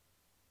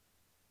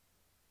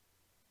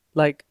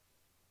 Like,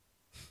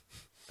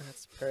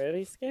 that's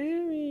pretty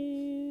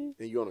scary.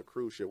 And you on a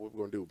cruise ship. What we're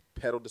going to do?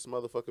 Pedal this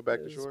motherfucker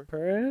back to shore?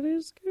 Pretty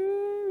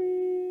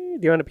scary.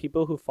 Do you want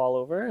people who fall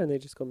over and they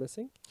just go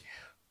missing? Yeah.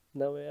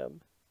 No,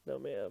 ma'am. No,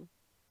 ma'am.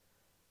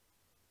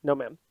 No,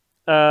 ma'am.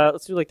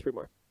 Let's do like 3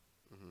 more.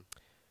 Mm-hmm.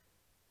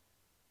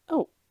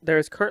 Oh, there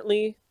is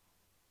currently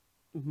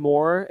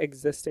more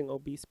existing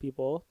obese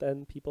people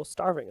than people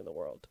starving in the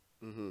world.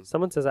 Mm-hmm.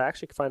 Someone says I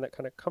actually find that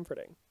kind of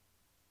comforting.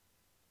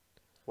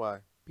 Why?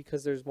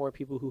 Because there's more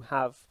people who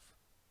have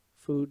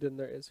food than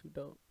there is who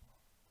don't.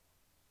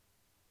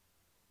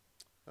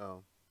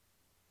 Oh.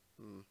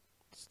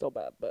 Still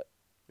bad, but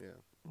yeah.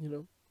 You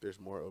know. There's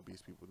more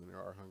obese people than there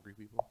are hungry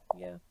people.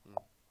 Yeah.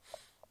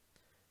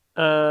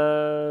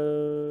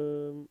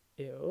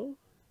 Ew.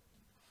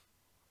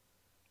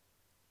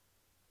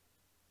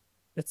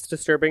 It's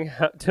disturbing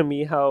to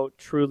me how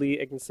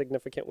truly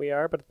insignificant we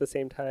are, but at the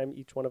same time,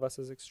 each one of us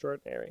is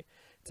extraordinary.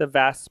 It's a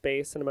vast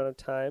space and amount of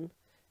time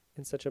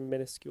in such a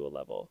minuscule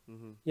level.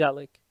 Mm-hmm. Yeah,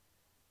 like,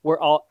 we're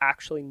all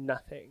actually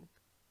nothing,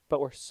 but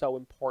we're so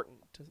important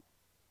to people.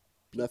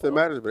 Nothing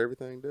matters, but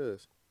everything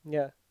does.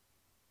 Yeah.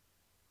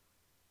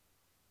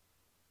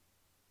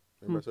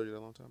 Remember I told you that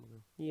a long time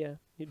ago? Yeah,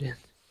 you did.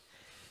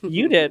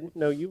 You did.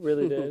 No, you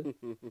really did.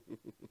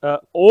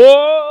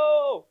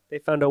 Oh! They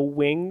found a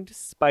winged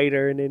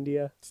spider in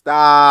India.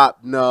 Stop.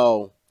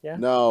 No. Yeah.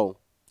 No.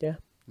 Yeah.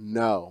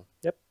 No.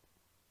 Yep.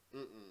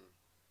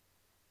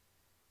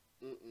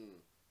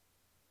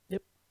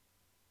 Yep.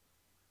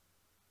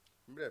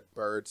 Remember that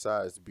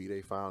bird-sized bee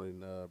they found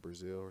in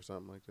Brazil or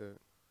something like that?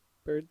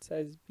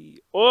 Bird-sized bee.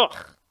 Ugh.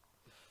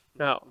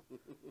 No.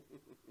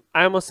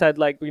 I almost said,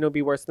 like,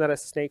 be worse than that, a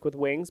snake with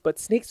wings, but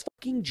snakes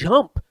fucking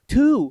jump,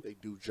 too. They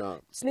do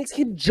jump. Snakes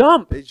can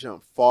jump. They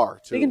jump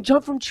far, too. They can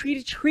jump from tree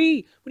to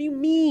tree. What do you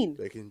mean?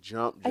 They can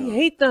jump. I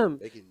hate them.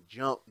 They can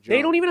jump.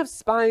 They don't even have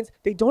spines.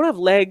 They don't have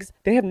legs.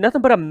 They have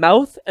nothing but a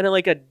mouth and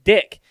a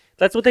dick.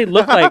 That's what they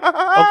look like,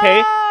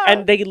 okay?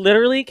 And they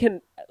literally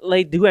can,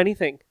 like, do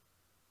anything.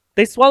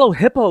 They swallow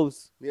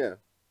hippos. Yeah.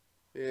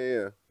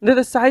 They're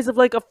the size of,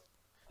 like, a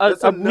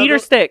meter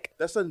stick.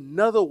 That's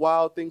another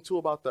wild thing too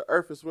about the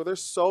earth is where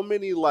there's so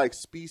many like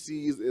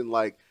species and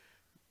like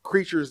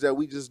creatures that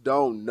we just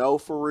don't know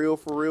for real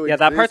Yeah,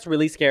 that part's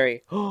really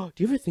scary. Do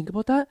you ever think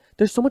about that?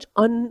 There's so much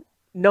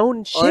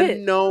unknown shit.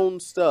 Unknown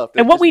stuff.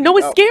 And what we know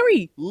is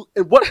scary.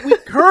 And what we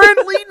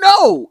currently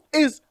know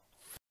is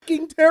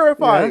fucking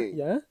terrifying.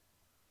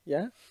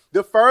 Yeah.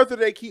 The further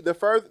they keep,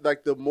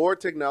 the more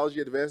technology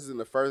advances and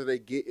the further they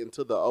get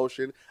into the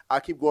ocean,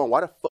 I keep going,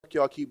 why the fuck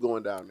y'all keep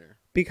going down there?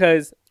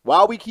 Because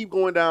why we keep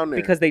going down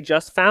there? Because they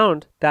just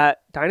found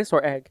that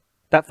dinosaur egg,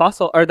 that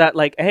fossil, or that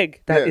like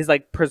egg that is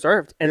like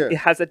preserved, and it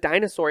has a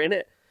dinosaur in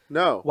it.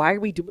 No. Why are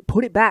we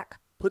put it back?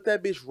 Put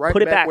that bitch right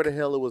back where the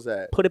hell it was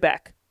at. Put it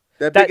back.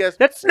 That big ass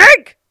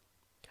snake.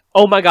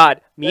 Oh my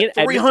god! Me and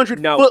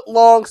 300-foot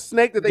long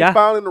snake that they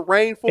found in the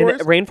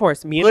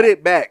rainforest. Put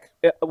it back.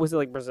 Was it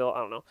like Brazil? I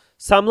don't know.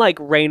 Some like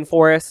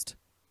rainforest.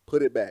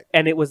 Put it back.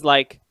 And it was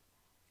like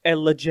a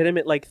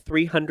legitimate like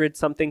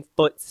 300-something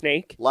foot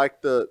snake.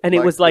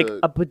 It was like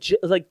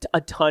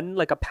a ton,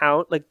 like a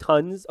pound, like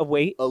tons of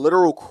weight. A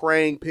literal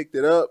crane picked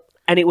it up.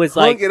 And it was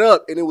hung it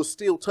up, and it was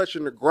still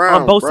touching the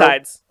ground on both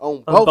sides.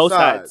 On both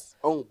sides.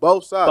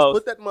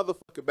 Put that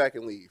motherfucker back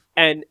and leave.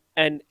 And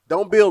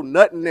don't build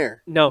nothing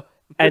there. No.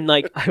 And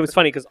like it was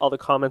funny because all the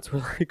comments were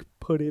like,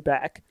 put it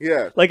back.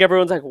 Yeah. Like,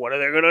 everyone's like, what are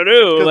they going to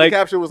do? Because like, the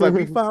caption was like,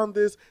 we found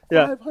this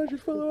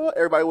 500-foot.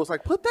 Everybody was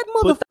like, put that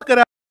motherfucker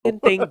out.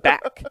 Thing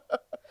back.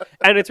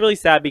 And it's really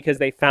sad because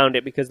they found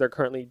it because they're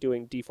currently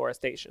doing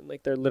deforestation.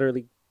 Like, they're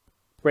literally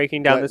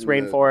breaking down this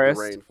rainforest.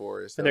 The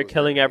rainforest. And they're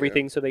killing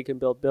everything so they can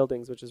build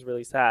buildings, which is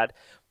really sad.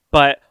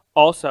 But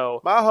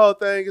also, my whole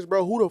thing is,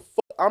 bro, who the fuck?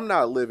 I'm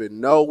not living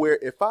nowhere.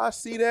 If I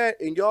see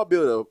that and y'all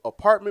build an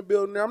apartment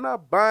building there, I'm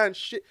not buying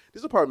shit.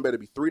 This apartment better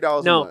be $3 a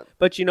month. No,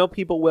 but you know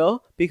people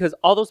will, because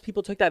all those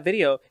people took that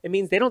video. It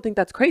means they don't think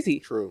that's crazy.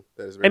 True.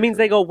 That is very It means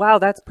true. they go, wow,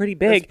 that's pretty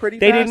big. That's pretty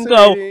they didn't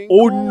go,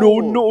 oh,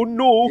 cool.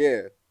 no.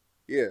 Yeah.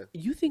 Yeah.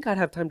 You think I'd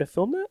have time to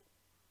film that?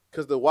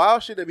 Because the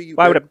wild shit that be...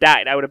 Well, I would have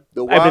died. I would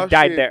have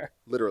died there.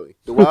 Literally.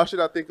 The wild shit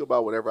I think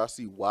about whenever I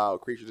see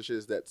wild creatures and shit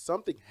is that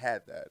something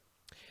had that.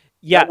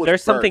 Yeah,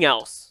 there's something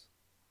else.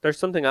 There's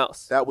something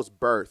else. That was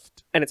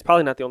birthed. And it's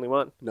probably not the only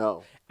one.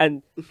 No.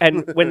 And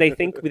when they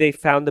think they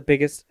found the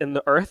biggest in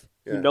the earth,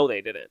 you know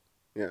they didn't.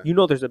 Yeah. You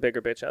know there's a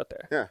bigger bitch out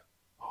there. Yeah.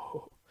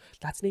 Oh,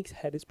 that snake's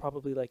head is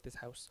probably like this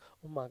house.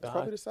 Oh my God. It's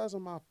probably the size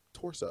of my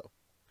torso.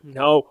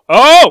 No.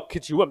 Oh!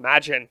 Could you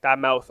imagine that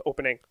mouth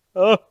opening?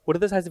 Oh, what are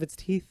the size of its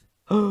teeth?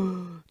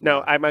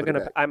 No, I'm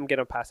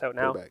gonna pass out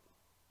now.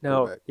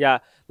 No. Yeah.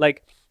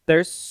 Like,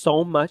 there's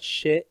so much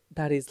shit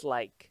that is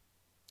like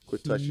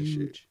quit touching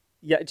shit.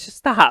 Yeah, just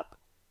stop.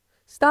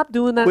 Stop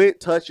doing that. Quit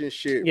touching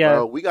shit,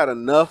 bro. We got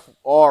enough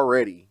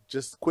already.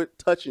 Just quit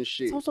touching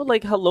shit. It's also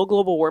like, hello,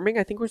 global warming.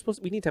 I think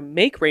we need to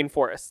make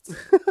rainforests.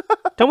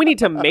 Don't we need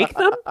to make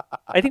them?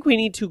 I think we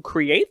need to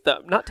create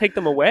them, not take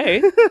them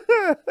away.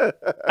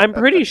 I'm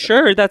pretty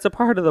sure that's a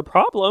part of the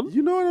problem.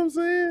 You know what I'm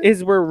saying?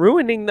 Is we're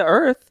ruining the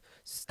earth.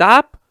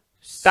 Stop.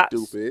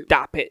 Stupid.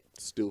 Stop it.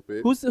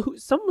 Stupid.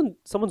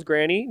 Someone's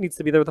granny needs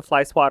to be there with a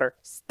fly swatter.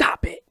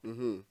 Stop it.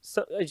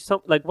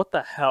 Like, what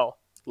the hell?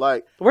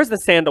 Like, where's the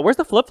sandal? Where's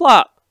the flip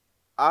flop?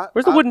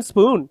 Where's the wooden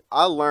spoon?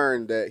 I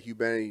learned that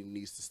humanity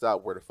needs to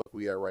stop where the fuck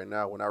we are right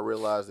now when I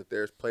realized that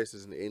there's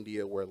places in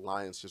India where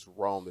lions just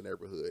roam the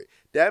neighborhood.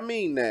 That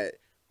mean that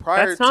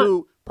prior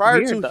to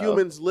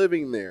humans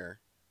living there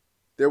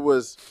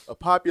was a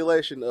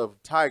population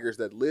of tigers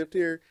that lived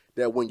here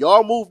that when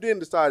y'all moved in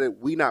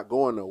decided we not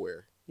going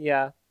nowhere.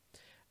 Yeah.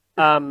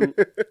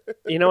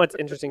 You know what's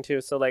interesting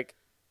too? So like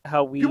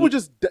how people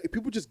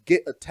just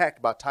get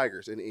attacked by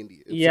tigers in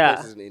India. Yeah.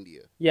 Places in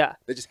India. Yeah.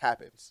 That just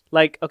happens.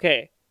 Like,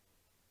 okay.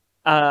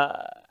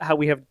 How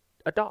we have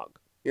a dog.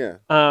 Yeah.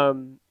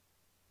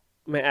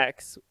 My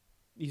ex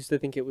used to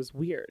think it was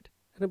weird.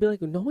 And I'd be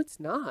like, no,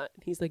 it's not.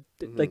 And he's like,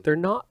 like, they're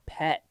not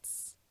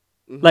pets.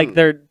 Mm-hmm. Like,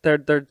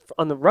 they're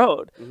on the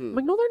road. Mm-hmm. I'm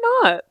like, no,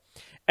 they're not.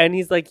 And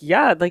he's like,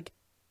 yeah,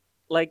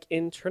 like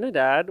in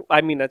Trinidad,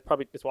 I mean, it's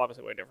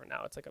obviously way different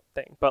now. It's like a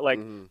thing. But like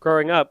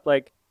growing up,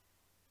 like,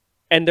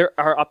 and there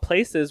are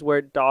places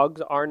where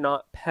dogs are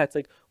not pets.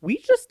 Like, we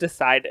just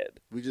decided.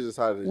 We just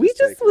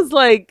was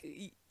like,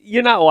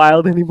 you're not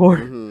wild anymore.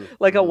 Mm-hmm.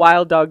 Like, a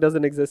wild dog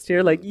doesn't exist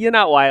here. Like, you're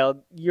not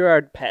wild. You're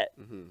our pet.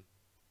 Mm-hmm.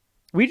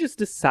 We just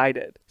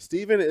decided.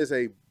 Steven is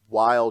a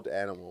wild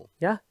animal.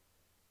 Yeah.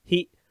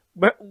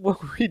 What were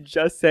we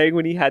just saying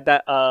when he had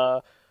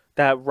that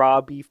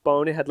raw beef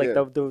bone? It had like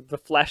the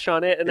flesh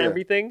on it and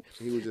everything.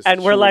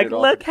 And we're like,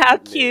 look how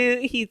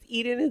cute. He's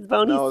eating his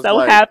bone. He's so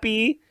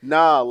happy.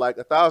 Nah, like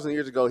 1,000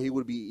 years ago, he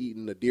would be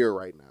eating a deer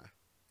right now.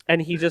 And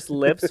he just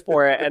lives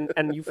for it.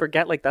 And you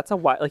forget, like, that's a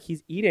wild, like,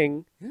 he's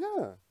eating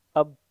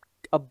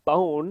a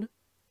bone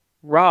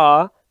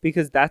raw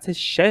because that's his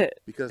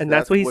shit. And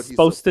that's what he's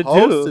supposed to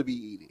do. To be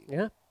eating.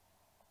 Yeah.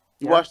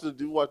 You watch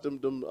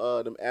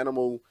them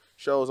animal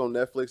shows on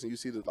Netflix, and you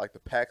see the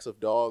packs of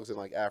dogs in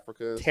like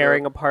Africa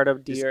tearing apart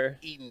of deer,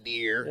 just eating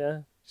deer, yeah,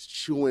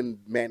 chewing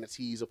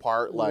manatees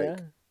apart,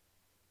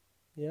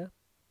 yeah.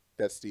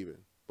 That's Steven,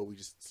 but we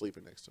just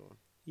sleeping next to him.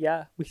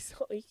 Yeah, we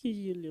saw a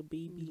little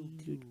baby,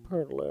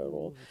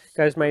 little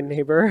guys. My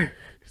neighbor,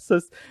 so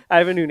I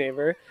have a new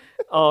neighbor.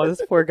 Oh,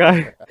 this poor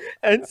guy.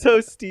 And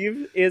so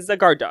Steve is a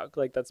guard dog.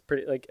 Like, that's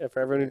pretty. Like, for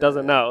everyone who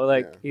doesn't know,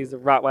 like he's a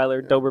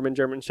Rottweiler, Doberman,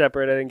 German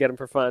Shepherd. I didn't get him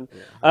for fun.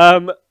 Yeah.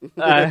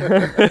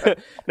 No,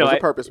 there's a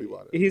purpose we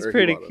bought it. He's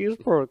pretty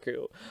cute,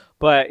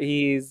 but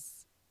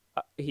he's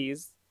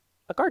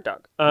a guard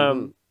dog.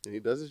 And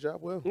he does his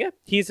job well. Yeah,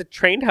 he's a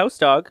trained house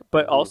dog,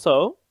 but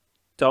also.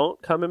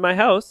 Don't come in my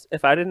house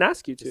if I didn't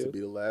ask you to. This will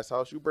be the last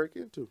house you break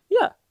into.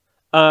 Yeah.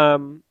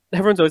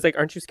 Everyone's always like,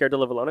 aren't you scared to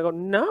live alone? I go,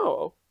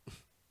 no,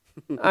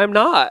 I'm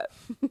not.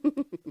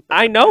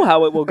 I know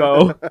how it will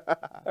go.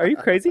 Are you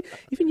crazy?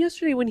 Even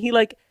yesterday when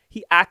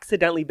he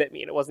accidentally bit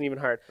me and it wasn't even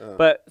hard.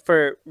 But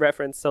for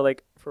reference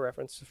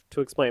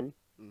to explain,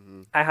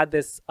 I had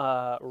this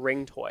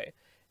ring toy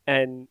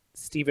and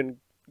Steven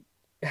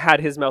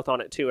had his mouth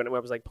on it too. And I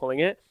was like pulling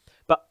it.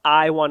 But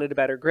I wanted a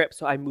better grip,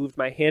 so I moved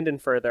my hand in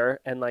further,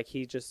 and like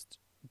he just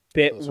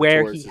bit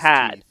where he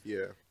had.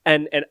 Yeah.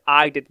 And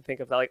I didn't think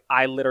of that. Like,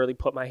 I literally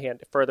put my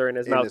hand further in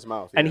his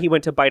mouth. And he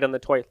went to bite on the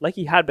toy like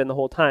he had been the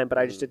whole time, but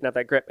I just didn't have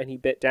that grip, and he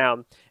bit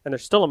down. And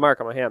there's still a mark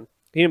on my hand.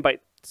 He didn't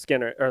bite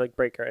skin or like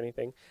break or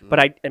anything.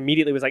 But I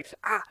immediately was like,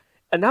 ah!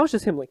 And that was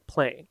just him like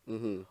playing.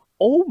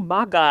 Oh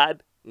my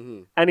God.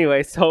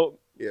 Anyway, so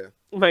yeah,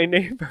 my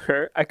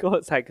neighbor, I go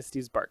outside because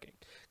Steve's barking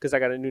because I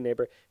got a new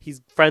neighbor.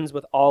 He's friends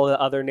with all the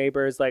other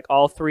neighbors, like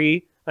all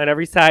three on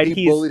every side.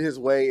 He bullied his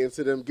way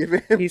into them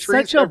giving him he's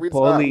treats such a every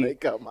bully. time they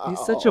come out.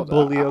 He's such a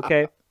bully,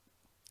 okay?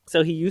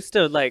 So he used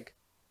to like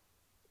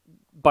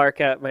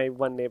bark at my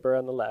one neighbor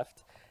on the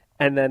left.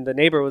 And then the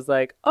neighbor was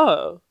like,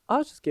 oh,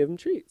 I'll just give him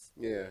treats.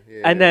 Yeah.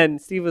 And then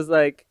Steve was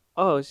like,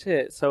 oh,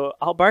 shit. So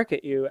I'll bark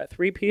at you at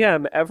 3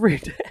 p.m. every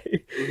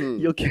day.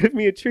 You'll give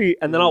me a treat.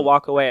 And then I'll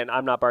walk away and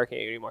I'm not barking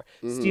at you anymore.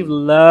 Steve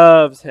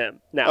loves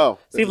him. Now,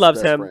 Steve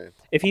loves him. Friend.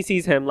 If he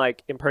sees him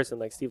like in person,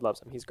 like Steve loves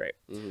him. He's great.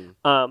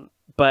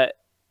 But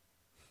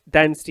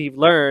then Steve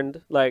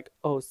learned like,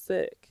 oh,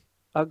 sick.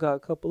 I got a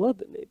couple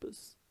other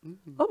neighbors. I'm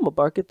going to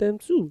bark at them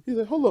too. He's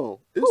like, hold on.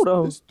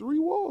 It's 3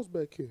 walls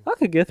back here. I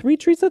could get 3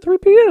 treats at 3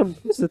 p.m.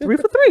 This is a 3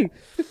 for 3.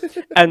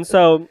 And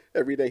so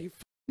every day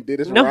he did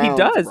his rounds, he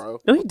does.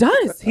 Bro. No, he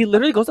does. He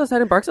literally goes outside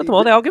and barks at them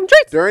all. They all give him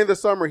treats. During the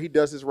summer, he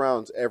does his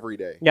rounds every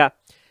day. Yeah.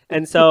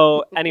 And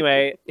so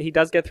anyway, he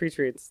does get 3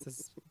 treats.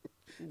 That's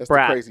the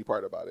crazy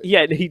part about it.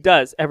 Yeah, he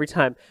does every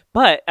time.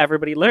 But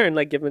everybody learned,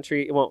 like, give him a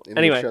treat. It won't. And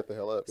anyway, shut the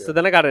hell up. Yeah. So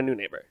then I got a new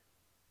neighbor.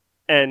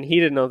 And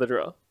he didn't know the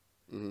drill.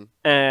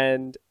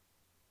 And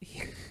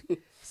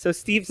so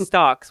Steve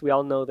stalks. We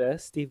all know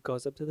this. Steve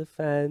goes up to the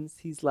fence.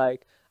 He's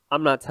like,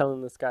 I'm not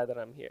telling this guy that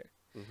I'm here.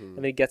 And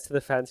then he gets to the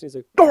fence and he's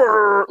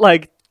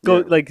like,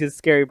 like his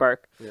scary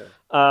bark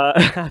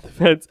at the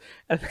fence.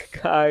 And the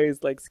guy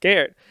is like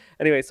scared.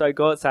 Anyway, so I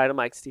go outside. I'm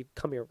like, Steve,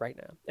 come here right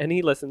now. And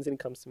he listens and he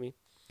comes to me.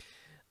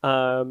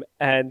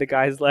 And the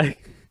guy's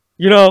like,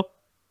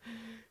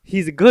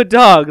 he's a good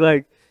dog.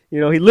 Like,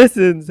 he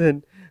listens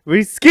and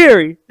he's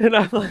scary. And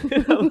I'm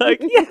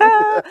like,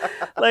 yeah.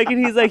 Like,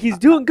 and he's like, he's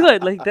doing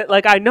good. Like that.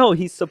 Like, I know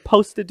he's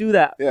supposed to do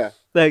that. Yeah.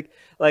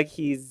 Like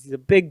he's a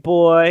big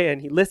boy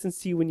and he listens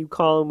to you when you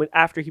call him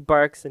after he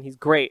barks and he's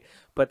great.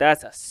 But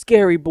that's a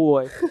scary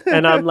boy.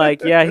 And I'm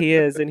like, yeah, he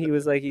is. And he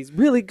was like, he's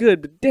really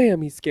good, but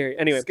damn, he's scary.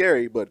 Anyway.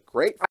 Scary, but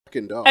great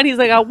fucking dog. And he's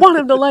like, I want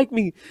him to like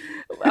me.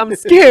 I'm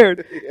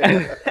scared.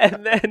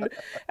 And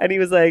he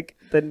was like,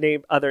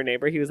 other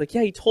neighbor, he was like,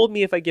 yeah, he told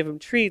me if I give him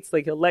treats,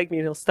 like he'll like me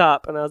and he'll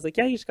stop. And I was like,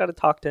 yeah, you just got to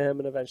talk to him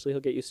and eventually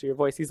he'll get used to your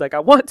voice. He's like, I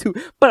want to,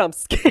 but I'm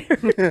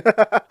scared.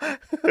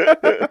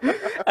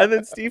 And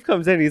then Steve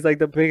comes in, he's like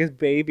the biggest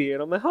baby.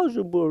 And I'm like, how's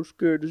your boy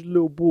scared, this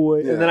little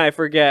boy? Yeah. And then I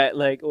forget,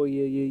 like, oh,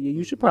 yeah,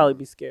 you should probably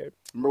be scared.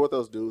 Remember what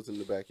those dudes in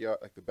the backyard,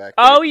 like the back?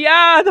 Oh,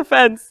 yeah, the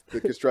fence.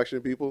 The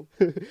construction people.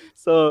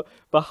 So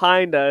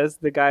behind us,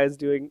 the guy is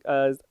doing,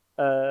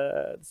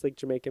 it's like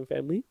Jamaican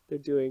family. They're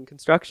doing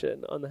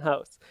construction on the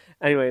house.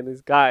 Anyway, and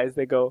these guys,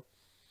 they don't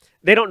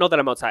know that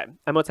I'm outside.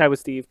 I'm outside with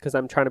Steve because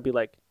I'm trying to be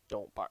like,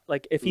 don't bark.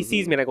 Like, if he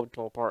sees me and I go,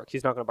 don't bark,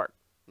 he's not going to bark.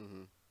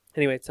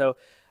 Anyway, so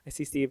I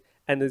see Steve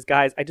and these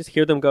guys, I just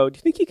hear them go, do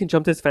you think he can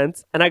jump this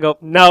fence? And I go,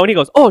 no. And he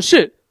goes, oh,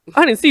 shit.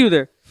 I didn't see you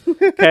there.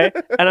 Okay.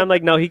 And I'm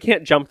like, no, he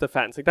can't jump the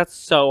fence. Like, that's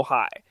so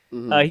high.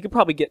 He could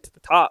probably get to the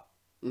top.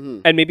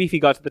 And maybe if he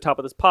got to the top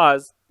of his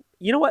paws,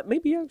 you know what?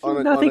 Maybe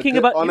actually now thinking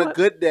about on a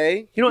good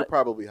day, you could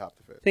probably hop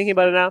the fence. Thinking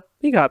about it now,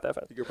 he could hop that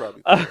fence. He could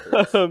probably hop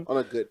the fence on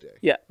a good day.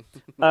 Yeah.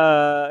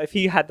 If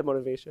he had the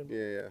motivation.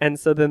 Yeah. And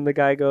so then the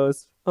guy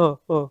goes,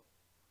 oh,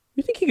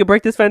 you think he could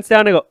break this fence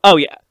down? I go, oh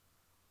yeah.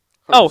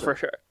 100%. Oh, for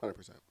sure.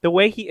 100%. The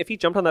way if he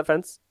jumped on that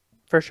fence,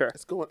 for sure.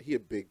 He a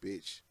big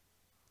bitch.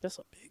 That's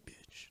a big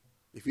bitch.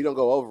 If you don't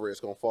go over it, it's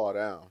gonna fall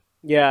down.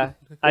 Yeah,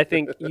 I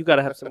think you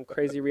gotta have some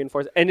crazy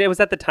reinforcement. And it was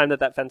at the time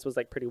that fence was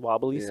like pretty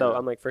wobbly, so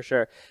I'm like, for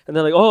sure. And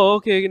they're like, oh,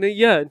 okay,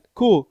 yeah,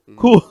 cool.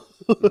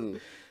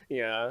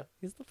 Yeah,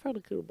 he's the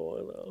pretty cool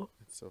boy though.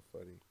 It's so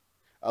funny.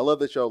 I love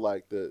that show,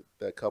 like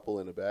that couple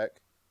in the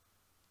back.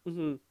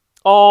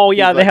 Oh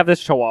yeah, they have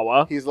this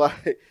chihuahua.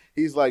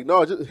 He's like,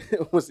 no, just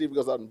when Steve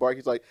goes out and bark,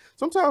 he's like,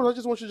 sometimes I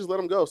just want you to just let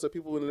him go so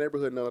people in the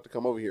neighborhood know not to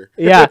come over here.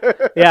 Yeah.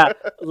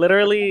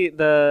 Literally,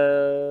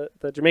 the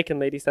Jamaican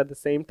lady said the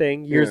same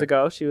thing years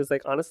ago. She was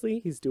like,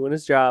 honestly, he's doing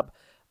his job.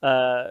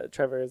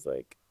 Trevor is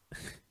like,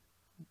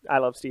 I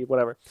love Steve,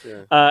 whatever.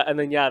 Yeah. And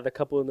then the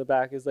couple in the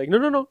back is like,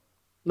 no,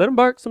 let him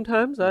bark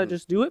sometimes. I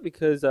just do it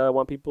because I don't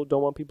want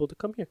people to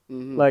come here.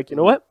 Like, you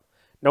know what?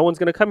 No one's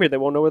gonna come here. They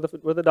won't know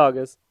where the dog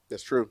is.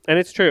 That's true. And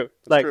it's true.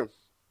 That's true.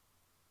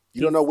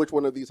 You don't know which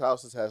one of these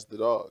houses has the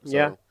dog.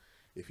 So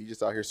if you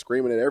just out here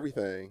screaming at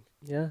everything.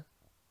 Yeah.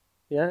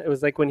 It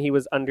was like when he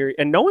was under,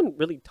 and no one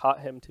really taught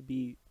him to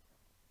be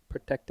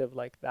protective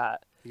like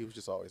that. He was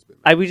just always been.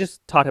 We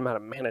just taught him how to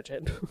manage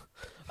it.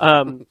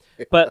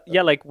 But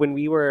yeah, like when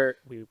we were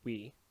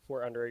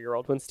under a year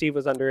old. When Steve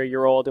was under a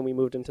year old and we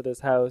moved into this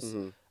house,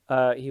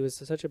 he was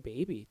such a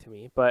baby to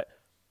me. But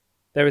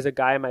there was a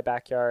guy in my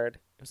backyard.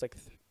 It was like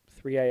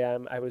 3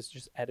 a.m. I was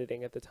just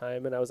editing at the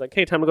time, and I was like,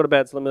 hey, time to go to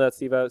bed. So let me let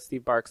Steve out.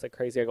 Steve barks like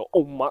crazy. I go,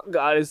 oh my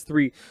God, it's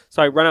 3.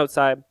 So I run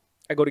outside.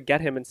 I go to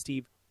get him, and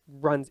Steve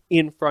runs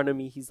in front of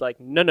me. He's like,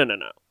 no.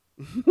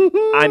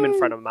 I'm in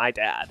front of my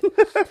dad.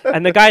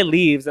 And the guy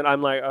leaves, and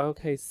I'm like,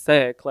 okay,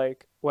 sick,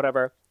 like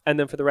whatever. And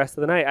then for the rest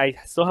of the night, I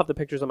still have the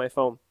pictures on my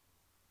phone.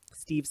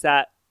 Steve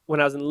sat,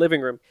 when I was in the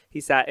living room, he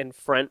sat in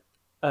front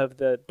of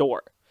the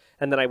door.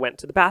 And then I went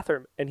to the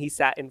bathroom, and he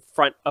sat in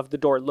front of the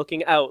door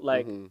looking out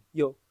like,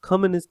 yo,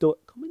 come in this door.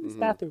 Come in this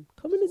bathroom.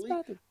 Come in this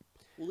bathroom.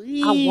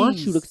 Please. I want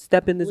you to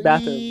step in this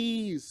bathroom.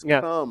 Please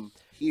come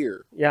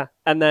here. Yeah.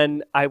 And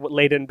then I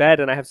laid in bed,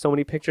 and I have so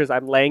many pictures.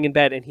 I'm laying in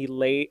bed, and he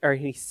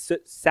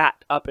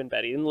sat up in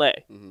bed. He didn't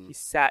lay. He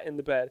sat in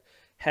the bed,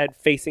 head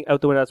facing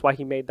out the window. That's why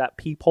he made that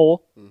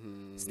peephole.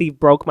 Steve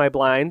broke my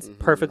blinds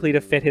perfectly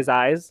to fit his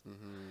eyes.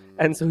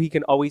 And so he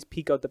can always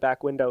peek out the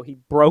back window. He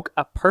broke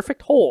a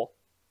perfect hole.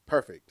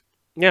 Perfect.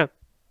 Yeah.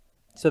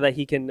 So that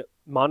he can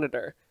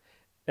monitor.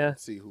 Yeah.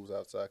 See who's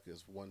outside,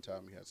 because one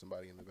time he had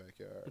somebody in the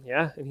backyard.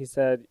 Yeah. And he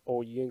said,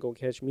 oh, you ain't going to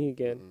catch me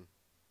again.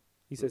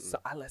 He says, so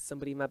I let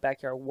somebody in my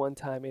backyard one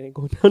time. It ain't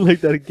going down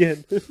like that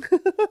again.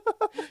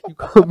 You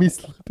caught me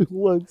slipping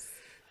once.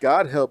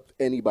 God help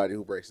anybody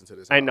who breaks into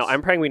this house. I know.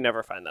 I'm praying we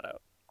never find that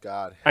out.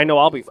 God help I know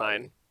I'll anybody. Be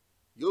fine.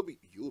 You'll be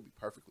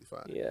perfectly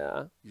fine.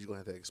 Yeah. You're just going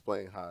to have to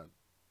explain how.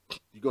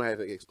 You're going to have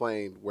to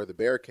explain where the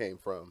bear came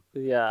from.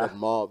 Yeah.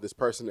 This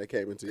person that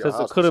came into your house.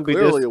 Because it couldn't be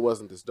clearly it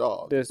wasn't this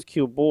dog. This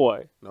cute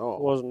boy. No.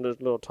 It wasn't this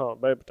little Tom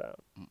Baby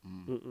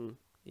Town.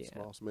 Yeah.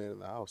 Smallest man in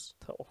the house.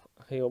 Oh,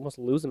 I almost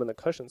lose him in the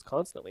cushions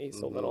constantly. He's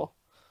so little.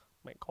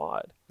 My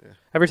God. Yeah.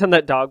 Every time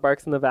that dog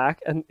barks in the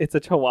back, and it's a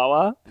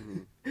Chihuahua,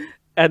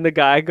 and the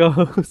guy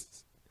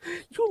goes,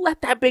 you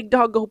let that big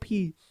dog go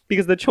pee.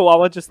 Because the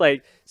Chihuahua just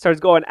like starts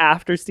going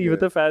after Steve at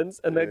the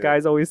fence, and the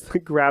guy's always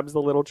like, grabs the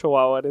little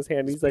Chihuahua in his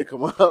hand. He's like, pick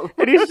him up.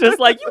 And he's just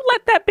like, you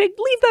leave that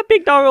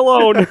big dog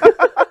alone.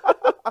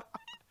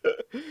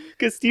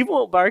 Because Steve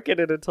won't bark at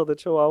it until the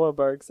Chihuahua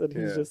barks, and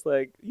he's just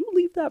like, you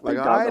leave that big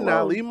dog alone.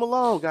 Now leave him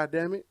alone,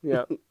 goddammit.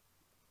 Yeah.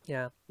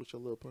 Yeah. With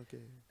your little punk ass.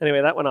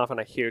 Anyway, that went off on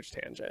a huge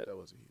tangent. That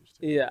was a huge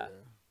tangent. Yeah.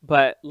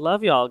 But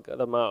love y'all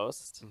the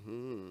most.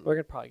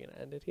 We're probably going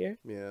to end it here.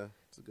 Yeah.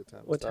 It's a good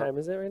time. What time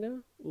is it right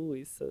now? Ooh,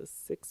 it's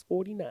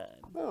 6:49.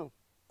 Oh.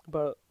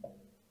 But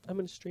I'm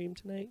going to stream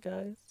tonight,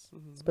 guys.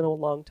 It's been a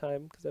long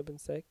time because I've been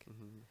sick.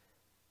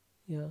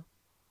 Yeah.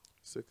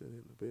 Sicker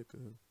than the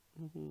bacon.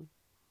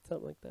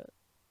 Something like that.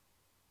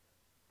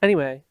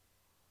 Anyway,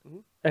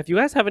 if you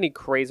guys have any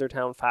Crazer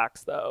Town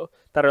facts, though,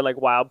 that are like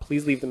wild,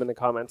 please leave them in the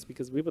comments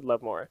because we would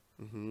love more.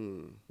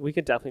 We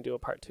could definitely do a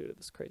part 2 to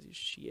this crazy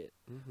shit.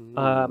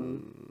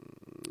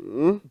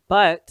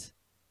 But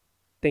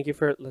thank you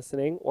for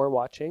listening or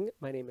watching.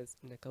 My name is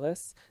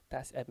Nicholas.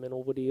 That's Edmund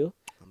Woodie.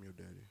 I'm your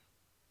daddy.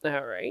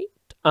 All right.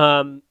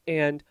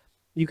 And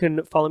you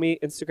can follow me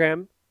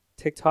Instagram,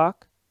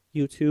 TikTok,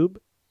 YouTube,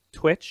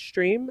 Twitch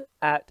stream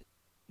at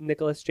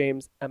Nicholas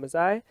James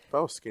Amazai. If I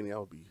was skinny, I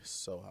would be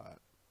so hot.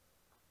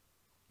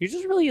 You're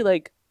just really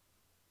like,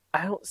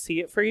 I don't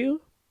see it for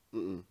you.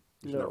 You're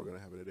never going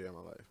to have it a day in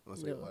my life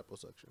unless I get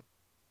liposuction.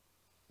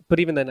 But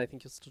even then, I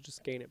think you'll still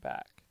just gain it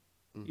back.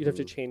 You'd have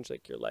to change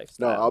like your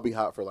lifestyle. No, I'll be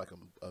hot for like a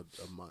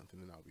month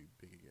and then I'll be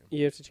big again.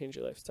 You have to change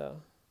your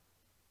lifestyle.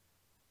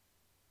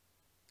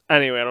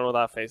 Anyway, I don't know what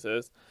that face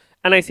is.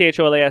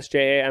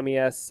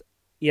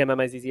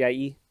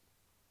 NICHOLASJAMESEMMIZZIE.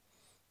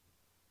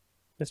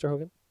 Mr.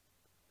 Hogan?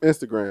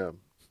 Instagram.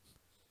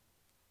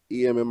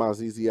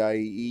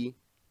 EMMIZZIEE.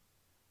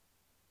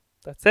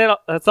 That's it.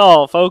 That's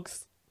all,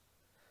 folks.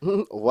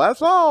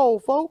 That's all,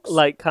 folks.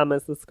 Like,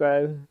 comment,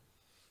 subscribe.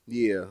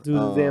 Yeah. Do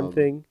the damn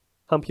thing.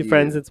 Hump your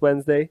friends. It's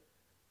Wednesday.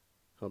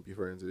 Hump your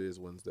friends. It is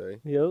Wednesday.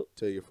 Yep.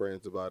 Tell your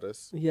friends about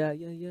us. Yeah.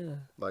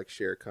 Like,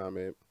 share,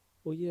 comment.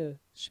 Well, yeah.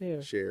 Share.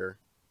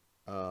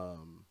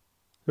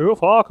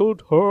 If I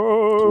could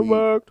turn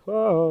back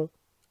time.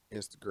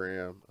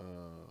 Instagram.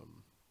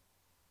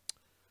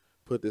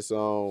 Put this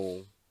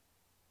on.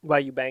 Why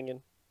you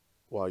banging?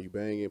 While you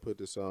banging. Put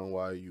this on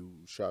while you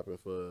shopping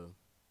for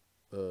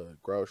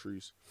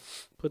groceries.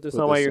 Put this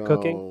on while you're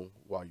cooking.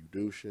 While you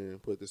douching.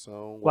 Put this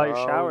on while you're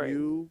showering.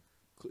 You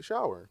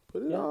shower.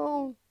 Put it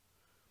on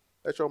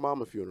at your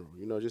mama funeral.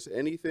 You know, just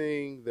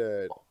anything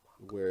that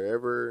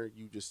wherever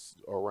you just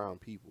are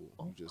around people,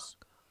 you just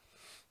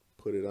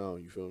put it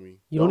on. You feel me?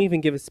 You don't even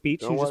give a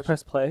speech. You just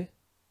press play.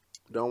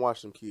 Don't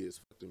watch them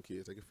kids. Fuck them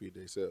kids. They can feed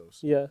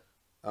themselves. Yeah.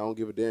 I don't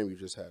give a damn. You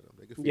just had them.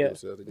 They can feed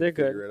themselves. They're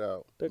good. Figure it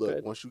out. They're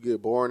good. Once you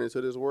get born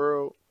into this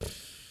world,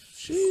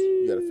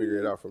 you got to figure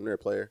it out from there,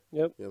 player.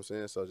 Yep. You know what I'm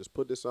saying? So just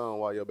put this on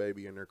while your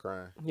baby in there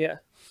crying. Yeah.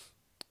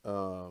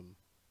 And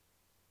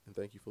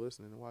thank you for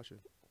listening and watching.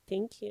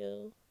 Thank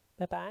you.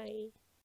 Bye-bye.